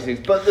remove these things.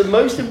 But the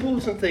most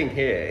important thing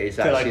here is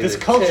actually like this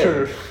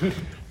culture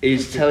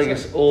is telling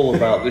us all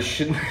about the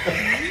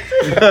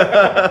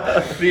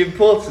the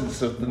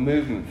importance of the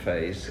movement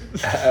phase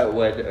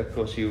when, of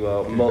course, you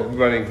are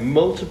running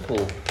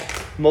multiple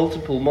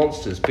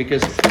monsters.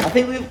 Because I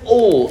think we've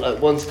all, at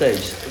one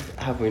stage,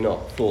 have we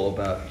not, thought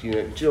about, do you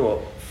know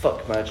what?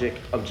 Fuck magic.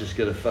 I'm just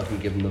gonna fucking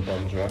give them the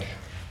bums rush.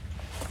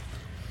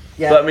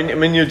 Yeah. But I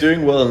mean, you're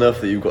doing well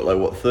enough that you've got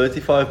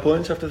 35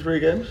 points after 3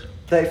 games.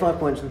 35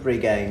 points from 3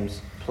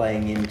 games,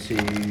 playing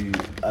into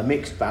a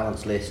mixed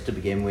balance list to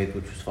begin with,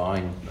 which was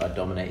fine. I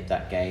dominated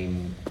that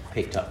game,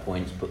 picked up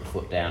points, put the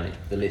foot down.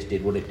 The list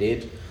did what it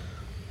did.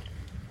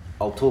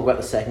 I'll talk about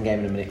the second game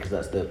in a minute because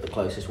that's the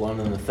closest one.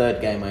 And the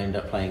third game, I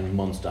ended up playing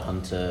Monster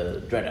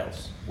Hunter Dread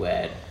Elves,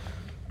 where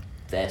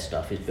their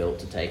stuff is built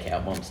to take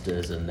out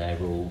monsters, and their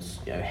rules,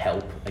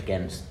 help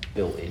against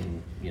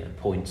built-in,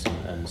 points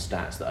and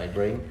stats that I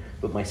bring.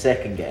 But my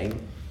second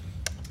game,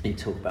 you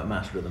talk about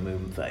Master of the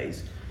Movement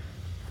phase,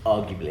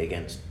 arguably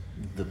against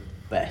the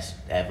best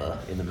ever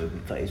in the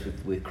movement phase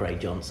with Craig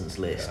Johnson's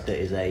list. That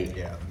is a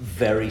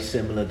very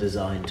similar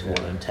design to what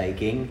I'm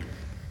taking,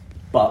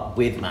 but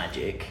with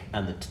magic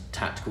and the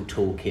tactical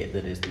toolkit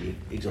that is the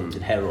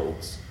Exalted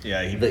Heralds.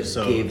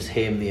 Gives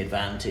him the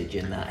advantage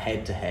in that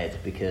head-to-head,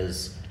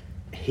 because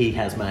he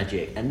has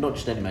magic, and not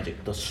just any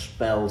magic, the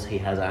spells he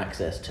has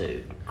access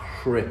to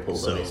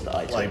cripple the list that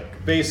I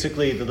took.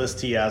 Basically the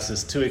list he has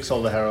is 2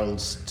 Exalted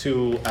Heralds,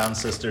 2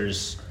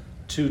 Ancestors,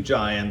 2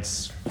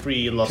 Giants,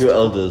 3 Lost... 2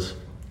 Elders.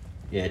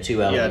 Yeah,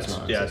 2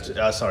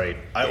 Elders. Sorry.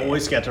 I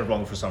always get it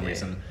wrong for some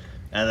reason.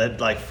 And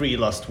then 3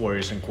 Lust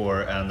Warriors in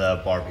core and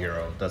a Barb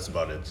Hero. That's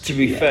about it. To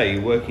be fair,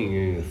 you're working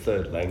in a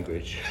third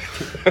language.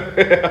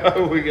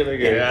 We're gonna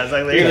go. Yeah,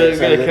 exactly.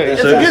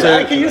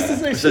 I can use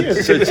this next year.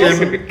 So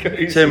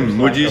Tim,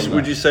 would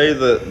you say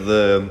that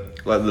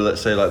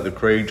the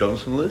Craig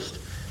Johnson list,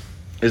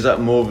 is that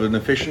more of an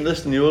efficient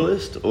list than your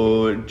list,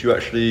 or do you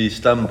actually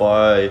stand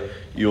by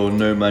your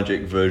no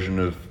magic version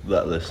of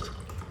that list?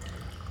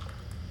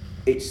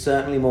 It's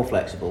certainly more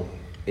flexible.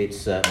 It's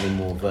certainly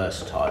more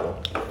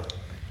versatile.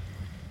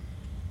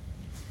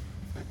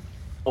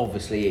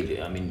 Obviously,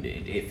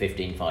 it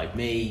 15-5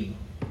 me.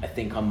 I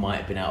think I might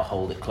have been able to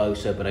hold it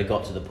closer, but I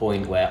got to the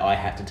point where I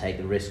had to take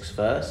the risks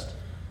first,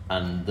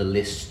 and the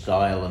list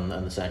style and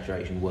the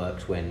saturation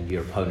works when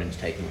your opponent's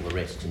taking all the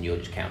risks and you're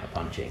just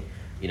counter-punching.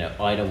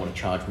 I don't want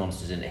to charge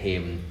monsters into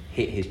him,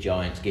 hit his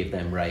giants, give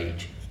them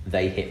rage,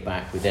 they hit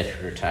back with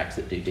extra attacks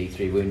that do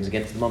D3 wounds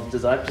against the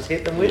monsters I've just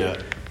hit them with. Yeah.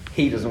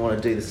 He doesn't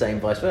want to do the same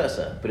vice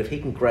versa. But if he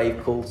can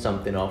grave call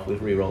something off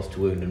with rerolls to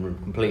wound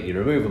and completely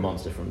remove a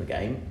monster from the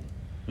game,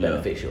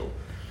 beneficial.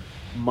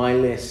 My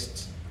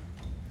list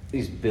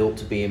is built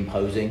to be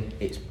imposing.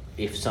 It's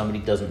if somebody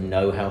doesn't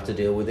know how to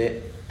deal with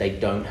it, they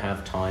don't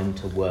have time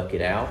to work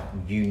it out.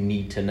 You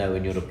need to know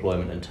in your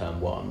deployment in turn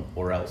 1,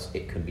 or else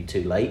it can be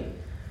too late.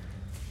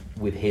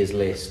 With his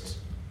list,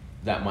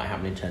 that might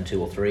happen in turn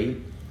 2 or 3,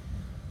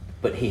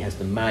 but he has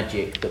the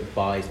magic that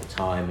buys the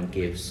time and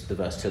gives the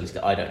versatility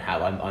that I don't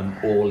have. I'm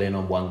all in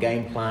on one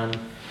game plan.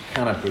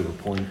 Can I prove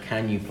a point?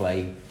 Can you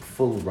play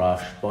full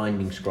rush,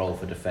 binding scroll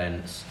for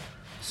defense,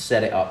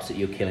 set it up so that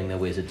you're killing their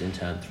wizards in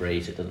turn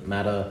 3, so it doesn't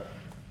matter.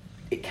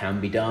 It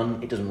can be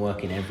done. It doesn't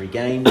work in every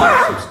game.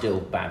 There's some still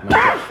bad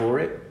magic for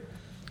it.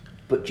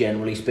 But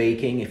generally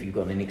speaking, if you've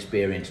got an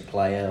inexperienced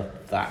player,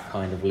 that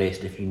kind of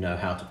list, if you know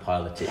how to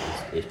pilot it,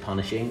 is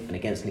punishing. And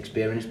against an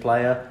experienced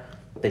player,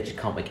 they just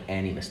can't make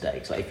any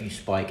mistakes. Like if you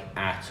spike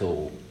at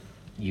all,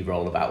 you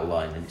roll a battle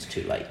line and it's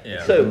too late.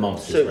 Yeah. So the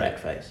monster's wreck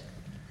phase.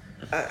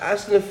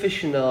 As an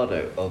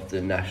aficionado of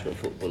the National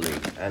Football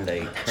League and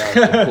a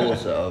proud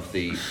supporter of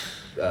the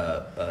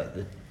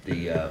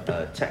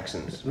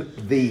Texans,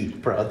 the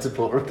proud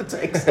supporter of the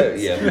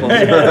Texans.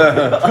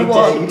 I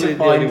want to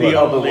find the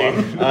other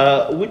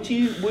one.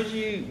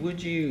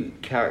 Would you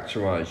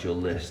characterize your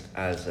list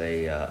as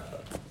a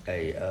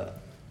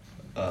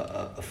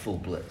full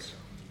blitz?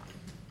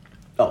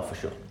 Oh, for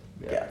sure.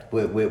 Yeah,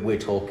 we're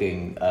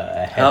talking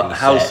a heavy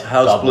house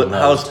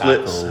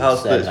splits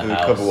with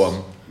cover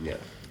 1. Yeah.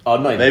 Oh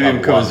no, maybe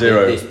even cover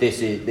 0.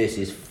 This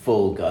is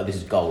full go. This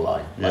is goal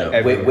line.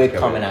 Yeah. We're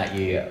coming at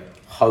you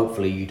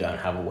hopefully you don't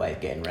have a way of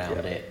getting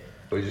around it.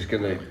 We're just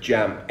going to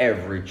jam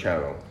every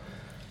channel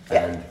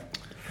and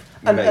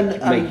And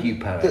make you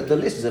panic. The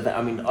list is a bit.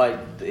 I mean,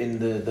 in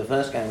the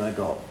first game I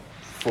got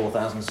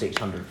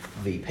 4,600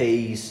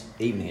 VPs.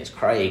 Even against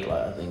Craig,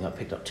 like, I think I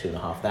picked up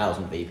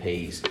 2,500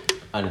 VPs.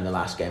 And in the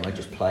last game I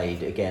just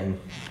played again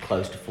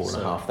close to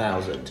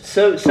 4,500.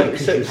 So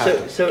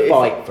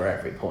fight for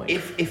every point.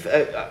 If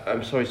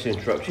I'm sorry to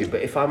interrupt you,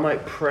 but if I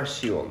might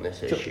press you on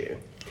this issue,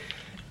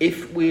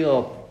 if we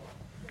are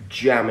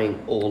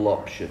jamming all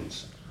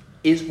options,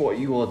 is what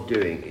you are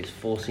doing is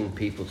forcing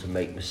people to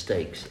make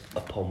mistakes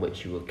upon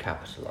which you will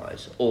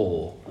capitalise,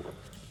 or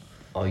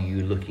are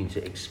you looking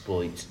to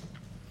exploit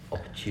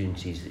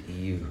opportunities that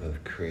you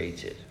have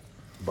created?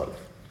 Both.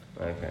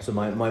 Okay. So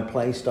my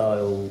play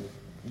style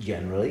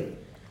generally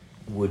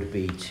would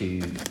be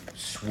to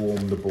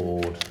swarm the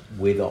board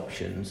with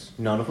options,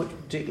 none of which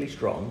are particularly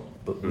strong,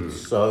 but with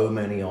so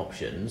many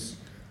options,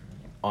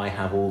 I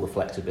have all the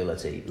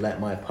flexibility. Let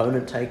my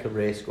opponent take a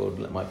risk, or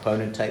let my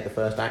opponent take the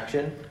first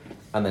action,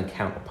 and then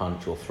counter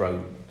punch or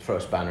throw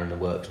a spanner in the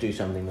works, do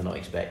something they're not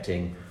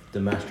expecting. The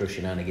master of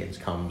shenanigans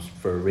comes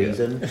for a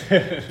reason.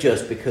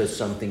 Just because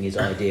something is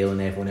ideal and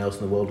everyone else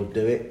in the world would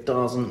do it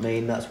doesn't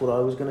mean that's what I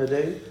was going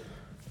to do.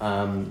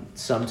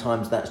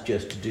 Sometimes that's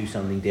just to do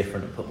something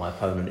different and put my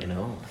opponent in,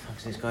 what the fuck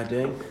is this guy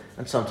doing?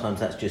 And sometimes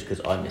that's just because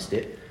I missed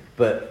it.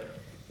 But,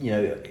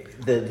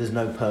 there's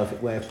no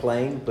perfect way of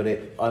playing, but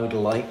I would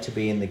like to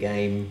be in the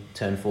game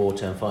turn 4,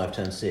 turn 5,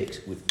 turn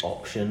 6 with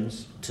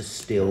options to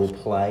still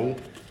play.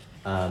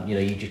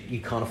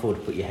 You can't afford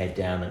to put your head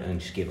down and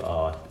just give,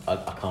 I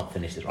can't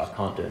finish this, or I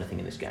can't do anything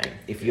in this game.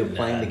 If you're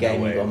playing the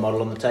game, you've got a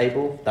model on the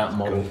table, that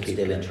model can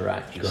still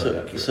interact.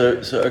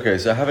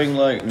 So having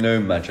like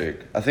no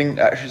magic, I think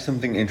actually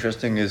something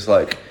interesting is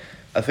like,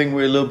 I think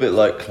we're a little bit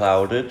like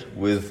clouded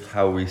with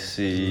how we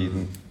see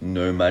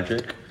no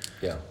magic.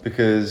 Yeah.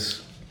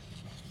 Because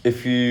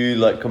if you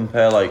like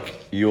compare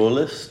like your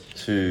list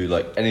to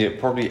like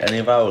probably any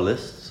of our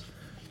lists,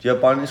 do you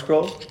have Binding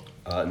Scroll?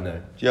 No.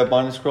 Do you have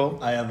Binding Scroll?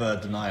 I have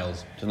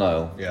Denials.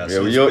 Denial. Yeah.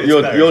 So you're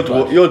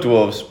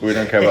dwarves, but we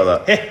don't care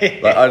about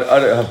that. Like I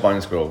don't have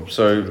Binding Scroll.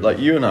 So like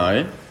you and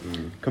I,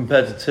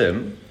 compared to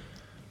Tim,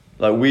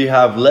 like we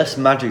have less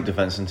magic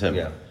defense than Tim.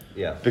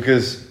 Yeah.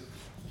 Because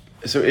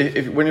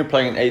if when you're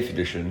playing in 8th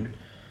edition,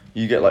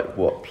 you get like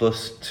what,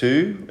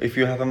 +2 if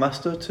you have a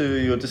master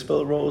to your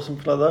dispel roll or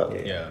something like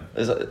that. Yeah.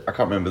 Is that, I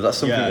can't remember. That's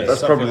something. Yeah,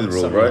 that's probably the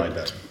rule, right? Like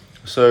that.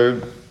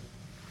 So,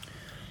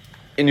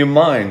 in your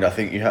mind, I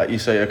think you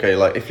say, okay,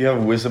 like if you have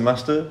a wizard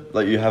master,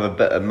 like you have a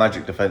better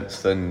magic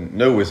defense than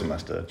no wizard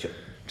master. Sure.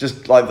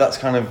 Just like that's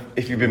kind of,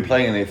 if you've been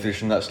playing in 8th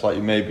edition, that's like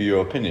maybe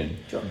your opinion.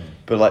 Sure.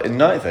 But like in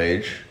 9th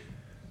Age,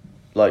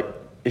 like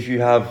if you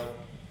have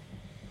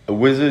a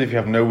wizard, if you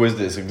have no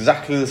wizard, it's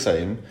exactly the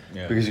same,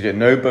 because you get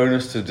no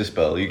bonus to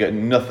dispel, you get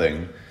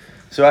nothing.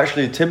 So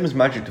actually, Tim's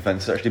magic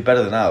defense is actually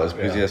better than ours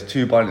because he has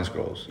 2 Binding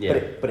Scrolls. Yeah.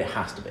 But it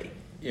has to be.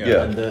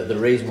 Yeah. And the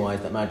reason why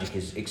is that magic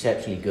is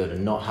exceptionally good,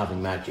 and not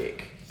having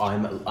magic,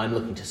 I'm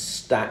looking to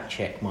stat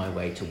check my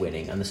way to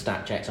winning, and the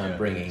stat checks I'm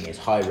bringing is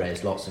high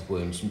res, lots of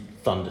wounds,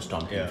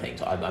 thunderstomping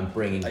things. I'm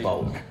bringing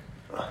bulk.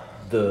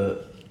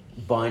 The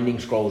Binding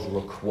Scrolls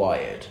are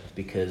required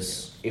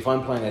because if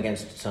I'm playing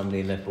against somebody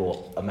and they've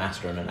brought a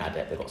master and an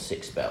adept, they've got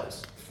 6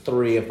 spells.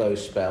 3 of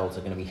those spells are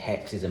going to be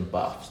hexes and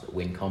buffs that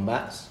win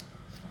combats.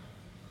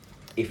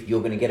 If you're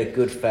going to get a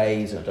good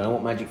phase, and I don't know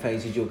what magic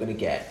phases you're going to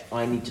get,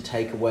 I need to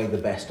take away the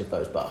best of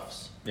those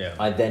buffs. Yeah.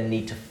 I then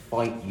need to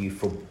fight you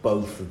for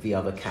both of the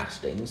other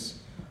castings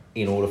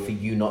in order for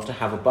you not to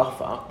have a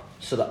buff up,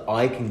 so that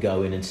I can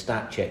go in and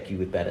stat check you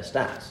with better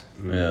stats.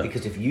 Yeah.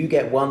 Because if you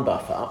get 1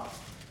 buff up,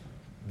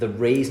 the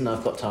reason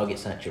I've got target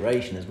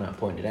saturation, as Matt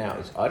pointed out,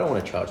 is I don't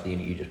want to charge the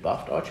unit you just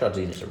buffed, I'll charge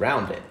the units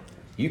around it.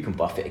 You can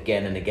buff it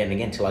again and again and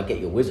again until I get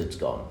your wizards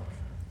gone.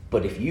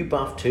 But if you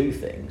buff 2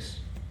 things,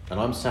 and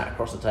I'm sat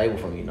across the table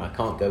from you and I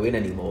can't go in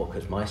anymore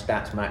because my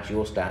stats match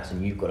your stats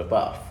and you've got a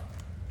buff,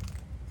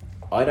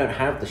 I don't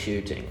have the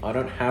shooting, I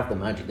don't have the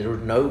magic, there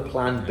is no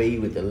plan B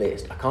with the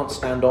list. I can't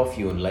stand off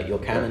you and let your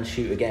cannons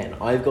shoot again.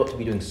 I've got to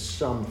be doing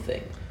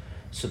something.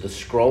 So the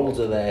scrolls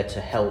are there to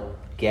help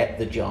get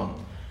the jump.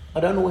 I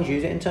don't always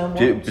use it in turn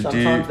 1.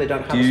 Sometimes they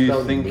don't have a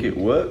spell. Do you think it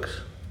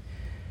works?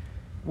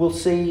 We'll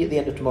see at the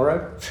end of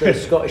tomorrow. The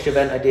Scottish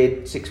event I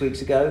did 6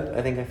 weeks ago,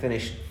 I think I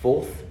finished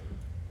 4th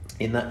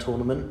in that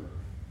tournament.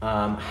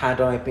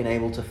 Had I been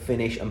able to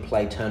finish and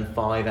play turn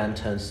 5 and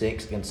turn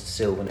 6 against the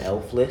Sylvan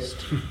Elf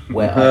list,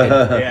 where I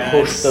had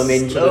pushed them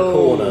into the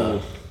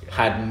corner,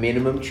 had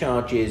minimum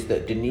charges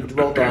that didn't need to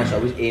roll dice, I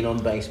was in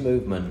on base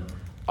movement,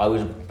 I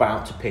was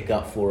about to pick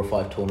up 4 or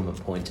 5 tournament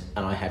points,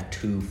 and I had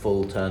 2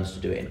 full turns to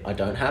do it in. I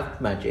don't have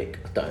magic,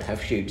 I don't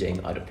have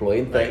shooting, I deploy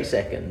in 30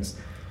 seconds.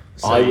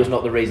 So I was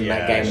not the reason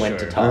that game went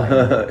to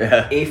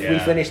tie. If we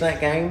finish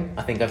that game,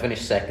 I think I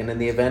finished 2nd in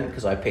the event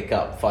because I pick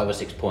up 5 or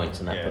 6 points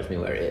and that puts me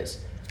where it is.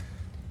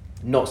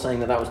 Not saying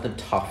that was the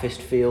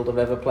toughest field I've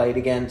ever played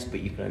against,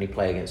 but you can only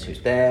play against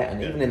who's there.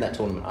 And even in that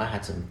tournament, I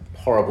had some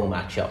horrible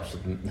matchups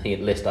with the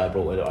list I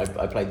brought with it.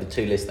 I played the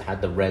 2 lists that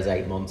had the Res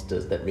 8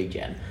 monsters that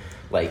regen.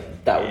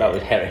 Like that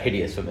was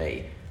hideous for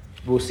me.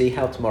 We'll see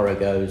how tomorrow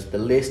goes. The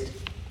list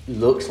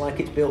looks like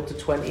it's built to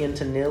 20 and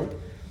to nil.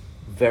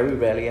 Very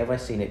rarely have I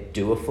seen it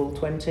do a full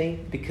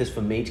 20, because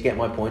for me to get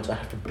my points, I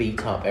have to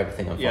beat up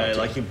everything I'm fighting. Yeah,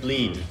 like you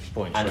bleed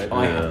points, and right?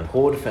 I have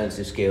poor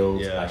defensive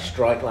skills. Yeah. I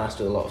strike last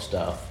with a lot of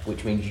stuff,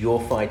 which means you're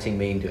fighting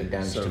me and doing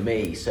damage to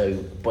me. So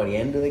by the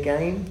end of the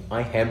game,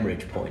 I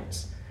hemorrhage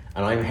points.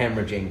 And I'm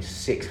hemorrhaging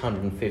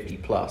 650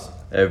 plus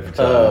Every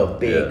per time,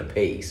 big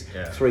piece.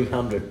 Yeah.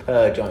 300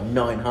 per giant,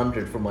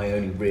 900 from my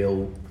only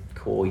real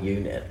core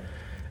unit.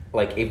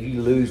 Like, if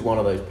you lose one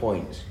of those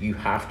points, you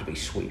have to be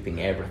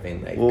sweeping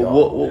everything they've got.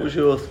 What was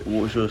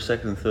your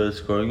second and third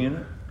scoring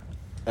unit?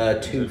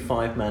 2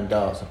 5-man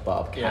darts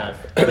above Cav.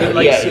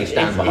 Yeah. He actually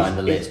stand behind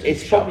the list.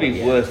 It's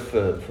probably worth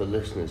for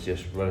listeners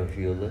just running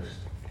through your list.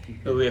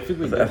 I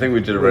think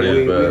we did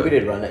already. We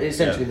did run it.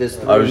 Essentially, there's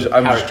 3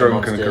 I'm just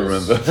drunk and can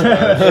remember. 3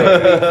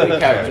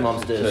 character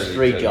monsters,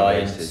 3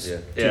 giants, 2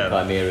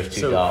 chimeras,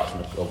 2 darts,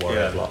 and a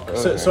warrior block.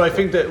 So I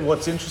think that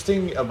what's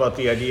interesting about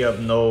the idea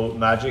of no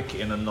magic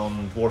in a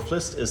non-dwarf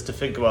list is to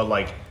think about,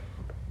 like,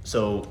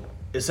 so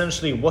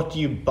essentially what do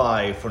you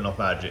buy for not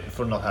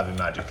having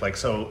magic? Like,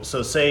 so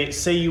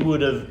say you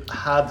would have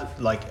had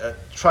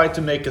tried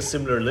to make a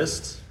similar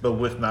list but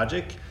with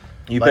magic.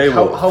 You like pay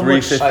how what?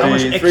 much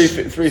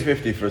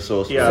 350 for a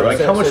sorcerer. Yeah, like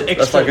how much extra?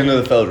 That's like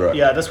another Feldra.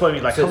 Yeah, that's what I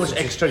mean. Like, how much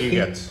extra do you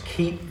get?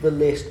 Keep the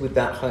list with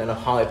that kind of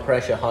high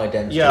pressure, high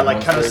density. Yeah, like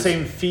monsters. kind of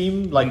same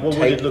theme. Like, what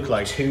would it look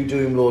like? 2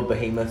 Doomlord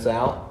behemoths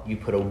out. You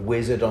put a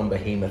wizard on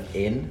behemoth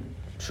in.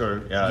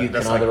 Sure. Yeah. You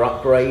can either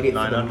upgrade it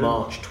for the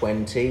March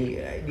 20.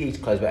 You need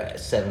to close about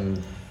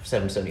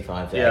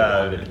 775 to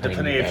 800,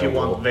 depending if you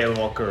want Veil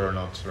Walker or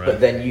not, right? But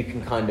then you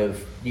can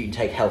you can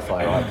take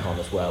Hellfire Icon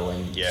as well,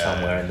 and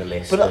somewhere in the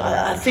list. But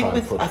I think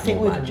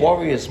with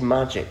Warriors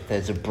Magic,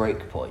 there's a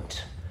break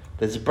point.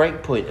 There's a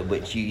break point at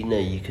which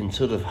you can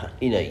sort of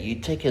you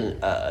take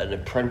an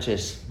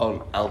apprentice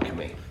on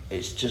alchemy.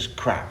 It's just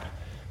crap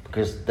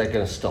because they're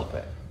going to stop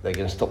it. They're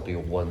going to stop your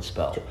one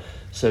spell.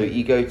 So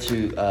you go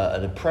to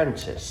an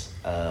apprentice.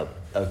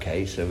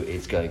 Okay, so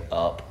it's going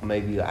up.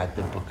 Maybe you add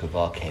the Book of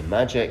Arcane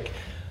Magic.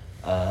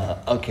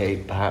 Okay,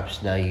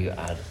 perhaps now you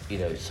add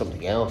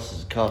something else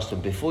as a caster.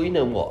 And before you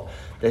know what,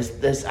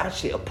 there's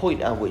actually a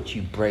point at which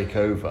you break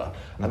over,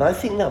 and I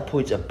think that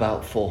point's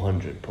about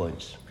 400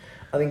 points.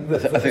 I think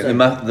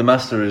the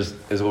master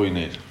is all you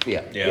need.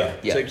 Yeah.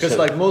 Because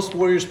like most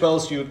warrior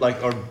spells, you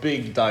are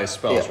big dice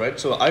spells, right?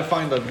 So I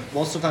find that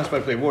most of the times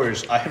when I play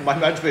warriors, my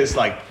magic is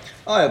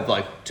I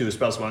have 2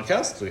 spells I want to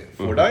cast,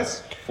 4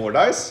 dice, 4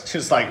 dice.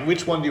 Just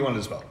which one do you want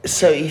to spell?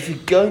 So if you're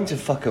going to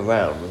fuck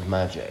around with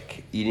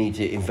magic, you need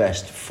to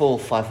invest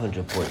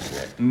 500 points in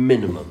it,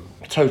 minimum,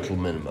 total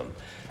minimum.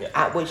 Yeah.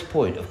 At which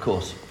point, of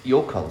course,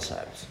 your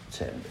concept,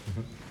 Tim,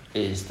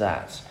 is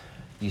that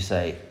you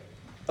say,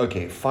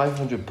 okay,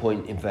 500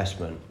 point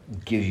investment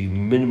gives you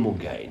minimal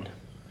gain,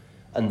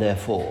 and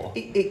therefore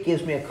it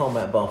gives me a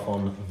combat buff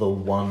on the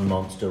 1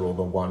 monster or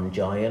the 1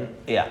 giant.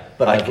 Yeah,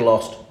 but I've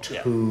lost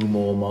 2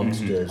 more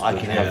monsters. I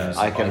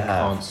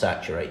can't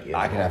saturate you.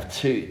 I can have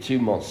two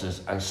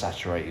monsters and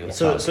saturate you.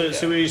 So what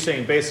you're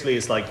saying basically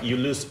is you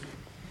lose.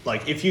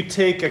 If you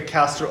take a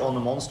caster on a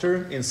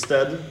monster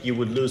instead, you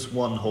would lose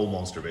 1 whole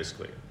monster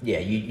basically. Yeah,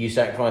 you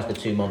sacrifice the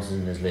 2 monsters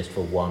in this list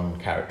for 1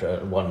 character,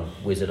 1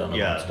 wizard on a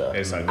monster,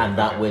 exactly. And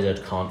that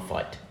wizard can't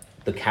fight.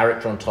 The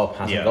character on top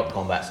hasn't got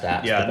combat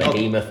stats. The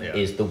behemoth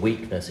is the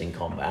weakness in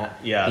combat.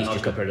 Yeah, he's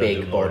just a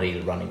big body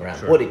running around.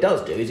 Sure. What it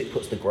does do is it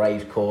puts the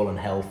Grave's Call and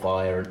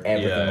Hellfire and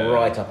everything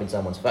right up in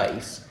someone's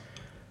face,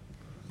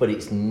 but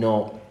it's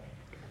not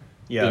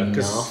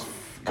enough.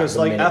 Because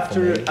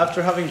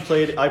after having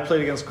played, I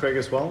played against Craig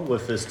as well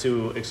with his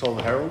 2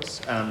 Exalted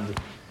Heralds, and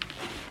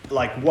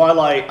while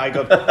I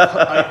got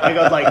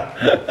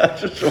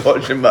just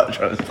watching Matt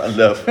trying to stand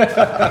up.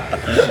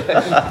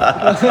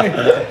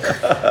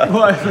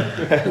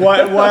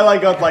 while I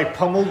got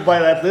pummeled by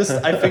that list,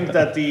 I think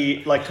that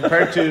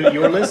compared to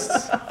your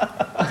lists,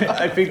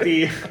 I think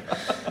the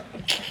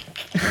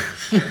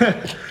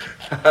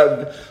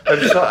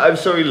I'm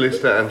sorry,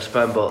 listener and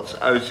spam bots.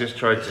 I was just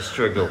trying to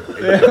struggle.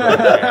 It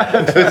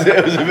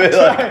was a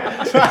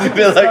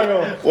bit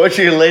like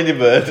watching a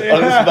ladybird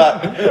on his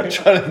back,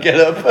 trying to get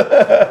up.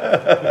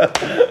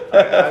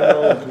 I'm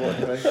old, what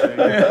can I say?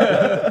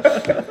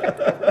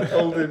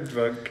 Old and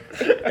drunk.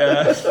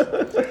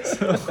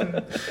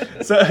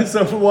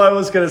 So what I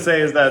was gonna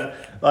say is that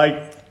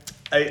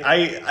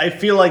I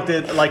feel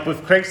that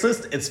with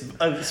Craigslist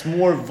it's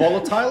more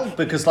volatile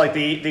because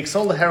the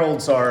Exalted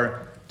Heralds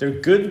they're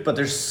good, but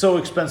they're so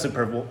expensive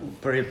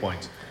per hit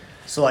point.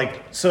 So a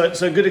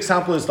good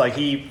example is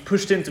he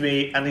pushed into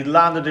me and he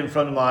landed in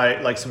front of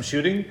my some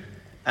shooting,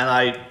 and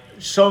I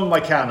showed him my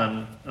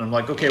cannon and I'm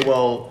okay,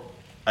 well,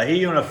 I hit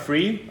you on a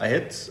 3, I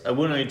hit, I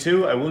wounded on you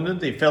 2, I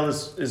wounded, he fell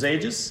his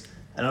Aegis,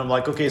 and I'm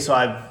okay, so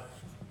I have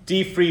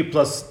D3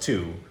 plus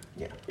 2.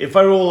 Yeah. If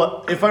I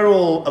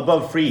roll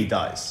above 3, he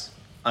dies.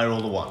 I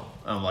rolled a 1.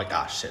 And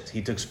I'm shit.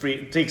 He takes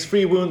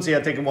 3 wounds. He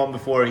had taken 1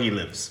 before. He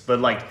lives. But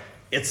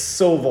it's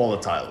so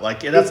volatile.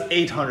 Like that's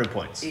 800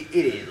 points. It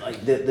is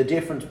like the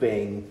difference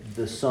being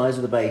the size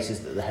of the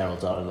bases that the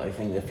Heralds are. Like, I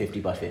think they're 50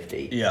 by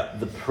 50. Yeah.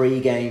 The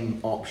pre-game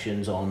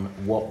options on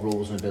what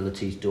rules and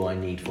abilities do I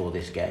need for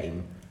this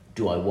game.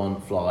 Do I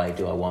want fly?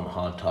 Do I want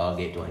hard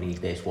target? Do I need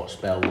this? What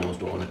spell rules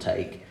do I want to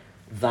take?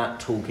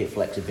 That toolkit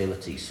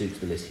flexibility suits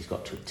the list he's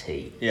got to a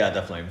T. Yeah,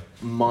 definitely.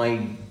 My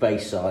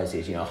base size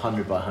is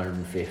 100 by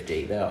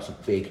 150. There are some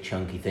big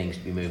chunky things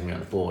to be moving around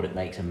the board. It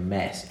makes a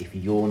mess if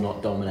you're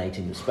not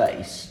dominating the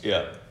space.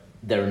 Yeah.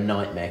 They're a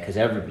nightmare because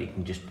everybody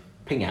can just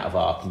ping out of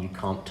arc and you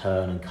can't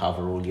turn and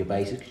cover all your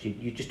bases because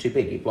you're just too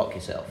big. You block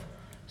yourself.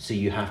 So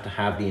you have to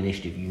have the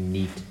initiative. You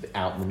need to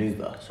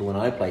outmaneuver. So when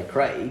I play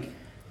Craig,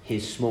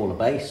 his smaller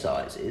base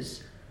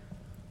sizes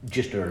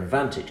just are an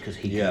advantage because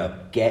he can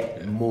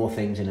get more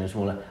things in a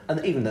smaller.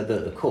 And even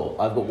the core,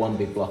 I've got one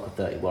big block of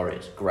 30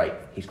 warriors. Great.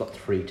 He's got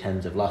 3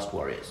 tens of lust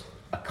warriors.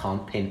 I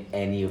can't pin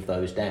any of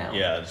those down.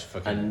 Yeah, it's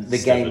fucking. And the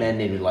game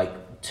ended with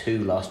like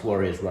 2 lust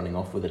warriors running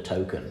off with a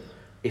token.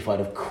 If I'd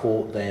have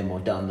caught them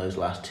or done those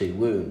last 2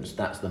 wounds,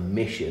 that's the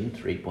mission.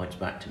 3 points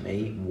back to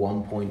me.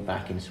 1 point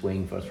back in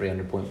swing for a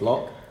 300-point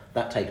block.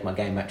 That takes my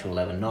game back to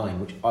 11-9,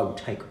 which I would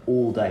take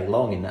all day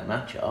long in that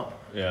matchup.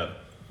 Yeah.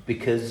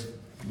 Because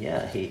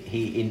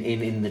he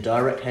in the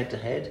direct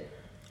head-to-head,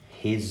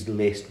 his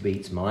list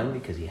beats mine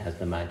because he has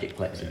the magic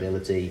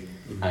flexibility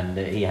and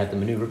he had the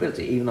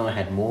maneuverability. Even though I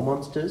had more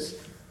monsters,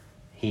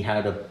 he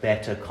had a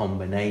better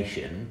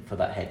combination for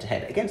that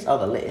head-to-head. Against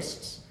other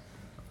lists,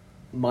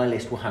 my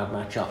list will have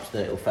matchups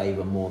that will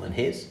favour more than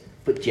his,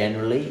 but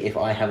generally, if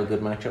I have a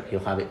good matchup, he'll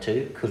have it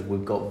too, because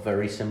we've got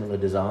very similar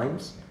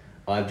designs.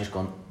 I've just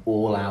gone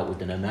all out with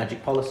the no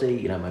magic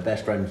policy. My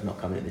best friend's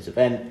not coming at this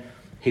event.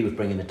 He was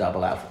bringing the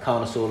double Alpha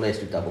Carnosaur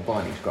list with double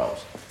Binding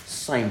Scrolls.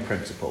 Same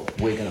principle.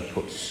 We're going to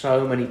put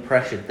so many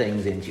pressured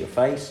things into your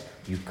face,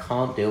 you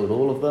can't deal with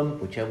all of them.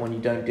 Whichever one you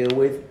don't deal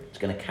with, it's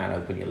going to can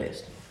open your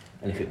list.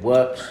 And if it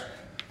works,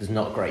 there's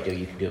not a great deal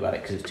you can do about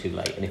it because it's too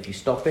late. And if you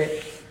stop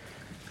it,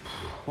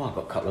 well, I've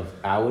got a couple of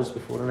hours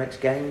before the next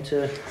game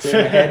to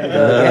clear my head and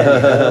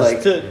go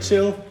again. To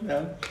chill.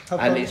 Yeah.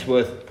 And it's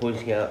worth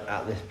pointing out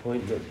at this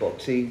point that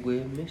Boxy, we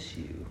miss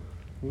you.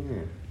 Yeah.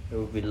 It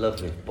would be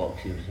lovely if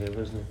Boxy was here,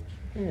 wasn't it?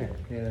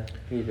 Yeah.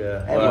 He'd,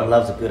 Everyone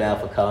loves a good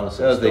Alpha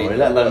Carnosaur story,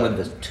 let alone when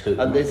there's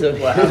 2. And there's a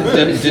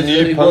didn't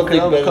you punk one thing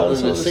an Alpha better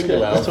than a Carnosaur?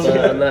 single Alpha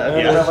and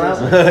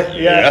Yeah. that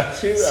Yeah.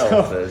 2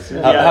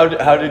 Alphas.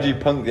 How did you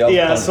punk the Alpha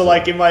Yeah, Carnosaur? so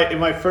like in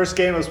my first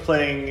game I was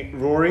playing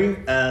Rory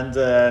and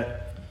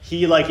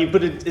he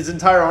put his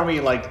entire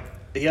army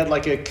he had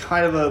like a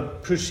kind of a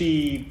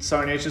pushy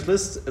Sarnacious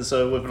list,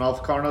 so with an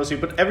Alpha Carno, so he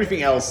put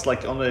everything else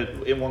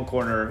in one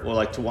corner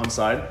or to one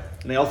side,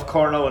 and the Alpha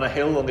Carno and a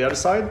hill on the other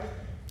side,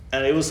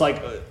 and it was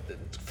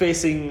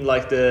facing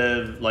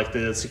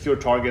the secure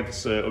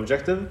targets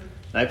objective,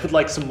 and I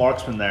put some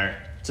marksmen there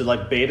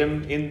to bait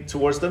him in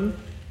towards them,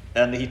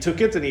 and he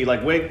took it and he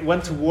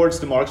went towards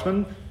the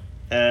marksman,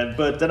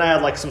 but then I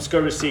had some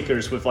skirmish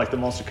seekers with the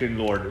Monster King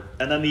Lord,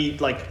 and then he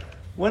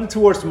went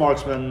towards the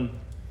marksman,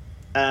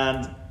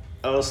 and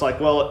I was like,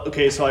 well,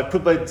 okay, so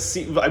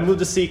I moved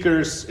the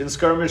seekers in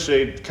skirmish,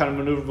 they kind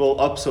of maneuverable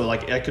up, so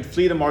I could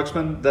flee the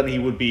marksman, then he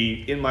would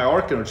be in my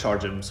arc and would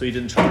charge him, so he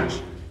didn't charge.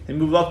 He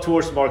moved up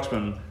towards the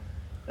marksman,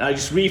 and I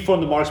just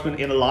reformed the marksman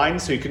in a line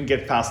so he couldn't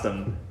get past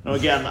them. And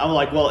again, I'm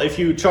like, well, if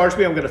you charge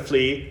me, I'm gonna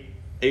flee,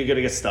 and you're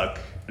gonna get stuck.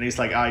 And he's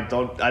like, I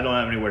don't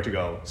have anywhere to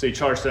go. So he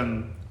charged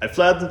him, I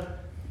fled,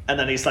 and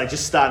then he's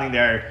just standing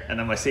there, and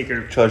then my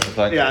seeker charge the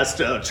flank. Yeah,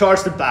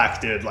 charge the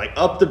back, dude.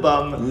 Up the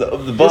bum.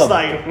 Up the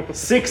bum.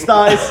 Just 6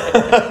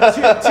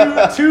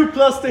 dice, two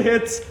plus the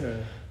hits,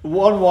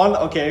 1/1.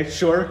 Okay,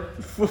 sure.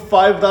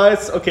 5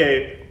 dice.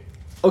 Okay,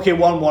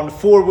 1/1.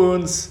 4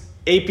 wounds.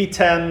 AP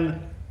 10.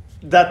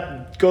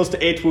 That goes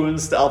to 8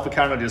 wounds. The Alpha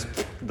Carno just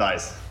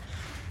dies.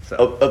 So,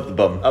 up the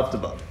bum. Up the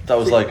bum. That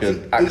was like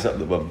an axe up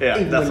the bum. Yeah,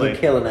 Even definitely. when you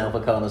kill an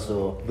Alpha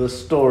Carnosaur, the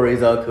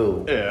stories are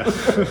cool. Yeah.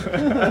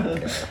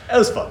 It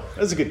was fun. It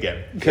was a good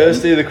game.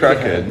 Kirsty the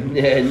Kraken.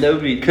 Yeah,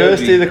 nobody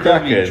drops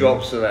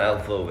an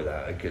Alpha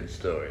without a good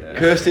story.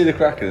 Kirsty the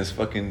Kraken has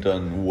fucking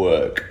done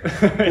work.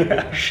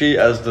 She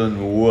has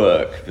done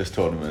work this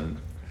tournament.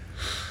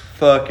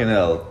 Fucking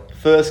hell.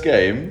 First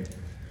game,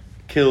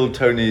 killed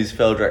Tony's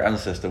Feldrak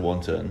ancestor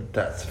 1 turn.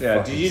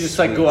 Did you just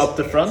go up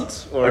the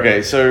front? Or?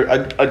 Okay, so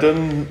I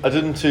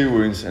done 2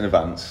 wounds in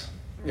advance.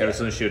 Yeah, it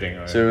was on shooting.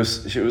 Right? So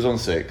it was on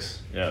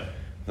 6. Yeah.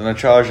 Then I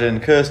charged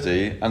in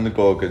Kirsty and the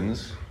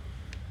Gorgons.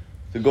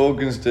 The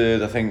Gorgons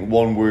did, I think,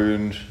 1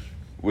 wound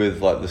with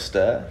the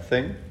stair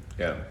thing.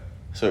 Yeah.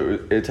 So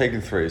it had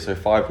taken 3, so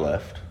 5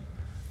 left.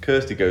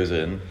 Kirsty goes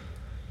in.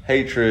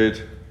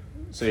 Hatred.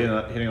 So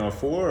you're hitting on a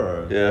 4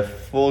 or? Yeah,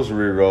 4's a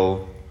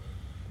reroll.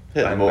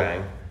 Hit Bang, them all.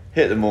 bang.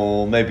 Hit them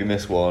all, maybe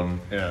miss 1.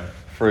 Yeah.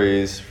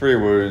 Freeze, 3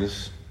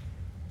 wounds,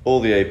 all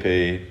the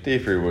AP,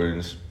 D3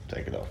 wounds,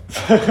 take it off.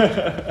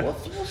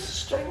 What's the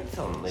strength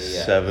on the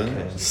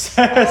 7.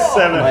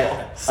 7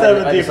 I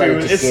decided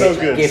DP. to It's so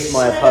good. gift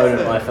my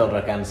opponent my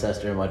Feldrak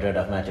Ancestor in my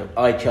Dreadnought matchup.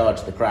 I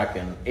charged the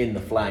Kraken in the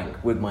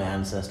flank with my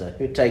Ancestor,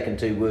 who'd taken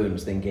 2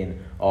 wounds, thinking,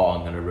 "Oh,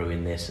 I'm going to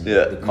ruin this," and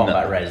the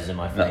combat res is in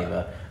my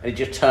favour. And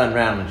he just turned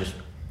around and just.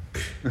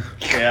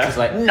 It's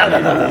like no.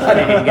 I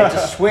didn't even get to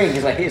swing.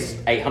 He's like, "Here's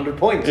 800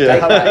 points." Yeah.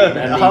 Take that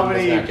and How leave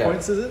this many matchup.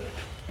 points is it?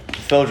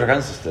 Feldrak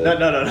Ancestor.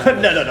 No,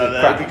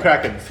 the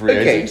Kraken.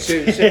 380.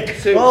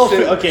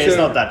 It's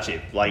not that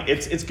cheap. Like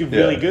it's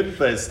really good,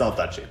 but it's not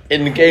that cheap.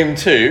 In game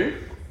 2,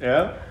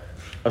 Yeah.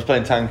 I was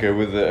playing Tanker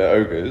with the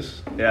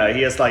ogres. Yeah,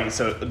 he has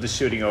the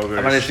shooting ogres.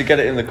 I managed to get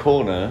it in the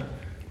corner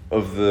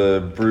of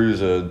the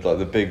bruiser, like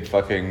the big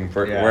fucking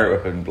great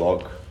weapon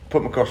block.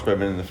 Put my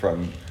crossbowman in the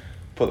front.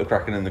 Put the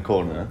Kraken in the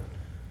corner.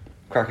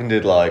 Kraken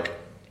did like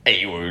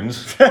 8 wounds,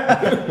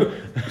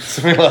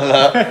 something like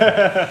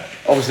that.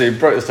 Obviously,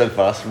 broke the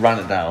steadfast, ran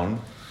it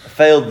down,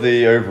 failed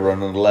the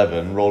overrun on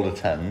 11, rolled a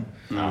 10.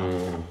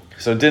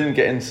 So didn't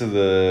get into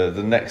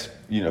the next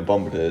unit of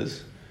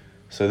bombardiers.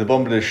 So the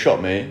bombardiers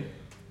shot me,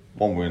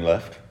 1 wound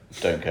left,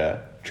 don't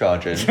care,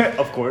 charge in.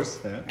 Of course.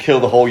 Yeah.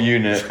 Kill the whole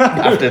unit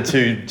after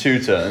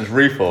two turns,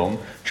 reform,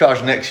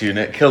 charge next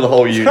unit, kill the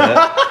whole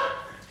unit.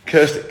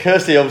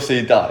 Kirsty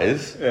obviously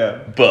dies,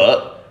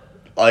 but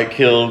I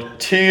killed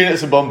 2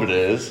 units of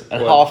bombardiers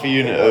and half a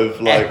unit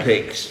of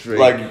epic streak.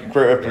 Like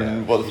great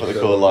weapon, what the fuck they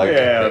call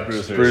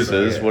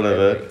bruisers,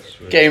 whatever.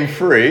 Game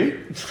 3,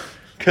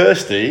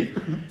 Kirsty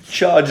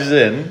charges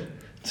in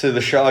to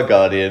the Shah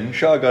Guardian.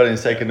 Shah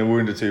Guardian's taking a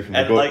wound or 2 from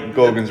the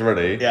Gorgons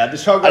ready. Yeah, the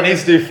Shah Guardian. I need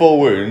to do 4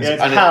 wounds. Yeah,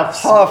 it's and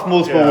half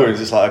multiple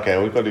wounds. It's like,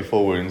 okay, we've got to do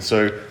 4 wounds.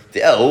 So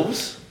the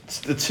elves,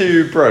 the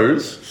 2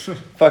 bros,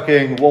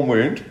 fucking 1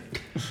 wound.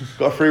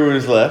 Got 3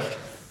 wounds left.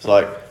 It's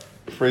like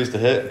freeze to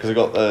hit because I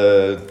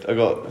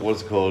got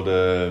what's it called?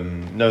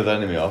 Know the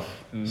enemy off.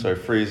 So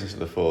freeze into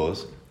the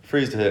 4s.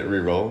 Freeze to hit.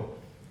 Reroll.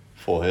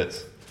 4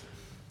 hits.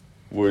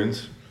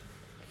 Wounds.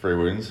 3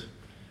 wounds.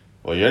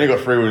 Well, you only got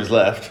 3 wounds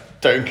left.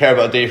 Don't care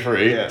about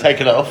D3. Yeah.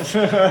 Take it off.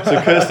 So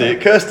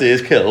Kirsty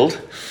is killed.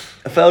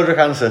 A Feldrak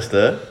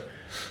Ancestor.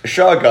 A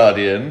Shah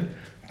Guardian.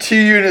 2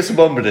 units of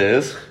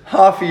bombardiers.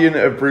 Half a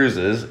unit of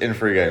bruisers in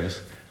 3 games.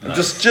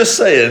 Nice. Just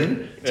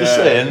saying,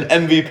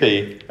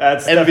 MVP.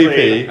 That's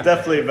MVP.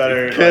 Definitely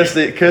better.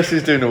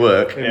 Kirsty's doing the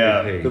work.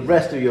 Yeah. The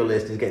rest of your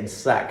list is getting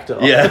sacked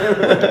off.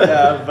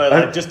 Yeah,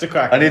 but just a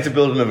Kraken. I need to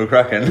build another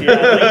Kraken.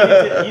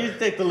 Yeah, you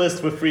take the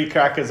list with 3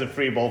 Krakens and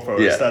 3 ball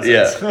throwers. Yeah, that's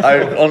it.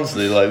 I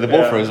honestly the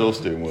ball thrower is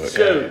also doing work.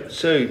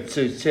 So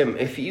Tim,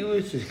 if you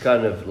were to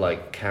kind of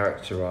like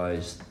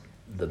characterize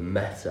the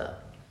meta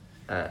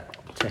at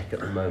Tech at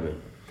the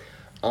moment,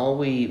 are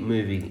we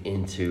moving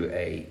into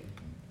a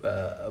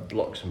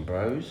blocks and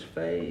bros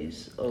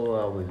phase, or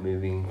are we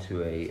moving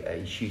to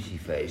a shooty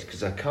phase?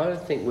 Because I kind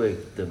of think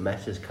the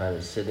meta's kind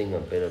of sitting a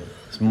bit of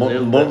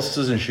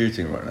monsters and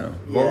shooting right now.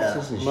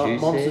 Monsters and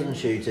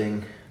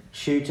shooting.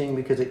 Shooting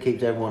because it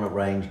keeps everyone at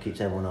range,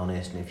 keeps everyone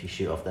honest, and if you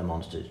shoot off their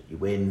monsters, you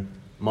win.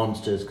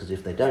 Monsters because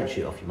if they don't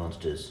shoot off your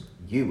monsters,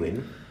 you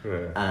win.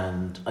 Yeah.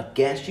 And I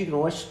guess you can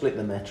always split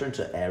the meta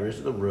into areas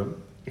of the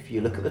room. If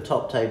you look at the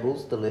top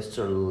tables, the lists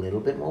are a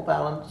little bit more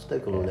balanced.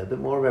 They've got a little bit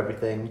more of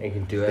everything. You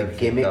can do the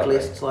everything. gimmick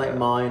lists like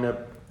mine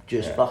are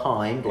just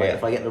behind. Like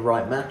if I get the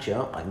right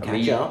matchup, I can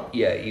catch up.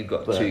 Yeah, you've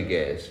got 2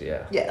 gears.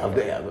 Yeah. Yeah, I've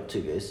got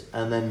 2 gears,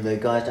 and then the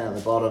guys down at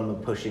the bottom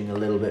are pushing a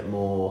little bit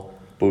more.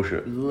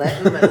 Bullshit.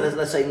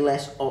 Let's say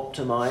less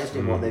optimized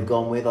in what they've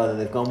gone with. Either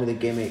they've gone with a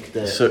gimmick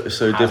that so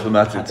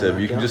diplomatic, Tim.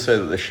 You can just say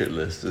that the shit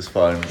list is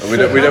fine. We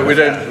don't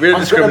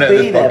discriminate I'm in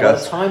this there. podcast. By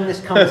the time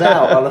this comes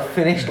out, I'll have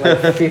finished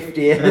like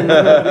 50 and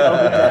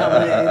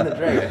I'll be down in the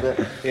drape. But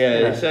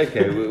it's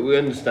okay. We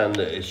understand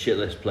that a shit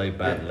list played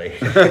badly.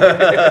 People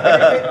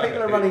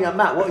are running at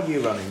Matt. What are you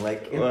running?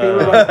 Like people are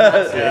running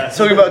Matt's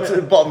talking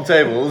about bottom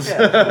tables.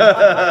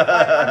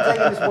 I'm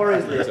taking this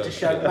Warriors list to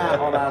show Matt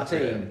on our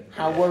team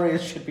how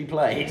Warriors should be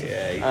played. Yeah,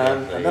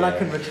 exactly, and then I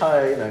can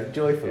retire,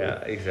 joyfully. Yeah,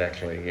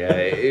 exactly. Yeah,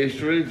 it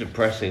was really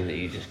depressing that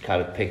you just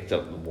kind of picked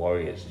up the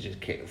Warriors and just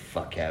kicked the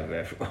fuck out of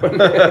everyone.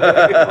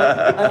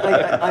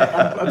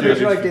 I'm pretty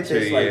sure I did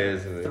this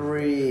like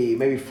 3,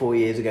 maybe 4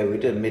 years ago. We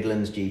did a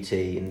Midlands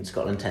GT and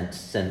Scotland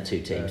sent 2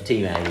 teams,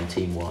 Team A and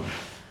Team 1.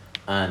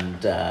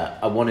 And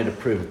I wanted to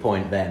prove a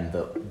point then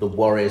that the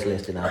Warriors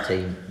list in our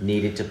team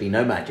needed to be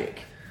no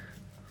magic.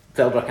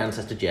 Feldrak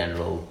Ancestor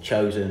General,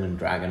 Chosen and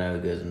Dragon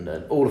Ogres and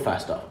all the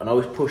fast stuff. And I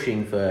was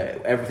pushing for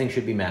everything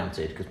should be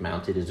mounted because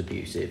mounted is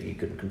abusive. You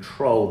can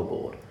control the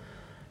board.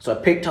 So I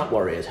picked up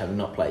Warriors, having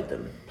not played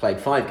them. Played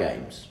 5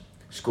 games.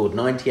 Scored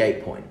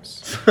 98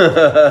 points.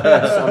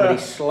 Had somebody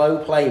slow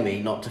play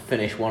me not to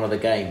finish one of the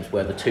games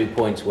where the 2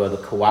 points were the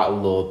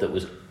Coatl Lord that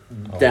was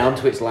down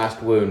to its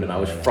last wound and I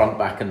was front,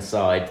 back and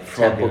side,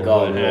 Temple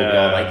Golden Lord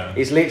gone. Like,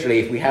 it's literally,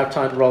 if we have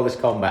time to roll this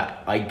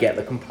combat, I get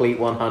the complete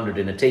 100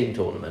 in a team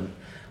tournament.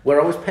 Where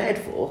I was paired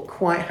for,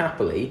 quite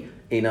happily,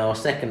 in our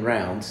second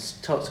round,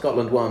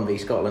 Scotland 1 v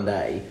Scotland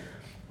A,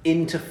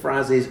 into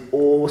Fraz's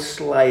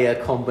Slayer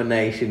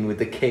combination with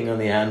the King on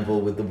the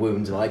Anvil with the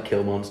wounds and I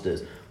kill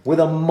monsters, with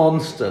a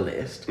monster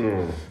list,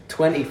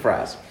 20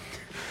 Fraz.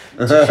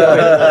 How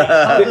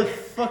the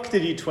fuck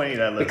did you 20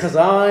 that list? Because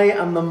I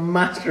am the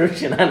master of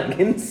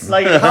shenanigans.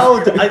 Like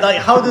how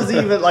does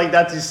even like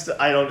that just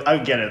I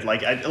don't get it.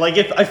 Like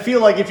I feel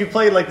like if you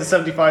play like the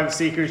 75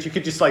 Seekers, you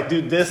could just like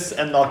do this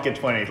and not get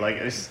 20.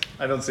 Like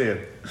I don't see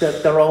it.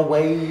 There are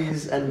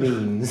ways and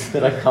means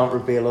that I can't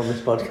reveal on this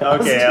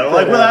podcast. Okay,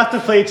 like we'll have to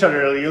play each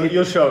other.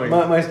 You'll show me.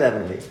 Most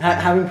definitely.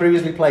 Having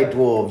previously played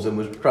dwarves and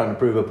was trying to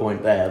prove a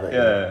point there,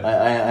 that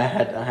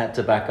I had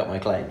to back up my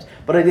claims.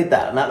 But I did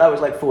that, and that was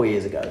like 4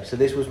 years ago. So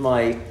this was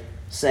my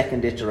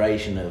second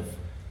iteration of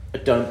I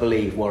don't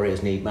believe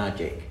warriors need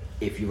magic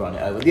if you run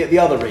it over. The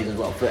other reason,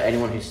 well, for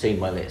anyone who's seen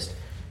my list,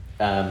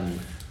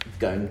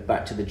 going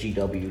back to the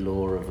GW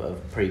lore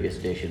of previous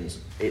editions,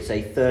 it's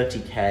a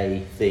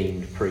 30k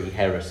themed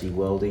pre-heresy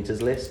World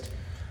Eaters list,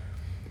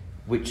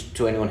 which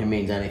to anyone who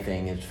means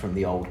anything is from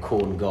the old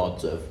Khorne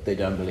gods of they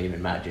don't believe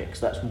in magic.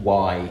 So that's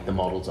why the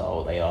models are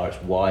what they are. It's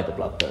why the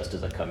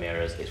Bloodthirsters are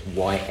chimeras. It's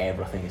why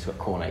everything has got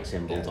Khornate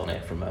symbols on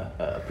it from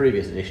a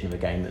previous edition of a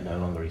game that no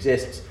longer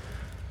exists.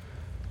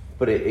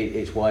 But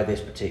it's why this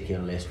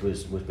particular list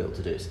was built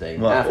to do its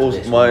thing.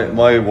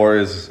 My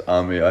Warriors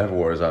army, I have a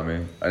Warriors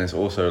army, and it's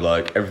also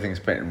like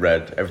everything's painted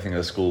red, everything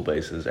has skull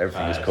bases,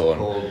 everything is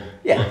Khorne.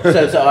 Yeah,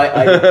 so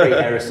I did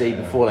pre-heresy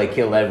before they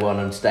killed everyone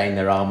and stained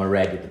their armour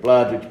red with the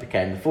blood, which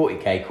became the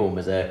 40k Khorne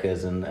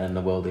Berserkers and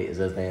the World Eaters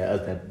as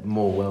they're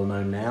more well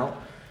known now.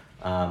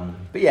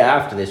 But yeah,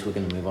 after this we're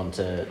going to move on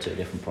to a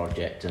different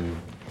project, and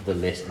the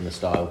list and the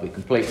style will be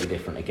completely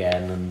different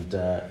again.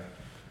 And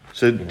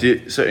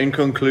so in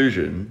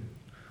conclusion,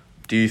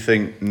 do you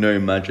think no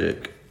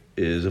magic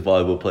is a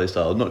viable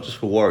playstyle, not just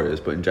for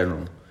warriors, but in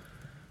general?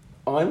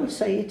 I would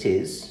say it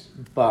is,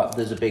 but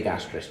there's a big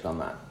asterisk on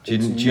that. Do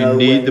you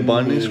need the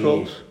Binding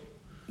Scrolls?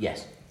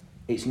 Yes.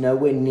 It's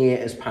nowhere near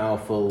as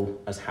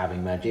powerful as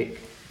having magic.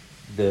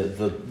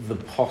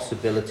 The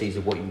possibilities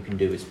of what you can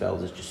do with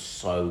spells is just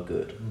so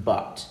good.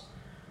 But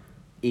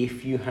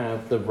if you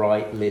have the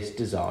right list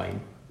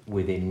design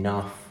with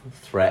enough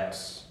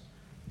threats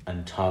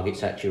and target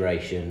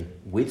saturation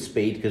with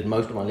speed, because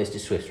most of my list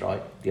is Swift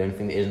Strike. The only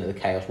thing that isn't the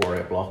Chaos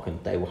Warrior block,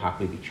 and they will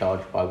happily be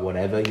charged by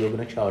whatever you're going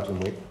to charge them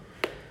with.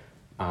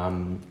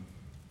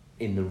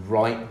 In the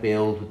right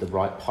build with the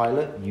right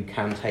pilot, you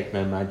can take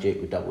no magic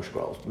with double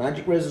scrolls.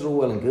 Magic res is all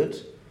well and good.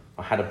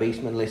 I had a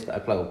Beastman list that I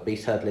played, or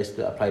Beast Herd list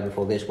that I played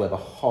before this, where the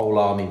whole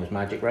army was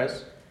magic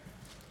res.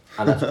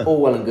 And that's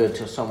all well and good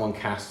till someone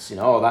casts,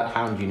 that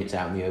hound unit's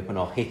out in the open,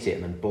 I'll hit it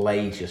and then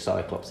blades your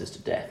Cyclopses to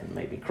death and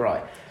make me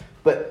cry.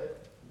 But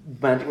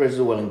magic res is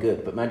all well and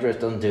good, but magic res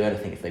doesn't do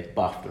anything if they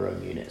buff their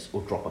own units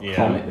or drop a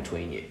comet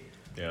between you.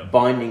 Yeah.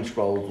 Binding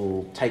Scrolls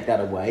will take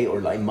that away, or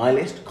like in my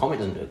list, comet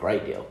doesn't do a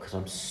great deal because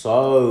I'm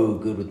so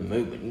good with the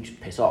movement. You just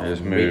piss off and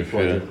move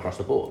across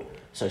the board.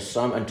 So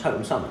and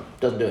Totem Summon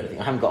doesn't do anything.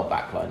 I haven't got a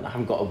backline. I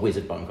haven't got a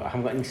Wizard Bunker. I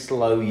haven't got any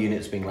slow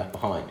units being left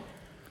behind.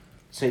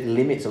 So it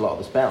limits a lot of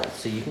the spells.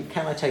 So you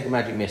can I take a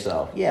Magic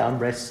Missile? Yeah, I'm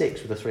res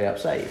 6 with a 3-up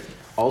save.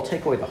 I'll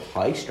take away the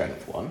high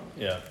strength one.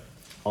 Yeah.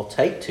 I'll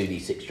take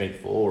 2d6 strength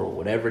 4 or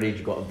whatever it is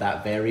you've got of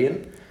that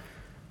variant.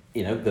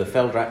 The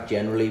Feldrak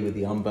generally with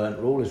the Unburnt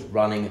rule is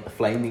running at the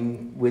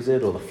Flaming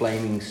Wizard or the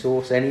Flaming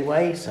Source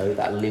anyway, so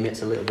that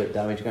limits a little bit of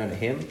damage going to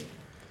him.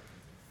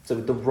 So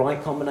with the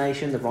right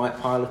combination, the right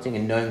piloting,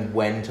 and knowing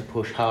when to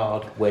push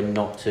hard, when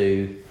not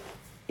to,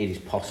 it is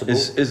possible.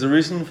 Is the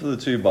reason for the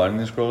 2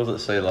 Binding Scrolls that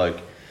say like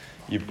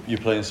you're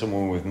playing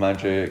someone with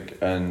magic,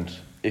 and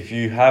if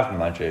you have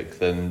magic,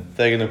 then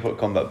they're going to put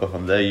combat buff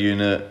on their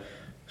unit,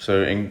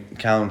 so in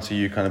counter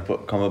you kind of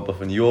put combat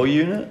buff on your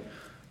unit?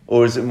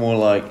 Or is it more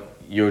like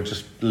you're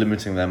just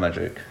limiting their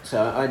magic?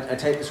 So I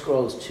take the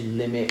scrolls to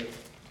limit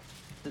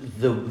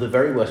the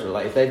very worst.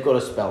 Like if they've got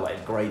a spell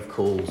like Grave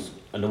Calls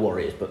and the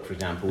Warriors Book, for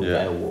example, with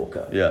Veil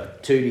Walker. Yeah.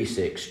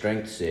 2d6,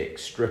 strength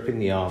 6, stripping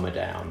the armor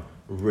down,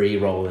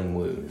 re-rolling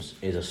wounds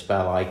is a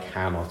spell I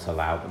cannot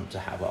allow them to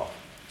have off.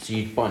 So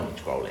you Binding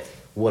Scroll it.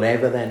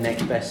 Whatever their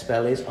next best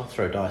spell is, I'll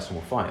throw dice and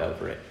we'll fight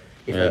over it.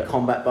 If they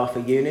combat buff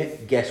a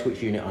unit, guess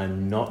which unit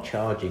I'm not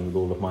charging with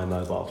all of my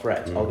mobile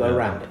threats. I'll go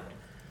around it.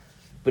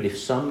 But if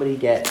somebody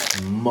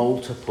gets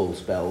multiple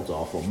spells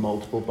off or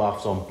multiple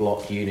buffs on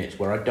blocked units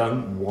where I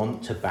don't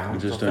want to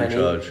bounce off any,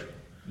 charge.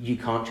 You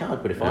can't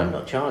charge. But if I'm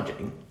not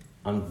charging,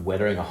 I'm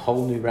weathering a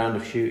whole new round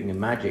of shooting and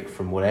magic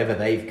from whatever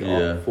they've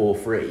got for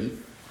free.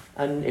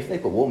 And if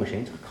they've got War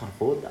Machines, I can't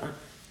afford that.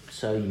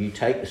 So you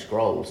take the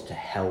scrolls to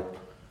help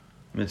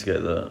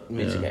mitigate that.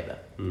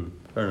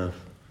 Fair enough.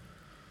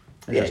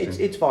 Yeah,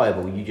 it's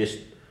viable.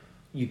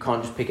 You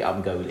can't just pick it up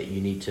and go with it.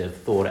 You need to have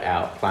thought it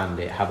out, planned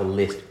it, have a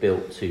list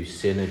built to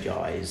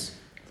synergize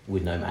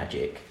with no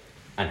magic,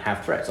 and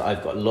have threats.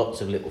 I've got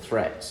lots of little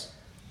threats.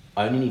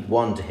 I only need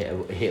one to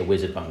hit a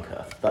Wizard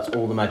Bunker. That's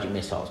all the Magic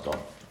Missile's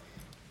gone.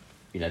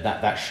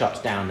 That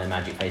shuts down their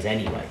magic phase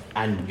anyway,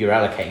 and you're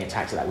allocating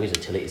attacks to that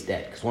wizard till it is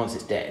dead, because once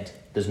it's dead,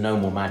 there's no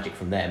more magic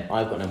from them.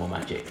 I've got no more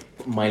magic.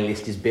 My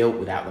list is built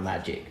without the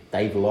magic.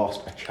 They've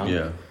lost a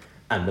chunk,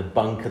 and the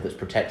bunker that's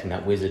protecting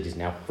that wizard is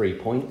now 3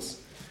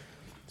 points.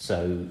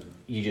 So,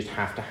 you just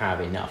have to have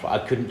enough. I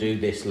couldn't do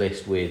this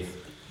list with.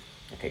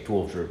 Okay,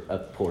 dwarves are a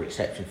poor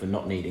exception for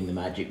not needing the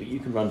magic, but you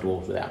can run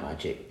dwarves without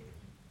magic.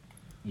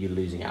 You're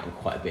losing out on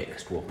quite a bit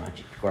because dwarf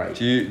magic is great.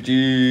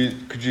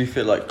 Could you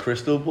fit like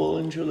Crystal Ball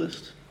into your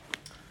list?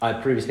 I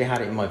previously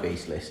had it in my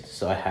beast list,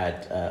 so I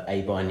had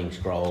a Binding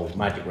Scroll,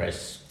 Magic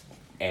Res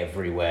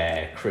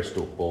everywhere,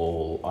 Crystal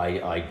Ball.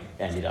 I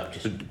ended up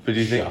just. But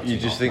do you think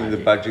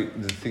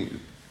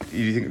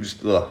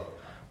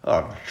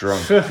I'm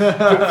drunk.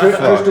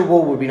 Crystal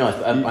Ball would be nice,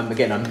 but I'm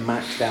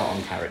maxed out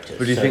on characters.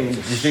 But do you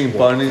think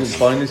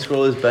Binding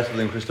Scroll is better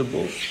than Crystal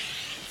Ball?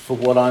 For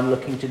what I'm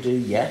looking to do,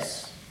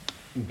 yes,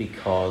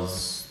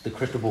 because the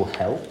Crystal Ball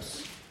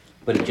helps,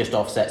 but it just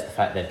offsets the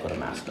fact they've got a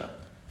master.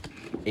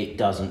 It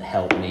doesn't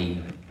help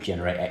me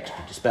generate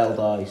extra dispel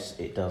dice.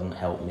 It doesn't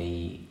help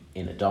me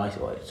in a dice,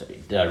 or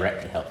it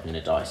directly helps me in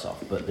a dice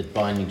off. But the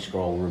Binding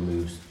Scroll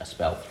removes a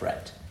spell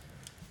threat.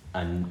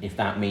 And if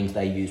that means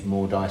they use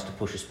more dice to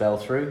push a spell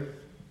through,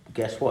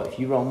 guess what? If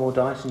you roll more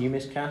dice and you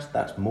miscast,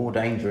 that's more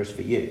dangerous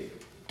for you.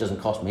 It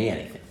doesn't cost me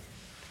anything.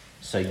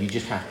 So you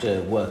just have to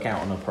work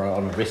out on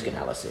a risk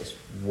analysis.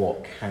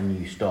 What can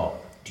you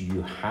stop? Do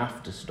you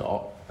have to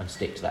stop and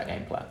stick to that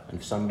game plan? And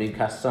if somebody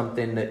casts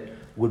something that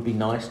would be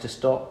nice to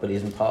stop but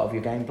isn't part of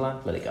your game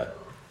plan, let it go.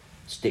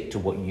 Stick to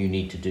what you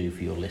need to do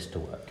for your list to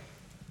work.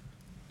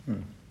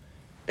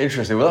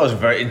 Interesting. Well, that was a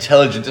very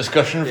intelligent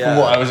discussion from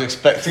what I was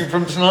expecting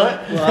from tonight.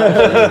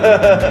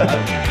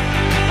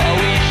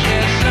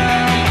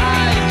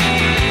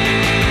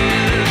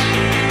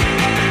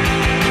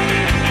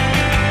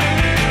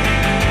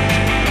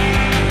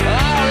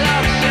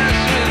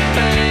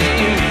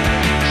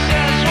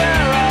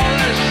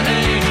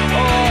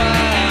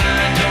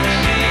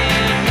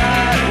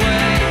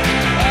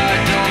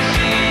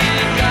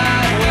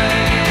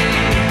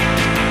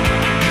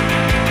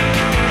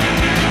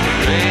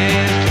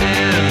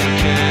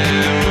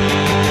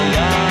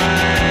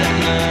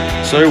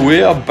 So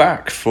we are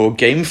back for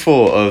Game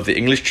 4 of the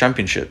English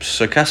Championships.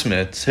 So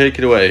Casimir, take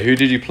it away. Who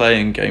did you play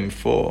in Game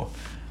 4?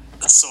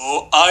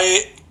 So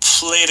I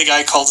played a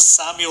guy called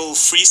Samuel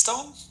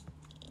Freestone.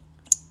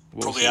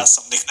 Probably has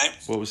some nickname.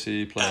 What was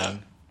he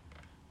playing?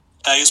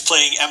 He was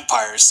playing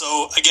Empire.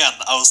 So again,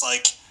 I was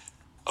like,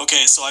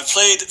 okay, so I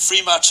played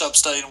 3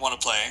 matchups that I didn't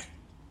want to play.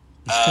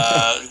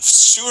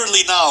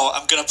 Surely now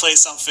I'm going to play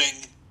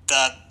something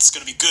that's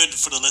going to be good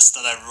for the list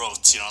that I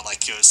wrote,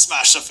 like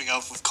smash something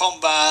up with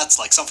combat,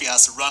 like something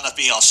has to run at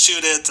me, I'll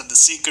shoot it, and the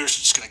Seeker's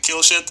just going to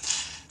kill shit.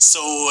 So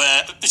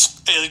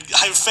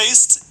I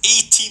faced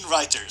 18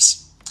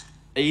 writers.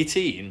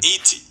 18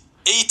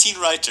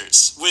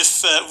 writers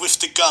with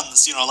the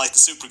guns, like the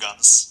super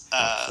guns,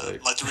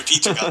 like the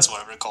repeater guns,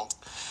 whatever they're called.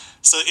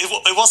 So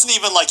it wasn't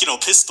even like,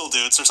 pistol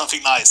dudes or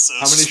something nice. So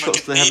how many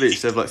shots do they have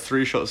each? They have like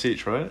 3 shots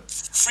each, right?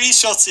 3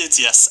 shots each,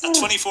 yes, at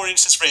 24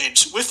 inches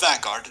range with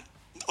Vanguard.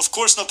 Of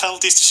course, no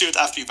penalties to shoot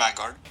after you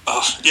Vanguard.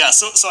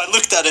 So I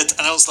looked at it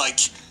and I was like,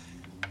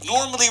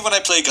 normally when I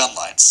play gun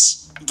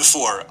lines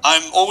before,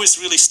 I'm always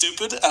really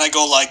stupid and I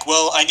go like,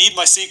 well, I need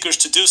my Seekers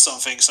to do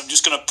something, so I'm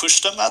just going to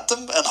push them at them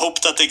and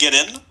hope that they get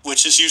in,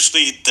 which is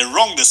usually the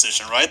wrong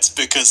decision, right?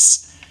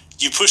 Because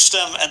you push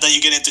them and then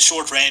you get into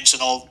short range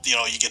and all,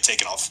 you get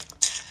taken off.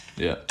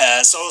 Yeah.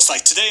 So I was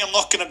like, today I'm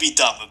not going to be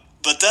dumb.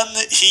 But then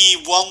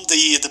he won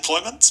the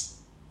deployment,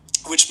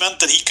 which meant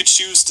that he could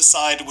choose the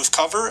side with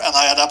cover, and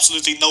I had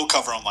absolutely no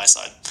cover on my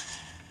side.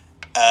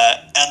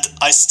 And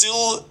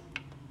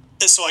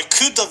so I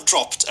could have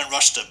dropped and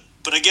rushed him,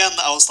 but again,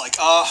 I was like,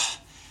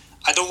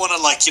 I don't want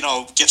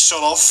to get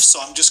shot off,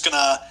 so I'm just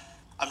gonna,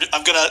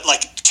 I'm gonna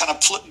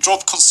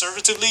drop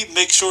conservatively,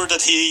 make sure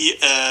that he,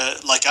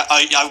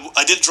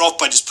 I didn't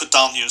drop, I just put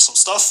down some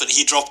stuff, and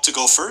he dropped to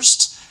go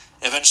first,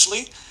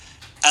 eventually.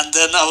 And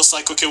then I was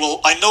like, okay, well,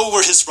 I know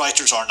where his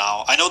writers are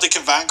now. I know they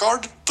can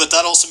Vanguard, but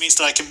that also means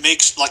that I can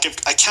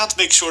I can't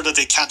make sure that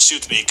they can't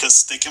shoot me,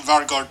 because they can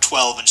Vanguard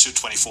 12 and shoot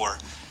 24.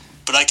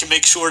 But I can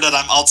make sure that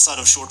I'm outside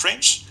of short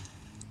range.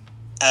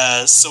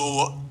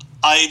 So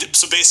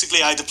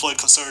basically I deployed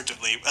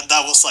conservatively, and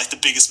that was like the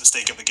biggest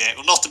mistake of the game.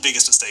 Well, not the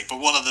biggest mistake, but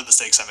one of the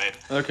mistakes I made.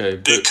 Okay,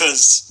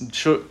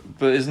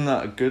 but isn't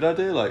that a good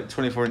idea? Like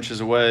 24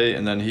 inches away,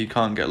 and then he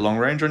can't get long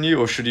range on you,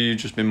 or should you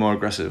just be more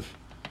aggressive?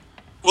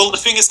 Well, the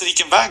thing is that he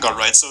can Vanguard,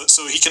 right?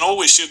 So he can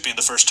always shoot me in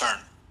the first turn.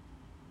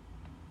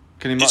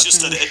 Can he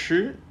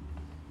shoot?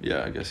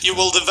 Yeah, I guess. Yeah,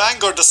 well, the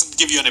Vanguard doesn't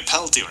give you any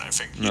penalty or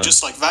anything. No. You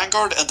just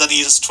Vanguard, and then he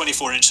has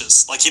 24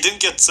 inches. Like he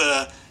didn't get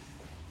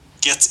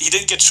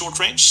short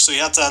range, so he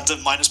had to add the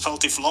minus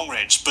penalty for long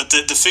range. But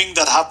the thing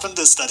that happened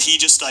is that he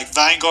just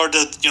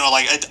Vanguarded.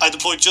 I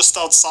deployed just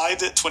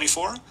outside at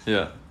 24.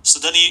 Yeah. So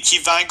then he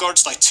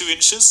Vanguards 2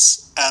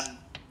 inches and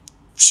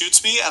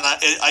shoots me, and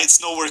it's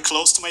nowhere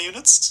close to my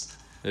units.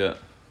 Yeah.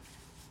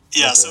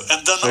 Yeah,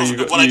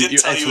 okay. what I didn't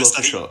tell you is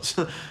that shots.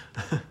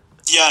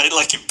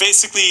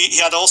 Basically he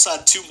had also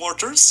had 2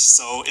 mortars,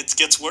 so it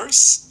gets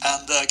worse,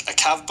 and a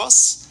cav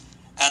bus,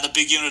 and a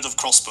big unit of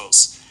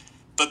crossbows.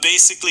 But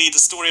basically the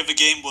story of the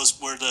game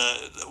were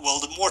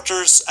the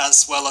mortars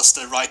as well as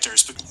the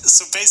writers.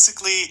 So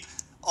basically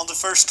on the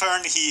first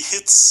turn he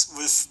hits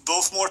with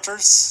both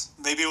mortars.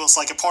 Maybe it was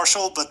like a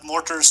partial, but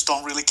mortars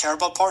don't really care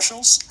about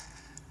partials.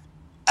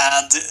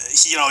 And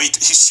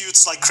he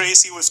shoots like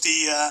crazy with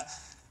the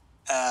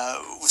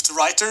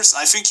Reiters.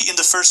 I think in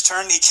the first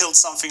turn he killed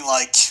something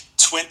like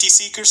 20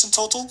 Seekers in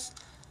total.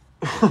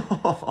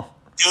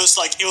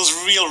 It was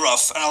real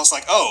rough, and I was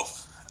like, oh,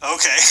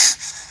 okay,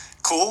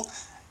 cool.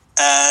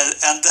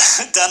 And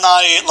then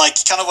I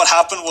kind of what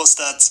happened was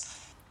that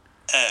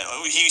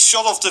he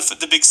shot off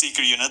the big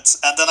Seeker unit,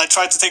 and then I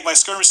tried to take my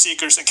skirmish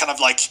Seekers and kind of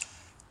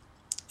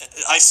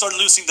I started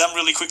losing them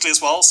really quickly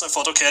as well. So I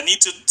thought, okay, I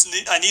need to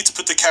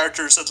put the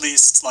characters at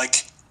least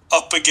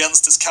up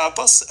against this cab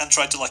bus and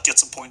try to get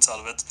some points out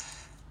of it.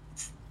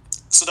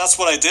 So that's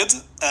what I did,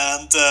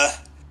 and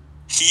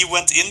he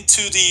went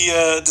into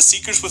the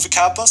Seekers with the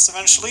cab bus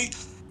eventually,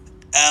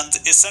 and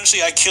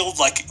essentially I killed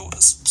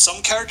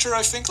some character,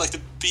 I think, the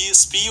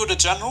BSB or the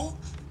general,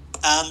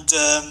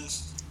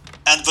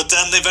 but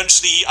then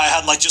eventually I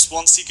had just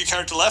one Seeker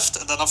character left,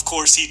 and then of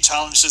course he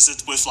challenges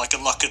it with a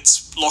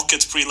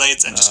locket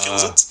prelate and just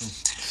kills it.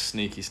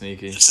 Sneaky.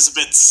 Which is a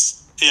bit,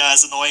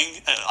 it's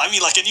annoying. I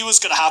mean, I knew it was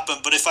gonna happen,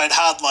 but if I'd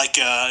had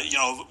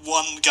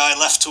one guy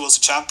left who was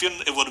a champion,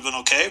 it would have been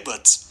okay.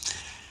 But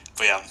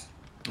yeah.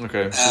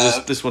 Okay,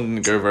 so this one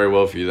didn't go very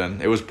well for you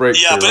then. It was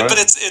breakthrough, right? But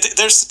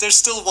there's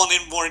still one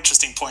more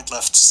interesting point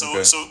left. So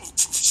okay.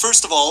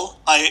 First of all,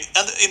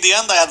 in the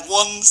end I had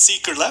one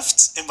Seeker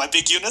left in my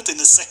big unit in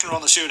the second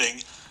round of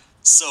shooting.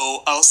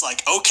 So I was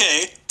like,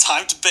 okay,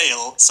 time to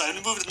bail. So I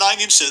moved 9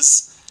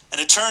 inches, and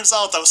it turns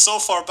out I was so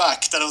far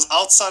back that I was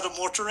outside of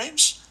mortar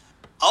range,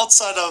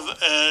 outside of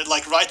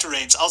Reiter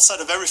range, outside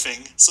of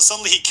everything. So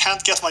suddenly he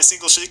can't get my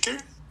single Seeker.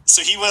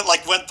 So he went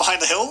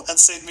behind the hill and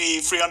saved me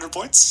 300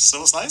 points. So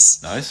it was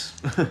nice. Nice.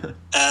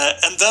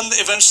 And then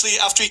eventually,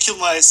 after he killed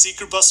my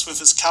Seeker bus with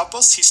his cab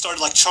bus, he started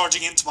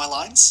charging into my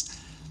lines.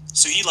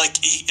 So he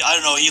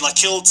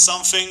killed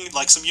something,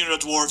 some unit of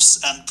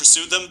dwarves, and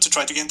pursued them to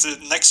try to get into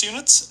the next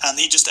unit. And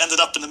he just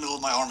ended up in the middle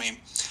of my army.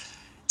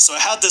 So I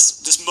had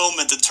this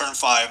moment in turn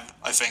 5,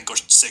 I think, or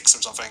 6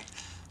 or something,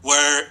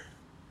 where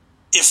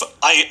if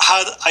I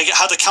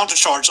had a counter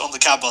charge on the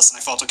cab bus, and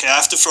I thought, okay, I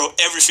have to throw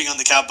everything on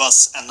the cab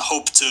bus and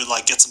hope to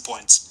get some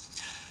points.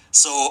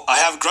 So I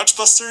have Grudge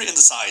Buster in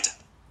the side.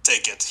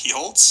 Take it. He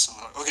holds.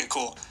 Okay,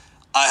 cool.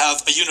 I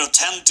have a unit of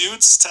 10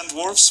 dudes, 10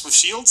 dwarves with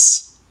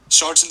shields,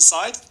 charged in the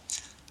side.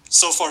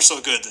 So far, so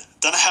good.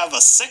 Then I have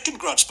a second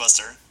Grudge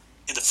Buster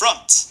in the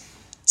front.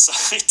 So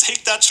I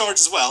take that charge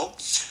as well.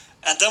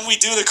 And then we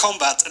do the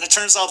combat, and it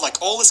turns out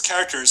all his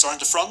characters are in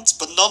the front,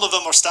 but none of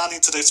them are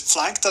standing to the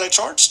flank that I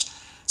charged.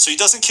 So he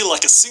doesn't kill a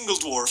single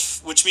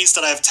dwarf, which means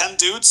that I have 10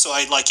 dudes. So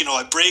I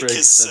break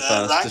his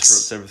ranks.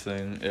 Disrupts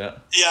everything. Yeah.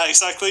 Yeah,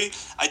 exactly.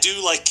 I do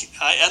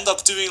I end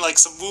up doing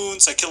some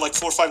wounds. I kill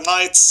 4 or 5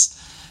 knights.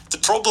 The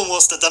problem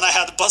was that then I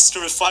had a Buster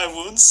with 5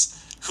 wounds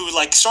who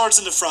charged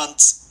in the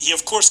front. He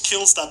of course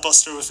kills that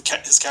Buster with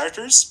his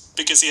characters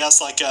because he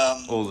has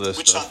all this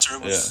Witch stuff. Hunter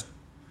with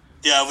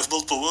with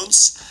multiple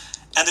wounds.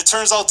 And it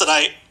turns out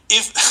that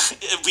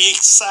if we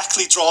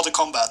exactly draw the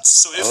combat.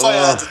 So if I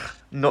had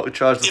not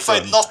charged the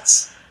front.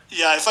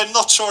 If I'd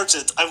not charged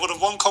it, I would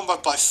have won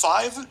combat by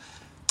 5,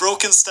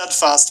 broken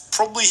Steadfast,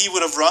 probably he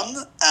would have run,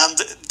 and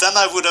then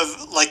I would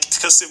have,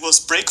 because it was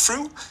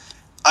breakthrough,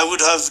 I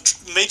would have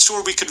made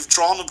sure we could have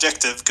drawn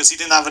objective, because he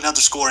didn't have any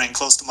other scoring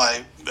close to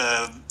my,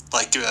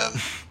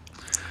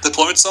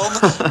 deployment zone.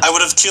 I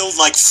would have killed,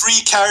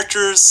 3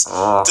 characters,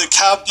 the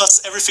cab bus,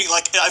 everything.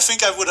 I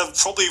think I would have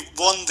probably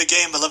won the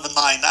game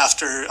 11-9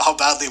 after how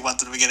badly it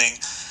went in the beginning.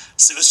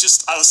 So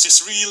I was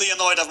just really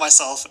annoyed at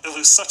myself. It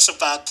was such a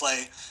bad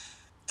play.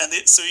 And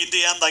so in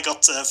the end, I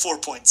got 4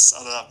 points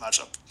out of that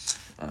matchup.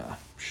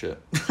 Shit.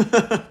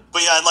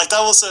 But yeah,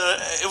 that was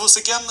it was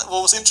again.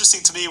 What was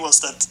interesting to me was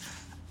that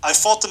I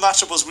thought the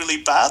matchup was really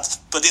bad,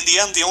 but in the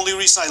end, the only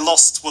reason I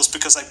lost was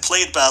because I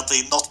played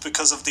badly, not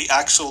because of the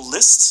actual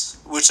list,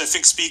 which I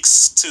think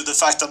speaks to the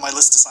fact that my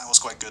list design was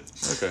quite good.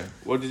 Okay,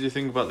 what did you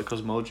think about the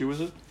Cosmology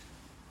Wizard?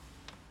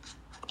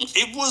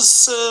 It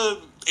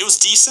was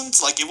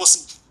decent. It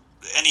wasn't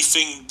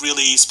anything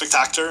really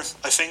spectacular,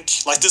 I think.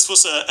 This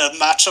was a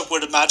matchup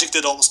where the magic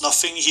did almost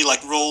nothing. He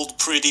rolled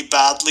pretty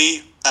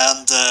badly,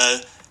 and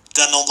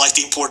then on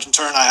the important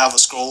turn I have a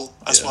scroll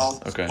as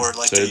well. Okay, or,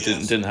 so it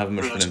didn't have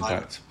much of an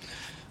impact.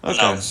 Okay,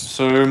 No.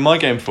 so my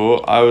game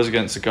 4, I was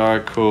against a guy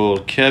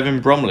called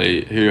Kevin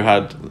Bromley, who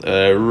had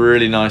a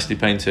really nicely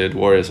painted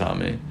Warriors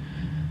army.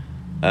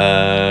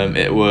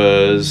 It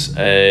was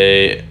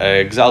a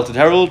Exalted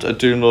Herald, a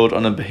Doomlord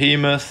on a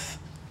Behemoth,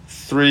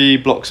 3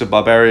 blocks of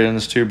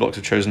Barbarians, 2 blocks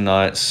of Chosen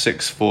Knights,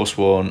 6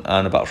 Forsworn,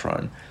 and a Battle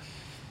Shrine.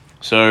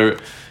 So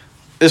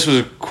this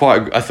was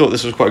I thought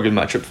this was quite a good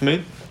matchup for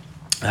me.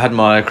 I had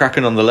my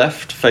Kraken on the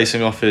left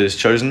facing off his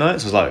Chosen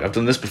Knights. I was like, I've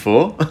done this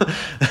before.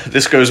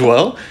 This goes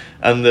well.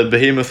 And the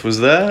Behemoth was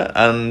there,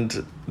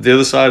 and the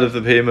other side of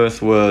the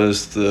Behemoth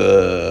was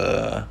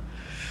the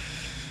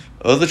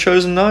other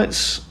Chosen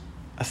Knights,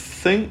 I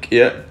think.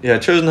 Yeah,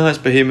 Chosen Knights,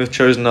 Behemoth,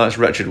 Chosen Knights,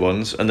 Wretched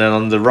Ones. And then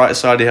on the right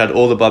side he had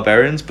all the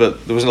Barbarians,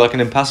 but there was an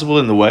impassable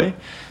in the way.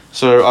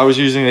 So I was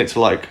using it to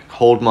like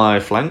hold my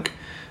flank,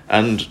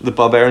 and the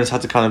barbarians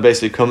had to kind of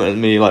basically come at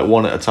me like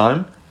one at a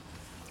time.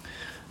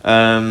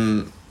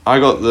 I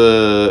got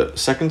the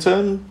second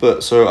turn,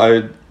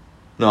 I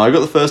got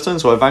the first turn,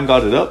 so I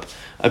vanguarded up.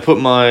 I put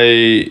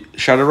my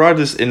Shadow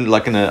Riders in a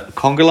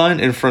conga line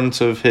in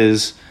front of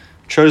his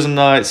Chosen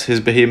Knights, his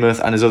Behemoth,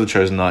 and his other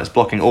Chosen Knights,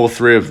 blocking all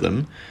three of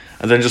them,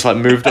 and then just like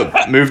moved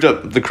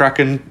up the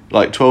Kraken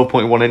like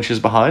 12.1 inches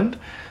behind,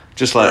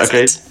 just like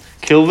okay,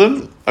 kill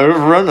them,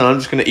 overrun, and I'm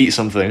just gonna eat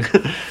something.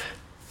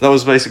 That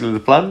was basically the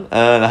plan,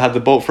 and I had the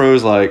bolt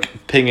throwers like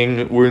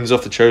pinging wounds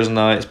off the Chosen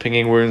Knights,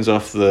 pinging wounds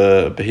off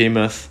the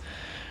Behemoth.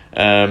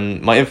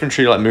 My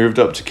infantry like moved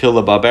up to kill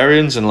the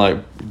barbarians and like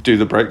do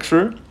the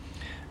breakthrough,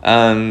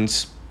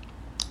 and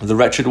the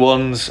wretched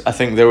ones, I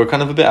think they were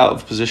kind of a bit out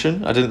of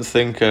position. I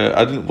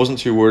wasn't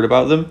too worried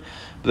about them,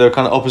 but they were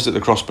kind of opposite the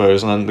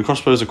crossbows, and then the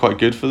crossbows are quite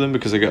good for them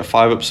because they get a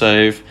 5-up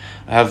save.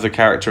 I have the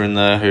character in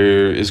there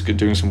who is good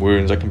doing some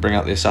wounds. I can bring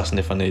out the assassin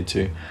if I need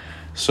to.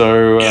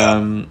 So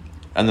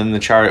and then the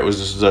chariot was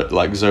just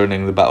like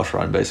zoning the battle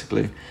shrine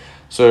basically.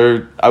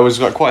 So I was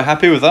like quite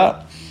happy with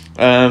that.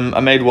 I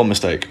made one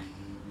mistake.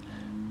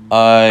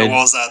 What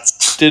was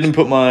that? Didn't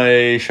put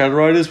my Shadow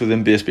Riders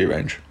within BSB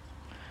range.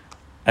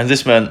 And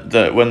this meant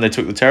that when they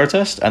took the terror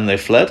test and they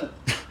fled,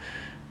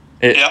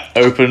 it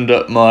opened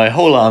up my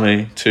whole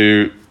army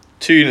to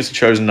 2 units of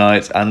Chosen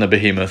Knights and the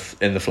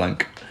Behemoth in the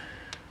flank.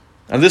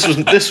 And this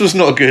was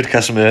not good,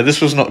 Casimir.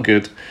 This was not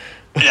good.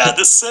 Yeah,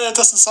 this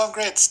doesn't sound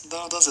great.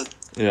 No, does it?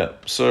 Yeah,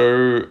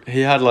 so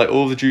he had like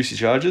all the juicy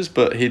charges,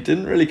 but he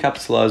didn't really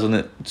capitalize on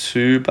it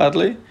too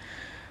badly.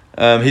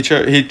 He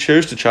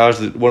chose to charge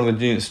one of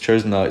the units of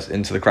Chosen Knights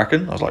into the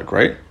Kraken. I was like,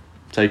 great,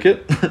 take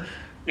it.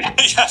 Yeah,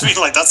 I mean,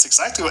 like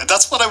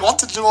that's what I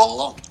wanted to do all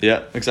along.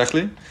 Yeah,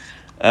 exactly.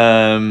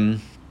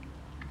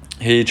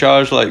 He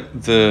charged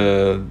like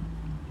the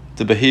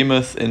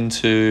Behemoth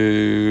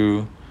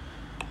into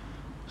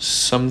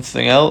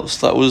something else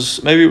that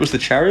was maybe it was the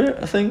chariot.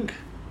 I think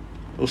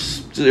it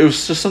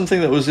was just something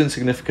that was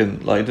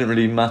insignificant. Like it didn't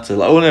really matter.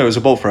 Like it was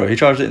a bolt throw. He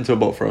charged it into a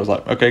bolt throw. I was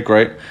like, okay,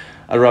 great.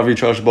 I'd rather you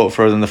charge a bolt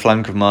throw than the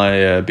flank of my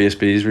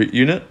BSB's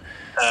unit.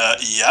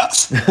 Yeah.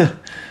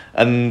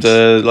 And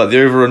like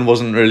the overrun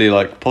wasn't really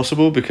like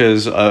possible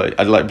because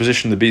I'd like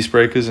positioned the Beast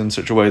Breakers in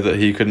such a way that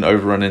he couldn't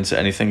overrun into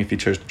anything if he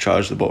chose to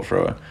charge the bolt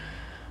thrower.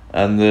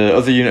 And the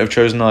other unit of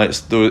Chosen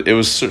Knights, it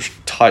was such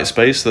tight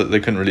space that they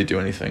couldn't really do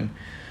anything.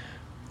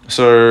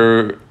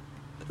 So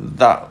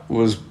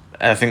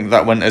I think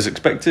that went as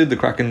expected. The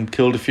Kraken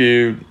killed a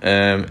few.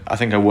 I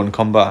think I won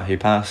combat. He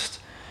passed.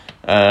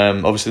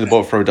 Obviously the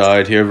bolt throw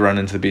died. He overran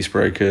into the Beast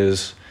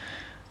Breakers.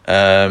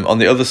 On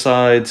the other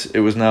side, it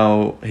was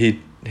now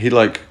he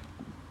like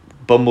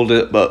bumbled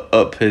it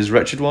up his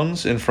wretched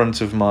ones in front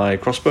of my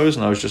crossbows,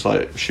 and I was just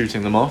like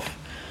shooting them off.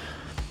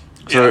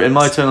 So in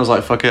my turn, I was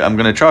like, fuck it, I'm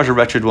going to charge the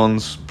wretched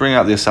ones, bring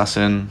out the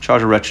assassin,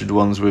 charge the wretched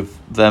ones with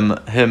him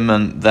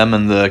and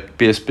the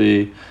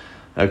BSB,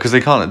 because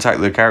they can't attack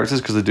the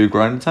characters because they do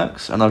grind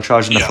attacks, and I'll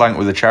charge in the flank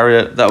with the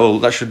chariot.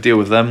 That should deal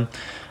with them.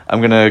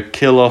 I'm going to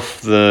kill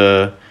off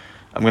I'm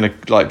going to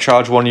like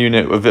charge one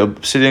unit with the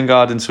Obsidian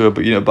Guard into a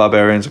unit of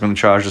barbarians. I'm going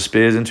to charge the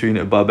spears into a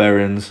unit of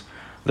barbarians.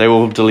 They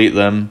will delete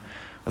them,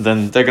 and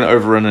then they're going to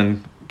overrun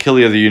and kill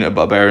the other unit of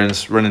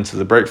barbarians, run into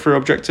the breakthrough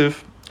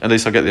objective. At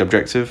least I get the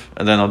objective,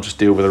 and then I'll just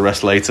deal with the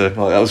rest later.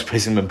 Like that was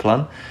basically my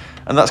plan,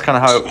 and that's kind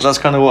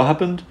of what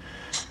happened.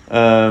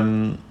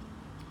 I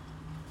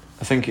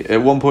think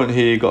at one point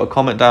he got a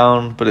comet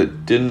down, but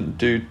it didn't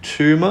do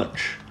too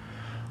much.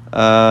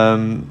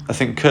 I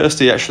think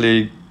Kirsty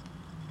actually,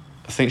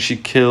 she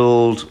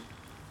killed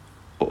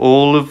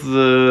all of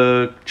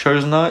the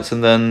Chosen Knights,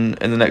 and then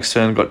in the next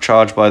turn got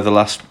charged by the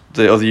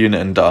other unit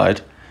and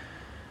died.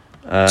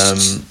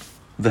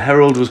 The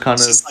Herald was kind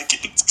of like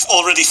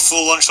already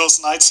full on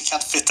Chosen Knights. You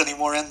can't fit any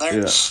more in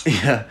there.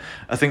 Yeah.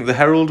 I think the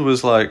Herald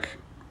was like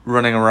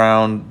running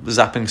around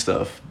zapping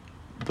stuff,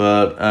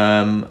 but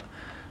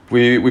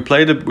we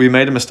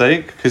made a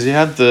mistake because he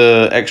had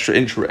the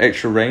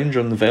extra range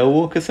on the Veil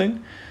Walker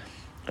thing,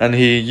 and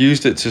he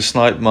used it to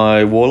snipe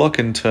my Warlock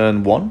in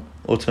turn 1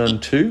 or turn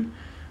 2,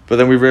 but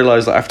then we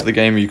realized that after the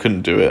game you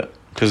couldn't do it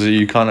because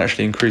you can't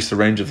actually increase the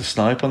range of the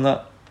snipe on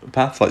that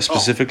path, like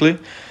specifically.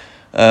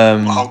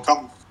 How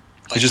come?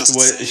 Like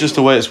it's just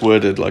the way it's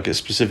worded, like it's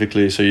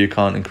specifically so you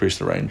can't increase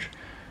the range.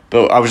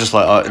 But I was just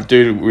like,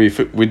 dude, we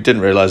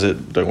didn't realize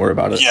it. Don't worry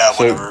about it. Yeah,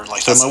 whatever.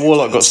 So my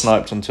Warlock got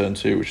sniped on turn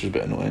 2, which was a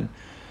bit annoying.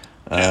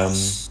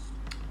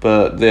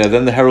 But yeah,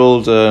 then the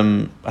Herald,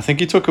 I think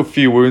he took a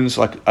few wounds.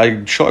 Like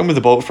I shot him with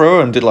the bolt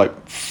thrower and did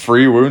like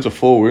 3 wounds or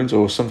 4 wounds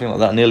or something like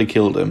that. Nearly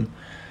killed him.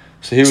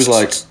 So he was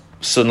like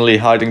suddenly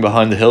hiding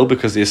behind the hill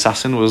because the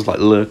assassin was like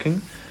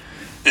lurking.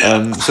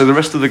 So the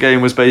rest of the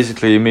game was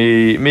basically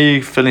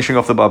me finishing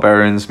off the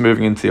barbarians,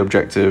 moving into the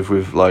objective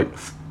with like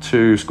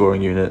 2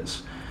 scoring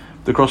units.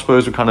 The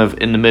crossbows were kind of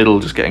in the middle,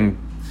 just getting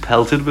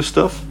pelted with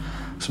stuff.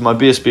 So my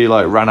BSB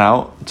like ran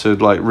out to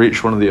like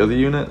reach one of the other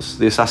units.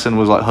 The assassin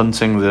was like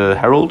hunting the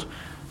Herald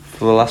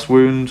for the last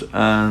wound,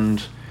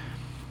 and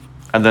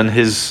And then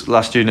his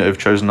last unit of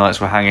chosen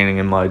knights were hanging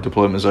in my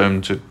deployment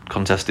zone to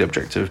contest the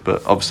objective.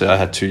 But obviously, I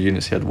had 2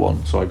 units; he had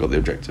 1, so I got the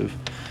objective.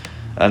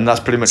 And that's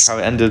pretty much how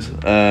it ended.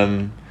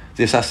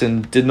 The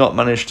assassin did not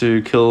manage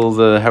to kill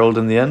the herald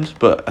in the end,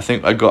 but I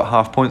think I got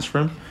half points for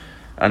him,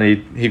 and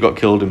he got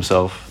killed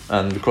himself.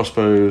 And the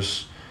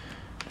crossbows,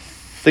 I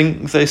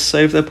think they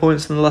saved their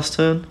points in the last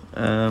turn.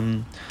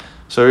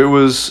 So it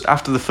was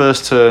after the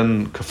first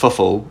turn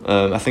kerfuffle.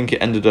 I think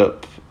it ended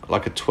up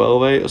like a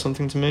 12-8 or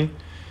something to me.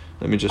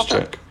 Let me just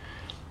check.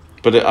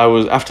 But I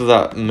was after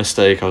that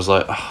mistake, I was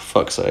like, oh,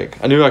 fuck's sake.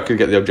 I knew I could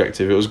get the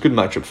objective. It was a good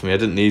matchup for me. I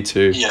didn't need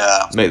to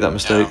make that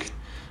mistake.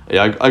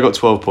 Yeah, I got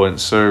 12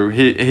 points. So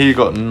he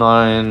got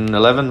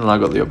 9-11 and I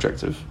got the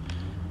objective.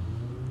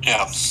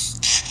 Yeah.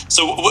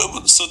 So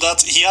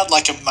that he had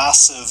like a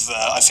massive,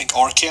 I think,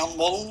 Archaon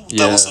model.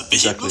 That was a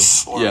behemoth.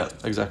 Exactly. Yeah,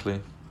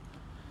 exactly.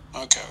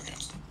 Okay.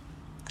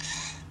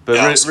 But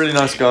really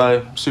nice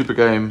guy, super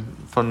game,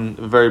 fun,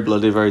 very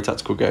bloody, very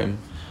tactical game.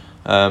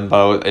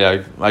 But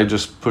I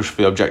just pushed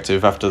for the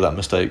objective after that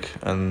mistake,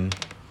 and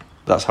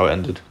that's how it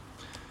ended.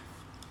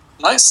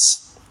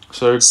 Nice.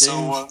 So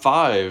game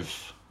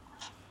 5.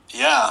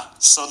 Yeah.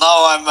 So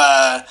now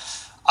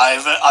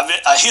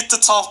I hit the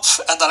top,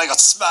 and then I got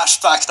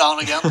smashed back down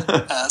again.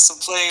 So I'm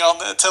playing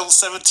on table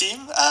 17,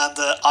 and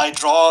I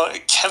draw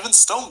Kevin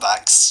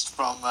Stonebanks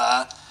from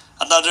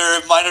another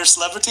minor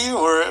celebrity,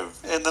 or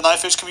in the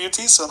Knife Edge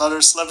community, so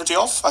another celebrity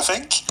off, I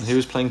think. And he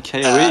was playing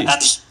KOE.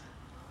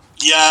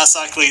 Yeah,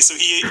 exactly. So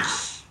he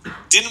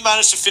didn't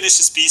manage to finish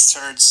his beast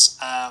herds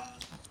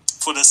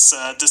for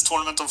this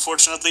tournament,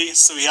 unfortunately.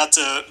 So he had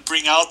to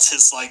bring out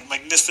his like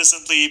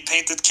magnificently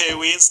painted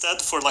KOE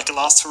instead for like a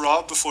last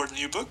hurrah before the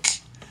new book.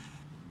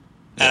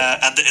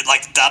 And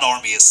like that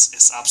army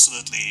is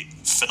absolutely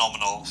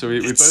phenomenal. So we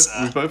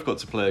both got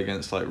to play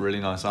against like really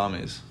nice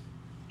armies.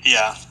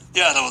 Yeah,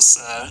 that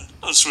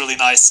was really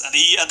nice, and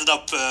he ended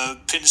up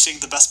finishing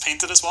the best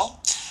painted as well.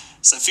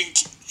 So I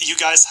think you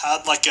guys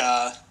had like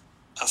a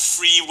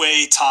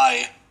freeway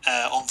tie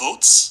on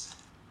votes.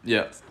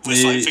 Yeah,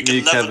 with me,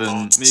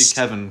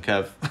 Kevin,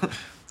 Kev.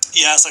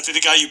 Yeah, it's like the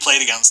guy you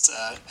played against,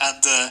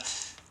 and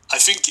I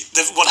think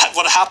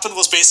what happened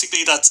was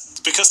basically that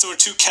because there were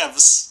 2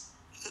 Kevs,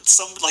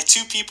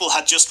 two people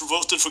had just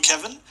voted for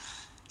Kevin,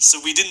 so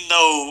we didn't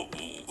know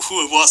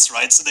who it was,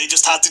 right? So they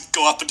just had to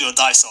go up and do a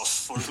dice off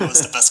for who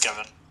was the best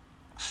Kevin,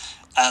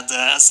 and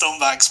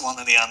Stonebanks won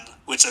in the end,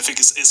 which I think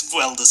is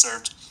well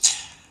deserved.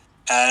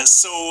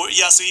 So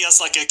he has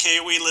like a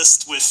KOE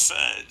list with,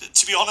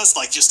 to be honest,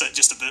 like just a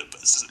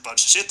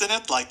bunch of shit in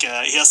it. Like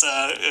he has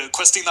a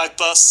questing knight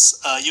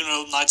bus, unit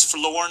of Knights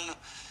Forlorn,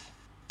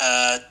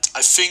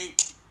 I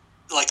think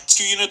like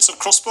 2 units of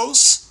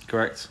crossbows.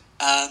 Correct.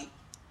 And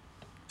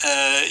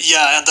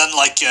and then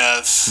like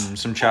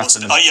some chaff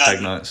and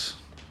Peg Knights.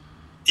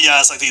 Yeah,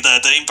 it's like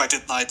the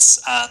impacted knights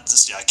and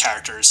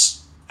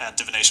characters and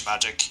divination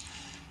magic.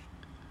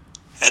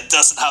 It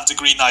doesn't have the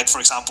Green Knight, for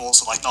example,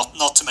 so like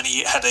not too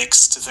many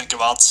headaches to think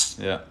about.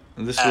 Yeah,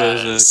 and this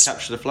was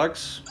capture the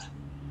flags.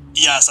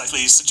 Yeah,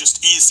 exactly. So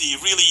just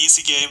really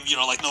easy game. You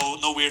know, like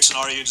no weird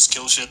scenario, you just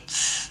kill shit.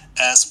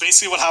 So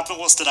basically, what happened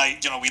was that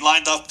we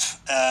lined up.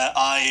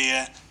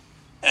 I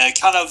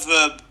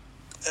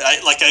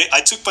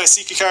took my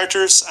Seeker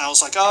characters, and I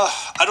was like,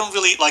 I don't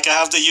really like. I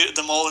have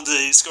them all in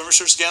the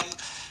skirmishers again,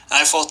 and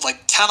I thought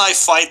like, can I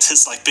fight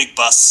his like big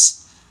bus?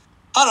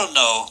 I don't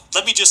know.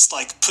 Let me just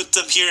like put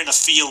them here in a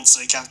field so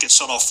they can't get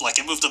shot off. Like,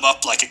 and move them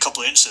up like a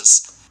couple of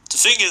inches. The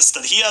thing is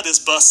that he had his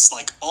bus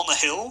like on a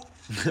hill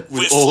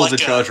with all like the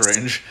charge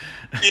range.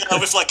 Yeah,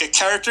 with like a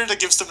character that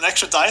gives them an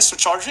extra dice for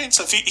charge range.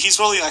 So if he's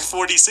rolling like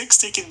 46,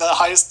 taking the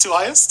highest.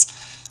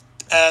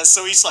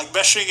 So he's like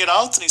measuring it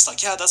out, and he's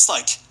like, yeah, that's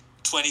like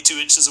 22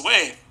 inches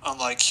away. I'm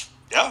like,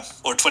 yeah,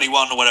 or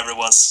 21 or whatever it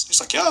was.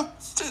 He's like, yeah,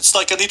 it's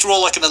like I need to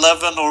roll like an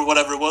 11 or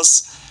whatever it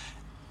was.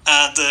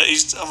 And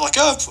I'm like,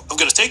 oh, I'm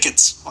gonna take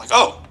it. I'm like,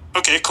 oh,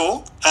 okay,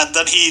 cool. And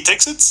then he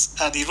takes it,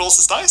 and he rolls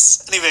his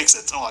dice, and he makes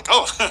it. I'm like,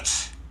 oh,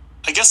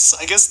 I guess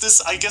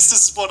this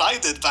is what I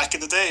did back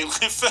in the day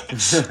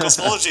with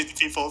cosmology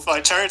people with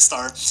my Chariot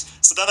Star.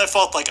 So then I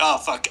thought like,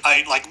 fuck,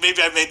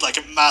 maybe I made like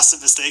a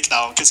massive mistake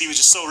now because he was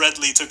just so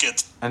readily took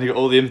it. And you got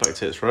all the impact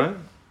hits, right?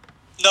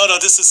 No,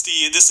 this is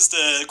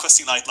the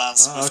Questing Knight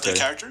lands with the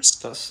characters.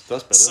 That's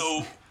better.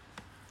 So.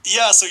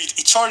 Yeah, so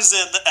he charges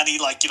in, and he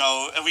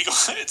and we go.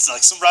 It's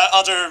like some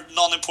other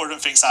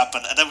non-important things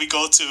happen, and then we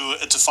go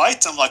to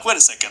fight. And I'm like, wait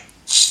a second,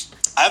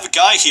 I have a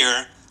guy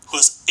here who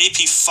has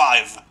AP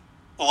 5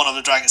 on one of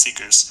the Dragon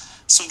Seekers.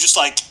 So I'm just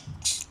like,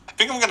 I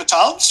think I'm gonna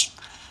challenge,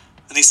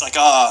 and he's like,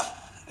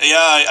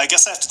 yeah, I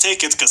guess I have to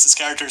take it because his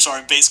characters are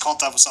in base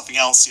contact with something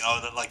else.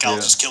 I'll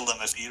just kill them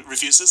if he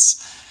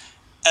refuses.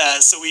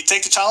 So we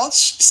take the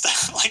challenge.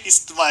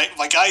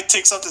 My guy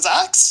takes up his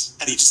axe,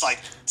 and he just like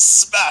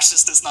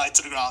smashes this knight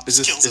to the ground. Is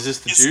this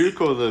the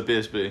Duke or the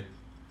BSB?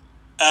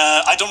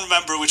 I don't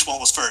remember which one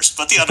was first,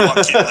 but the other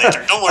one came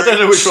later. Don't worry. I don't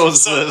know which one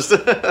was first.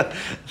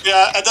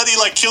 Yeah, and then he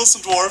like kills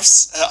some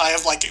dwarves. I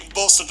have like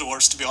most of the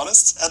dwarves, to be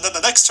honest. And then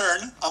the next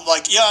turn, I'm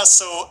like, yeah,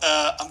 so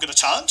I'm gonna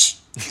challenge.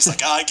 He's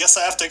like, I guess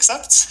I have to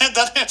accept. And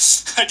then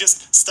I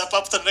just step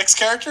up to the next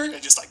character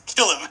and just like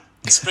kill him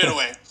straight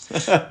away.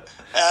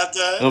 And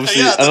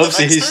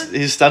obviously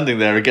he's standing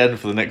there again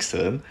for the next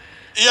turn.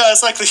 Yeah,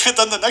 exactly. And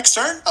then the next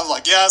turn, I'm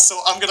like, yeah,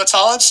 so I'm gonna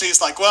challenge. And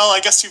he's like, well, I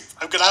guess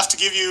I'm gonna have to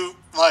give you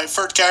my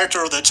third character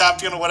or the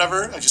champion or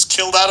whatever. I just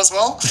killed that as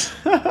well.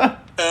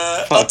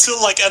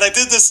 Until like, and I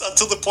did this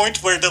until the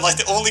point where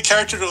the only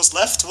character that was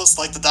left was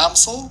like the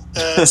damsel.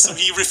 So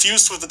he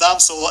refused with the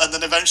damsel, and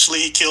then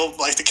eventually he killed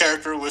like the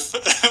character with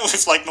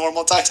with like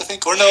normal attacks, I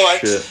think. Or no, I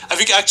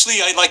think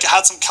actually I like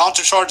had some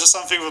counter charge or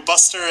something with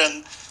Buster,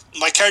 and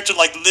my character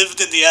like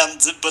lived in the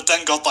end, but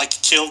then got like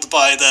killed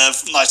by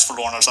the Knights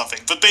Forlorn or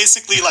something. But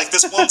basically, like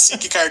this one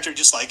Seeker character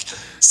just like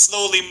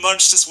slowly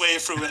munched his way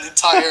through an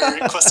entire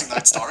questing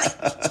Night Star.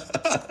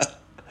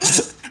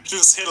 It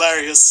was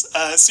hilarious.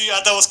 So yeah,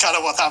 that was kind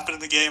of what happened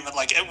in the game, and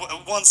like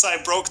once I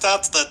broke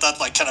that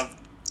like kind of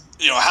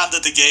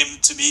handed the game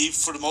to me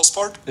for the most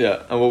part.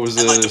 Yeah, and what was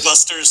and like the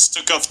Busters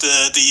took off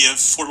the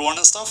Forlorn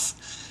and stuff.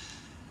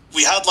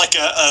 We had like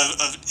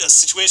a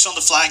situation on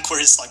the flank where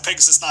his like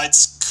Pegasus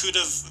Knights could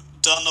have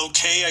done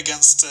okay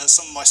against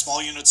some of my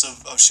small units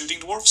of shooting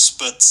dwarfs,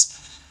 but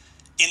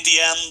in the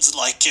end,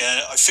 like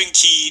I think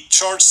he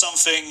charged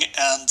something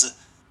and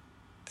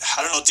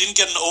I don't know, didn't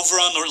get an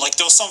overrun, or like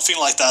there was something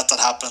like that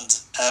happened,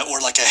 or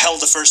like I held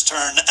the first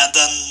turn and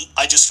then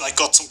I just like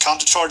got some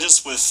counter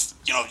charges with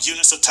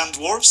units of 10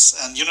 dwarves,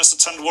 and units of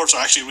 10 dwarves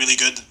are actually really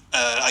good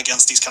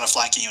against these kind of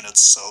flanking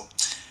units, so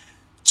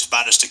just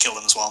managed to kill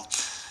them as well.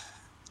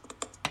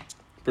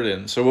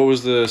 Brilliant. So what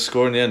was the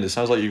score in the end? It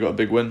sounds like you got a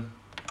big win.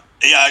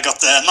 Yeah, I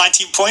got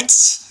 19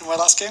 points in my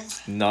last game.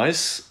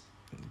 Nice.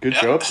 Good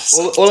job.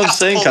 All I'm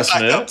saying,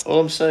 Casimir, all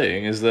I'm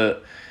saying is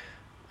that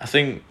I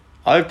think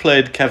I've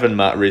played Kev and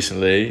Matt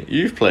recently.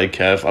 You've played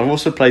Kev. I've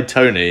also played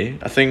Tony.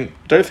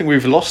 Don't think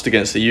we've lost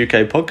against the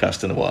UK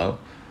podcast in a while.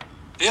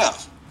 Yeah.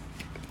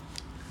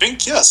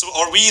 So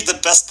are we the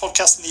best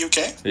podcast in the UK?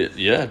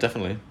 Yeah,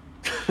 definitely.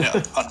 Yeah,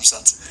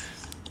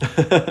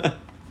 100%.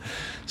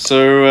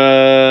 So,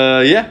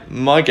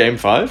 my game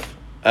 5.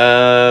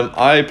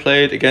 I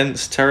played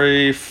against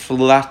Terry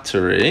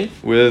Flattery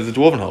with the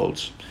Dwarven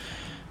Holds.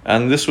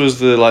 And this was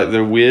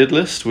the weird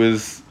list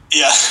with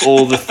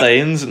all the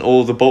Thanes and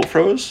all the bolt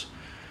throwers.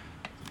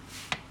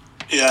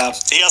 Yeah,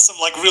 he has some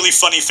like really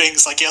funny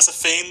things. Like he has a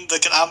Thane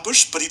that can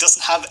ambush, but he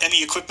doesn't have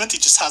any equipment. He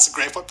just has a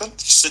great weapon.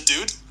 Just a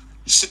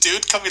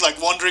dude coming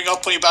like wandering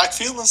up on your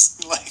backfield and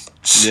like.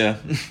 Yeah,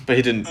 but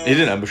he didn't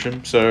ambush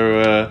him.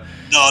 So.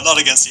 No, not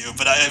against you.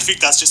 But I think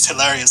that's just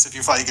hilarious if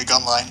you're fighting a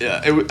gun line.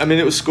 Yeah,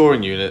 it was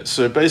scoring units.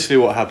 So basically,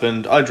 what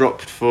happened? I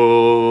dropped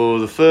for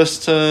the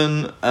first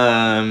turn,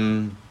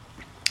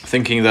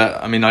 thinking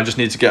that I just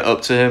need to get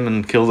up to him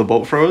and kill the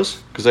bolt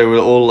throwers because they were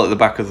all at the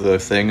back of the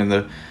thing and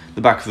the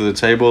back of the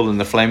table, and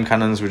the flame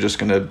cannons were just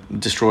going to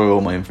destroy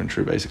all my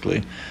infantry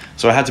basically.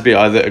 So I had to be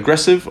either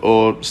aggressive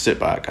or sit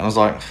back, and I was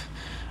like,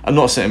 I'm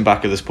not sitting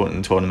back at this point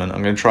in the tournament.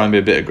 I'm going to try and be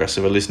a bit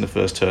aggressive, at least in the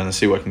first turn, and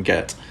see what I can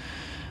get.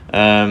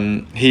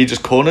 He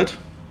just cornered.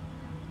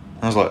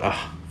 I was like,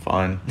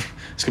 fine.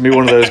 It's going to be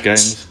one of those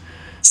games.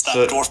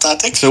 Standard dwarf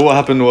tactic. So what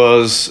happened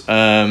was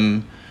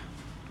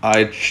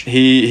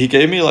he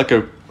gave me like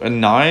a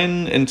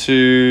 9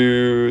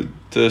 into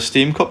the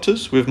steam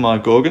copters with my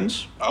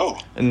Gorgons. Oh,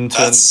 in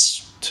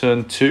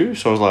turn 2.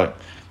 So I was like,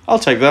 I'll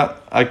take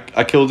that.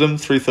 I killed him,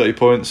 330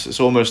 points.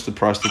 It's almost the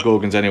price of the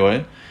Gorgons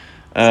anyway.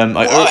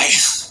 Why?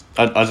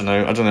 I don't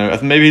know.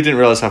 Maybe he didn't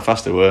realise how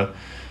fast they were.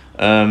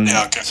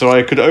 So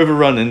I could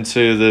overrun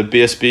into the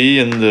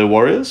BSB and the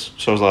Warriors.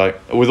 So I was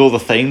like, with all the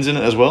Thanes in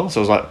it as well. So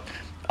I was like,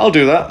 I'll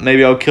do that.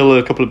 Maybe I'll kill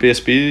a couple of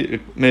BSB.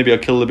 Maybe I'll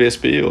kill the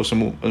BSB or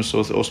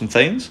some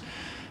Thanes.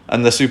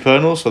 And they're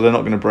supernal, so they're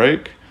not going to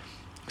break.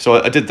 So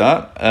I did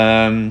that.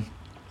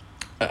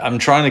 I'm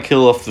trying to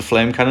kill off the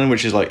flame cannon,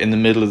 which is like in the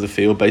middle of the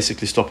field,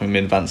 basically stopping me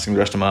advancing the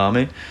rest of my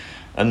army.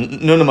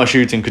 And none of my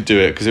shooting could do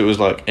it because it was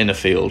like in a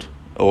field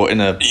or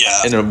in a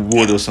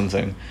wood or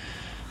something.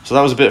 So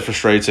that was a bit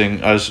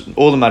frustrating.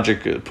 All the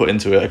magic put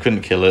into it, I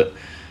couldn't kill it.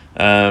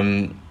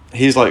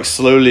 He's like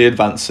slowly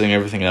advancing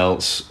everything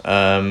else.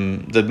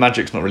 The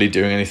magic's not really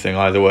doing anything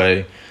either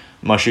way.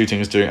 My shooting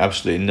is doing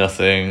absolutely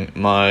nothing.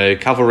 My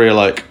cavalry are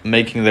like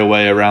making their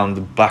way around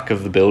the back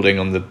of the building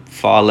on the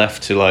far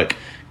left to like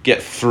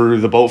get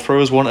through the bolt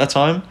throwers one at a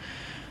time.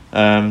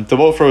 The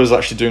bolt thrower is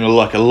actually doing a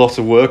lot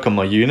of work on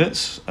my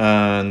units,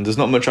 and there's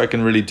not much I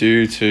can really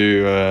do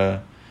to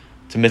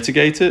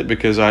mitigate it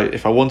because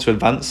if I want to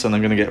advance and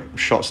I'm going to get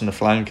shots in the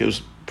flank, it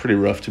was pretty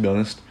rough to be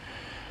honest.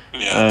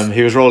 Yeah.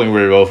 He was rolling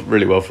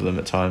really well for them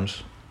at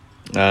times,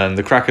 and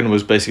the Kraken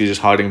was basically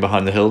just hiding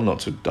behind the hill not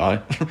to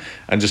die,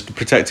 and just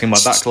protecting my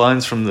back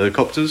lines from the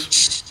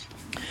copters.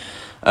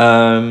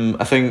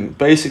 I think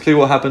basically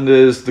what happened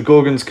is the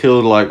Gorgons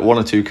killed like 1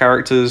 or 2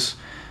 characters.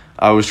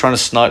 I was trying to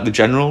snipe the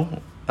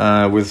general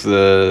with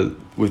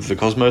the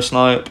Cosmo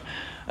snipe,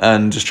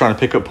 and just trying to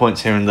pick up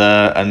points here and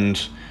there. And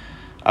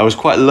I was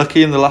quite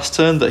lucky in the last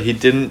turn that he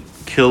didn't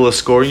kill a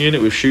scoring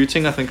unit with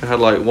shooting. I think I had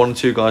like 1 or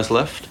 2 guys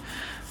left.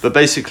 But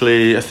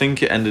basically, I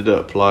think it ended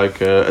up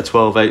like a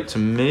 12-8 to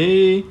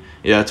me.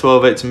 Yeah,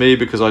 12-8 to me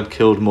because I'd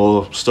killed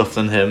more stuff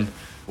than him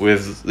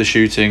with the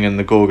shooting and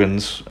the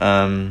Gorgons.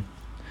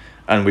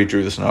 And we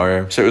drew the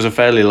scenario. So it was a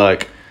fairly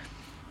like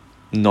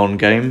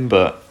non-game,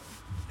 but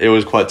it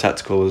was quite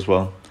tactical as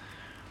well.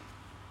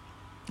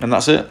 And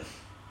that's it.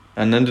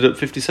 And ended up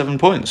 57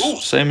 points,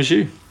 same as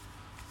you.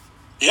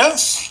 Yeah.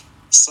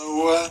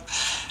 So,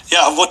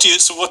 what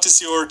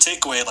is your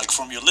takeaway like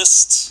from your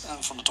list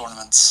and from the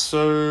tournament?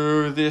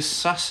 So the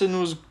assassin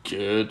was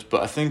good,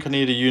 but I think I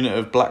need a unit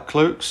of black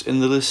cloaks in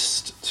the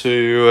list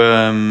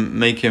to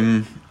make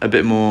him a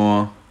bit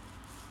more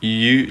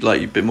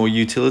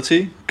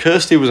utility.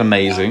 Kirsty was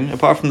amazing.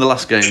 Apart from the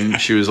last game,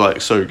 she was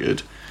like so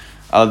good.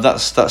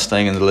 That's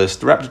staying in the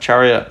list. The Raptor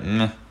Chariot,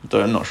 I'm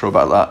not sure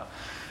about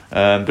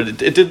that.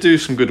 But it did do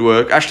some good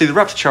work. Actually, the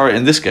Raptor Chariot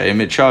in this game,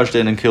 it charged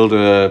in and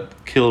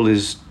killed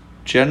his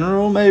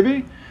general,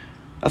 maybe?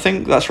 I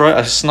think that's right.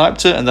 I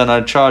sniped it and then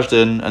I charged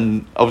in,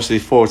 and obviously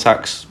 4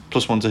 attacks,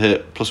 +1 to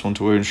hit, +1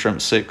 to wound,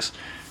 strength 6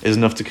 is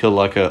enough to kill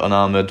like an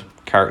unarmored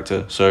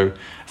character. So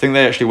I think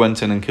they actually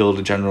went in and killed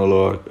a general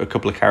or a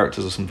couple of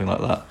characters or something like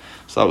that.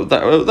 So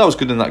that was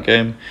good in that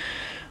game.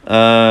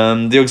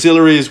 The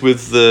auxiliaries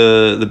with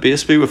the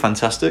BSB were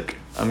fantastic.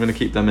 I'm going to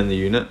keep them in the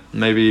unit.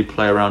 Maybe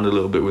play around a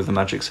little bit with the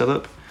magic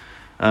setup.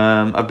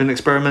 I've been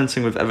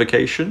experimenting with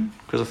evocation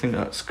because I think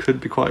that could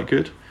be quite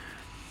good.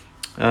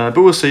 But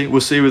we'll see. We'll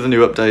see with the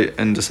new update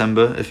in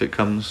December if it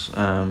comes.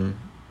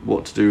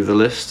 What to do with the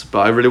list?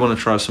 But I really want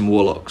to try some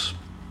warlocks.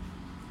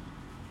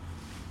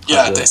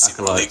 Yeah, they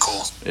seem really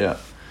cool. Yeah.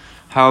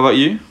 How about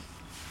you?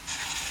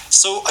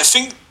 So I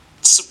think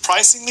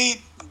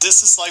surprisingly,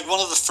 this is like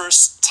one of the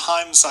first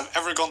times I've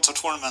ever gone to a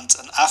tournament,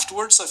 and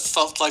afterwards I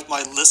felt like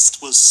my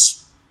list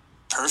was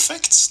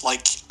perfect.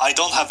 Like, I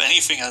don't have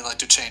anything I'd like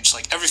to change.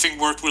 Like, everything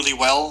worked really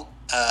well.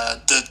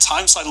 The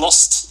times I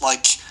lost,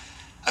 like,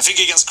 I think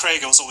against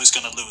Craig I was always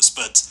going to lose,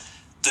 but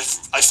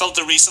I felt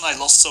the reason I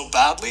lost so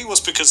badly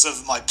was because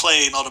of my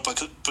play, not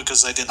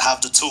because I didn't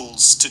have the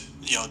tools to,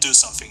 do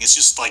something. It's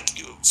just like,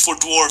 for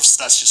dwarves,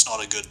 that's just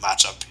not a good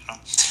matchup,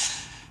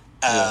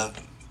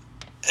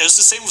 It was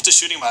the same with the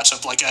shooting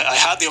matchup. Like, I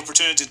had the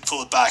opportunity to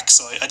pull it back,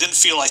 so I didn't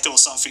feel like there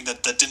was something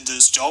that didn't do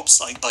its jobs.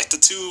 Like the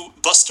 2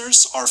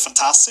 busters are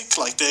fantastic.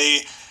 Like,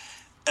 they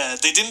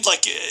didn't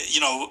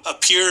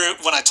appear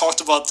when I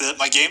talked about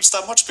my games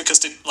that much, because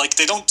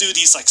they don't do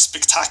these like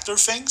spectacular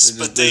things,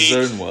 they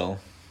zone well.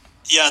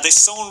 Yeah, they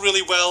zone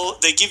really well.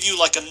 They give you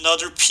like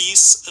another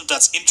piece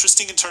that's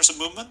interesting in terms of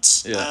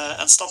movement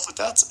and stuff like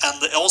that.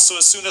 And also,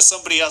 as soon as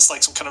somebody has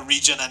like some kind of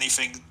regen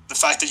anything, the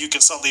fact that you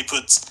can suddenly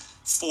put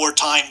 4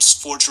 times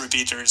Forge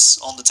Repeaters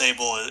on the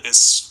table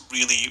is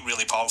really,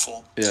 really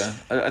powerful. Yeah,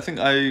 I think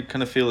I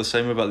kind of feel the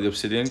same about the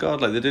Obsidian Guard.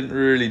 Like, they didn't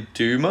really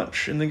do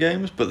much in the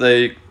games, but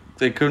they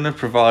couldn't have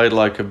provide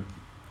like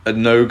a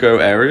no-go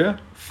area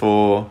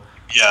for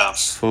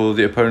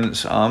the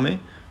opponent's army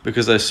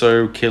because they're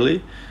so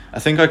killy. I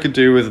think I could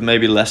do with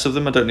maybe less of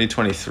them. I don't need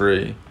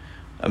 23.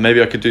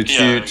 Maybe I could do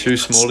two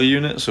smaller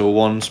units or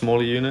 1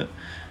 smaller unit.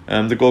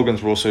 The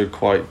Gorgons were also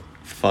quite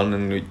fun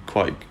and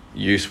quite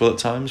useful at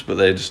times, but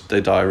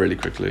they die really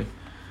quickly.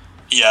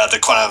 Yeah, they're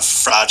kind of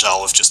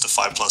fragile with just a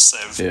 5+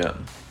 save.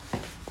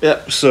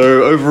 Yeah.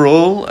 So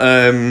overall,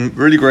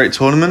 really great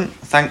tournament.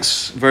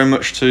 Thanks very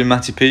much to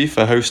Matty P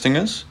for hosting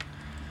us.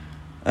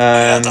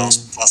 That was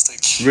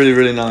fantastic. Really,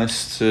 really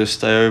nice to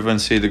stay over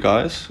and see the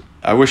guys.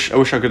 I wish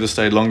I could have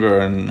stayed longer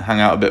and hang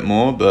out a bit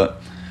more, but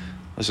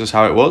that's just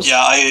how it was. Yeah,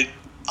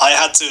 I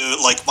had to,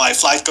 like, my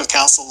flight got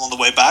cancelled on the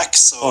way back,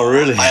 so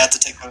really? I had to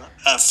take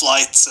a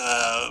flight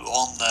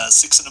on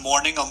 6 in the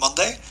morning on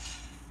Monday.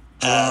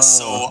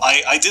 So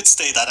I did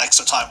stay that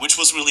extra time, which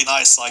was really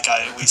nice. Like,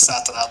 we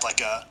sat and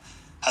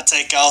had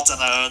takeout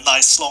and a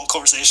nice long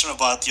conversation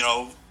about,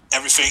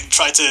 everything.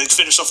 Tried to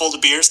finish off all the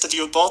beers that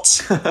you had bought.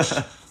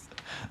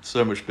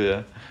 So much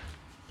beer.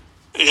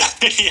 Yeah,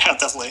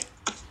 definitely.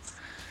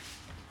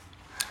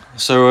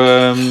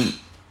 So,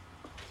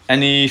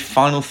 any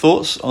final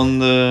thoughts on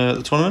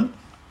the tournament?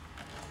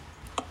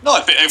 No,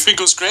 I think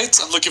it was great.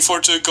 I'm looking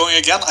forward to going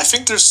again. I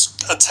think there's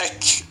a tech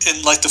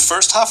in like the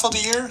first half of the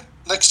year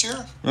next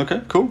year.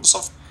 Okay, cool.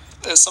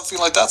 Something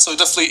like that. So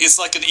definitely, it's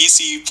like an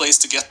easy place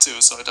to get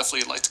to. So I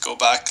definitely like to go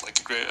back. Like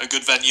a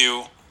good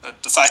venue.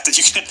 The fact that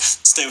you can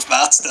stay with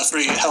Matt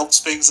definitely helps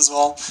things as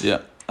well.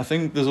 Yeah. I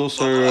think there's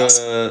also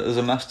there's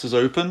a Masters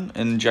Open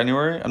in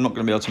January. I'm not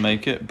going to be able to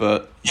make it,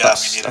 but I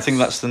think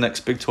that's the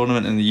next big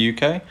tournament in the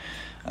UK.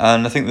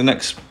 And I think the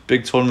next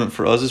big tournament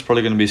for us is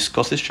probably going to be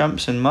Scottish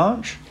Champs in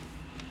March.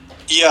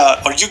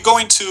 Yeah, are you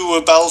going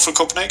to Battle for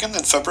Copenhagen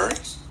in February?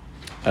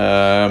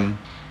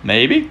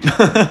 Maybe.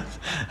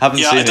 Haven't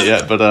seen it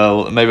yet,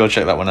 but maybe I'll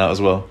check that one out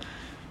as well.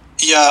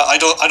 Yeah, I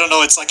don't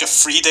know. It's like a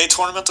 3-day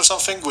tournament or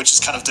something, which is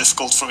kind of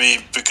difficult for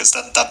me because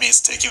then that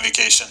means taking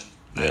vacation.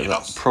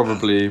 Yeah,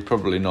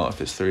 probably not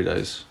if it's 3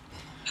 days.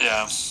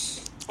 Yeah.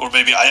 Or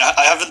maybe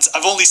I haven't.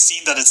 I've only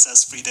seen that it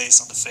says 3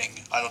 days on the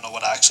thing. I don't know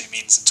what it actually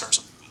means in terms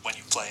of when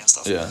you play and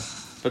stuff. Yeah.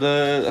 But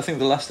I think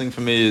the last thing for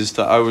me is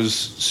that I was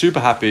super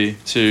happy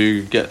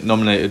to get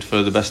nominated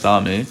for the best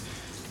army.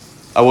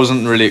 I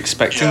wasn't really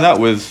expecting that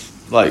with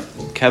like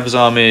Kev's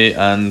army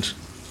and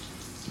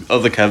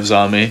other Kev's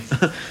army,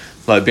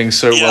 like being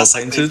so well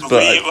painted.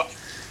 But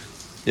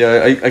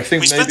I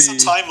think we spent maybe some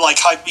time like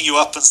hyping you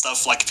up and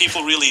stuff. Like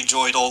people really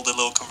enjoyed all the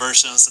little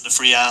conversions and the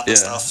freehand and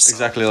stuff. So.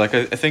 Exactly. Like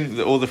I think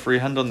that all the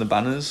freehand on the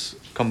banners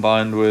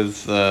combined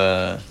with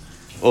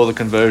all the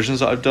conversions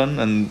that I've done,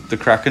 and the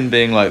Kraken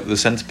being like the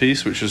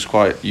centerpiece, which is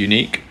quite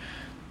unique.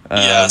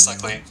 Yeah,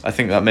 exactly. I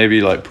think that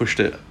maybe like pushed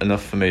it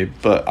enough for me,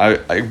 but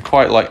I'm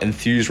quite like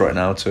enthused right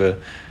now to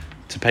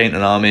paint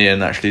an army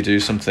and actually do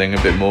something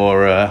a bit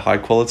more high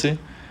quality.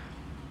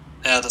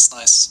 Yeah, that's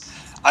nice.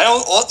 I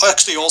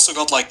actually also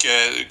got like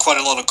quite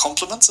a lot of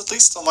compliments, at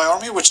least, on my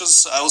army, which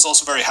I was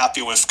also very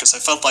happy with, because I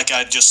felt like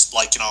I just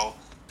like, you know,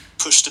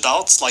 pushed it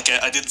out. Like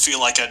I didn't feel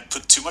like I'd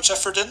put too much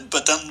effort in,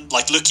 but then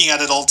like looking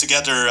at it all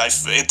together,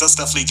 it does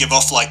definitely give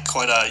off like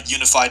quite a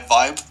unified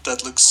vibe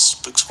that looks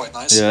quite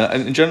nice. Yeah,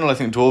 and in general I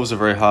think dwarves are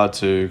very hard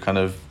to kind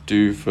of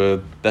do for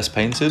best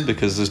painted,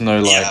 because there's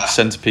no like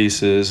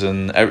centerpieces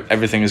and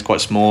everything is quite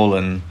small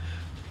and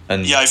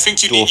yeah, I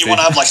think you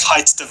want to have like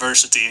height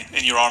diversity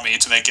in your army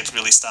to make it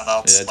really stand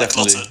out. Yeah, like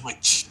definitely.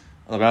 Lots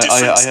of,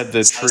 I had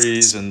the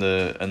trees and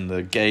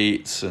the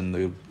gates and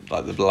the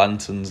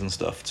lanterns and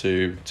stuff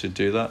to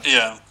do that.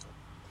 Yeah,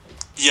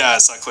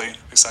 exactly.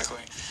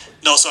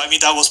 No, so I mean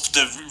that was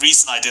the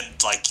reason I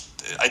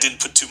didn't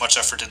put too much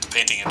effort into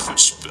painting it,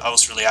 which I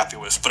was really happy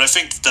with. But I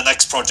think the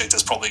next project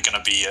is probably going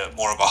to be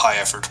more of a high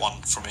effort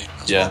one for me.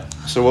 Yeah.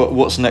 Well. So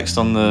what's next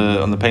on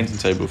the painting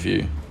table for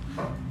you?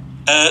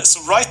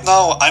 So right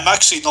now I'm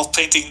actually not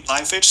painting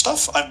 9th Age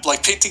stuff. I'm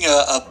like painting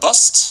a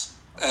bust.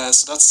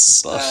 So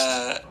that's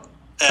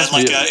it's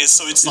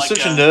like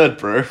such a nerd,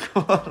 bro.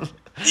 Come on.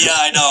 Yeah,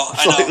 I know.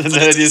 It's like the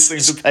nerdiest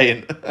thing to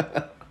paint.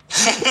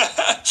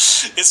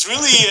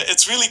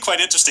 It's really quite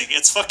interesting.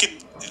 It's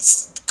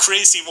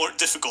crazy more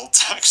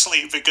difficult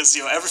actually, because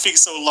you know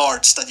everything's so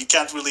large that you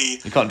can't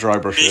dry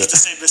brush make it. the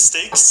same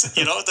mistakes,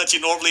 you know, that you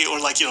normally, or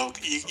like, you know,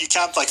 you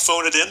can't like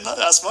phone it in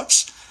as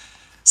much.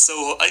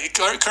 So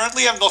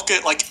currently I'm not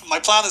good. Like my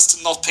plan is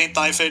to not paint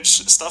 9th Age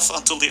stuff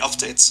until the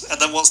update, and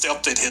then once the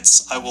update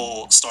hits, I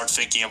will start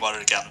thinking about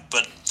it again.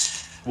 But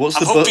what's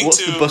the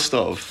bust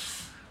of?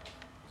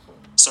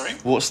 Sorry.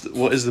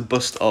 What is the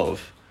bust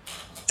of?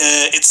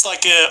 It's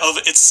like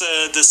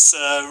this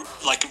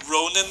like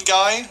Ronin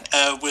guy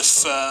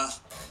with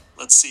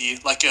let's see,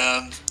 like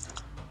a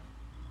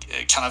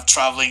kind of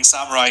traveling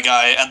samurai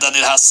guy, and then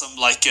it has some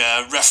like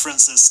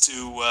references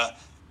to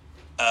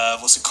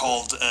what's it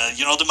called?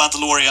 You know, the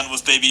Mandalorian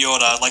with Baby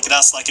Yoda. Like it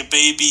has like a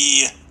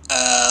baby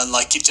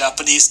like a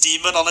Japanese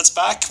demon on its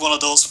back, one of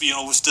those, you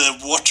know, with the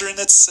water in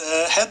its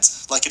head.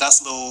 Like it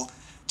has a little.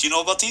 Do you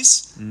know about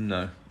these?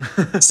 No.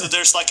 So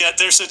there's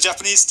a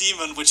Japanese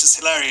demon which is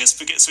hilarious,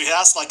 because so he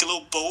has like a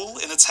little bowl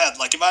in its head.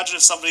 Like imagine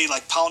if somebody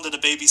like pounded a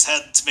baby's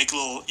head to make a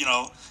little, you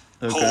know,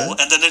 hole,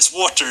 and then there's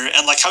water,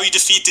 and like how you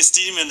defeat this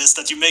demon is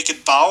that you make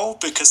it bow,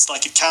 because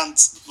like it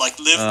can't like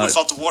live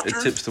without the water.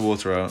 It tips the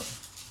water out.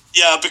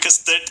 Yeah,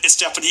 because it's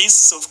Japanese,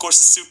 so of course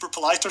it's super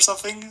polite or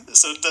something.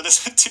 So then it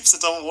tips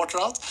its own water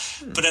out.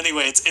 But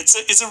anyway,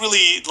 it's a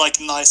really like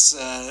nice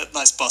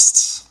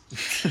bust.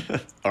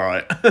 All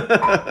right.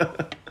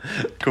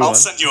 Cool. I'll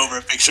send you over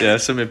a picture. Yeah,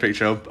 send me a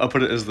picture. I'll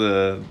put it as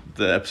the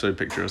episode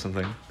picture or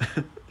something.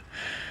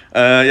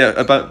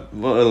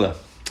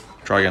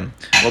 Try again.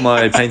 What am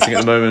I painting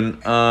at the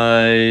moment?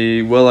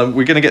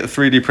 We're gonna get the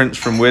 3D prints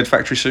from Weird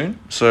Factory soon,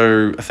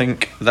 so I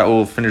think that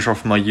will finish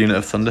off my unit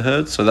of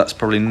Thunderherd. So that's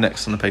probably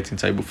next on the painting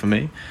table for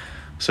me.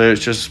 So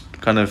it's just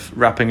kind of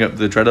wrapping up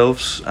the Dread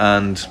Elves,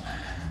 and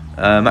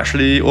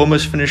actually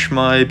almost finished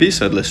my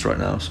B-Surd list right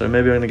now. So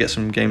maybe I'm gonna get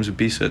some games of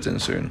B-Surds in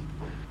soon.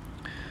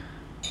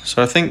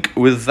 So I think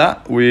with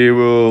that, we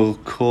will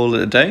call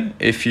it a day.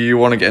 If you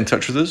want to get in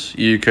touch with us,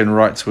 you can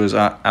write to us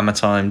at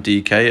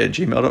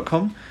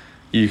amatimedk@gmail.com.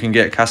 You can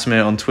get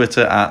Casimir on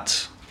Twitter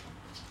at...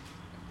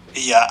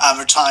 Yeah,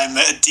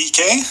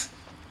 AmaTimeDK.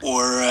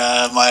 Or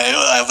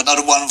I have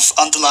another one of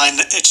underline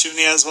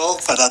Chunia as well,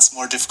 but that's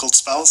more difficult to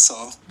spell,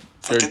 so...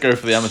 Go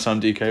for the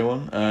AmaTimeDK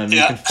one. You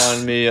can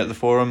find me at the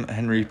forum,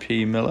 Henry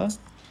P. Miller.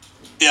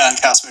 Yeah,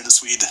 and Casimir the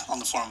Swede on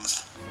the forum.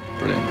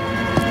 Brilliant.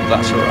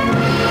 That's a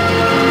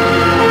wrap.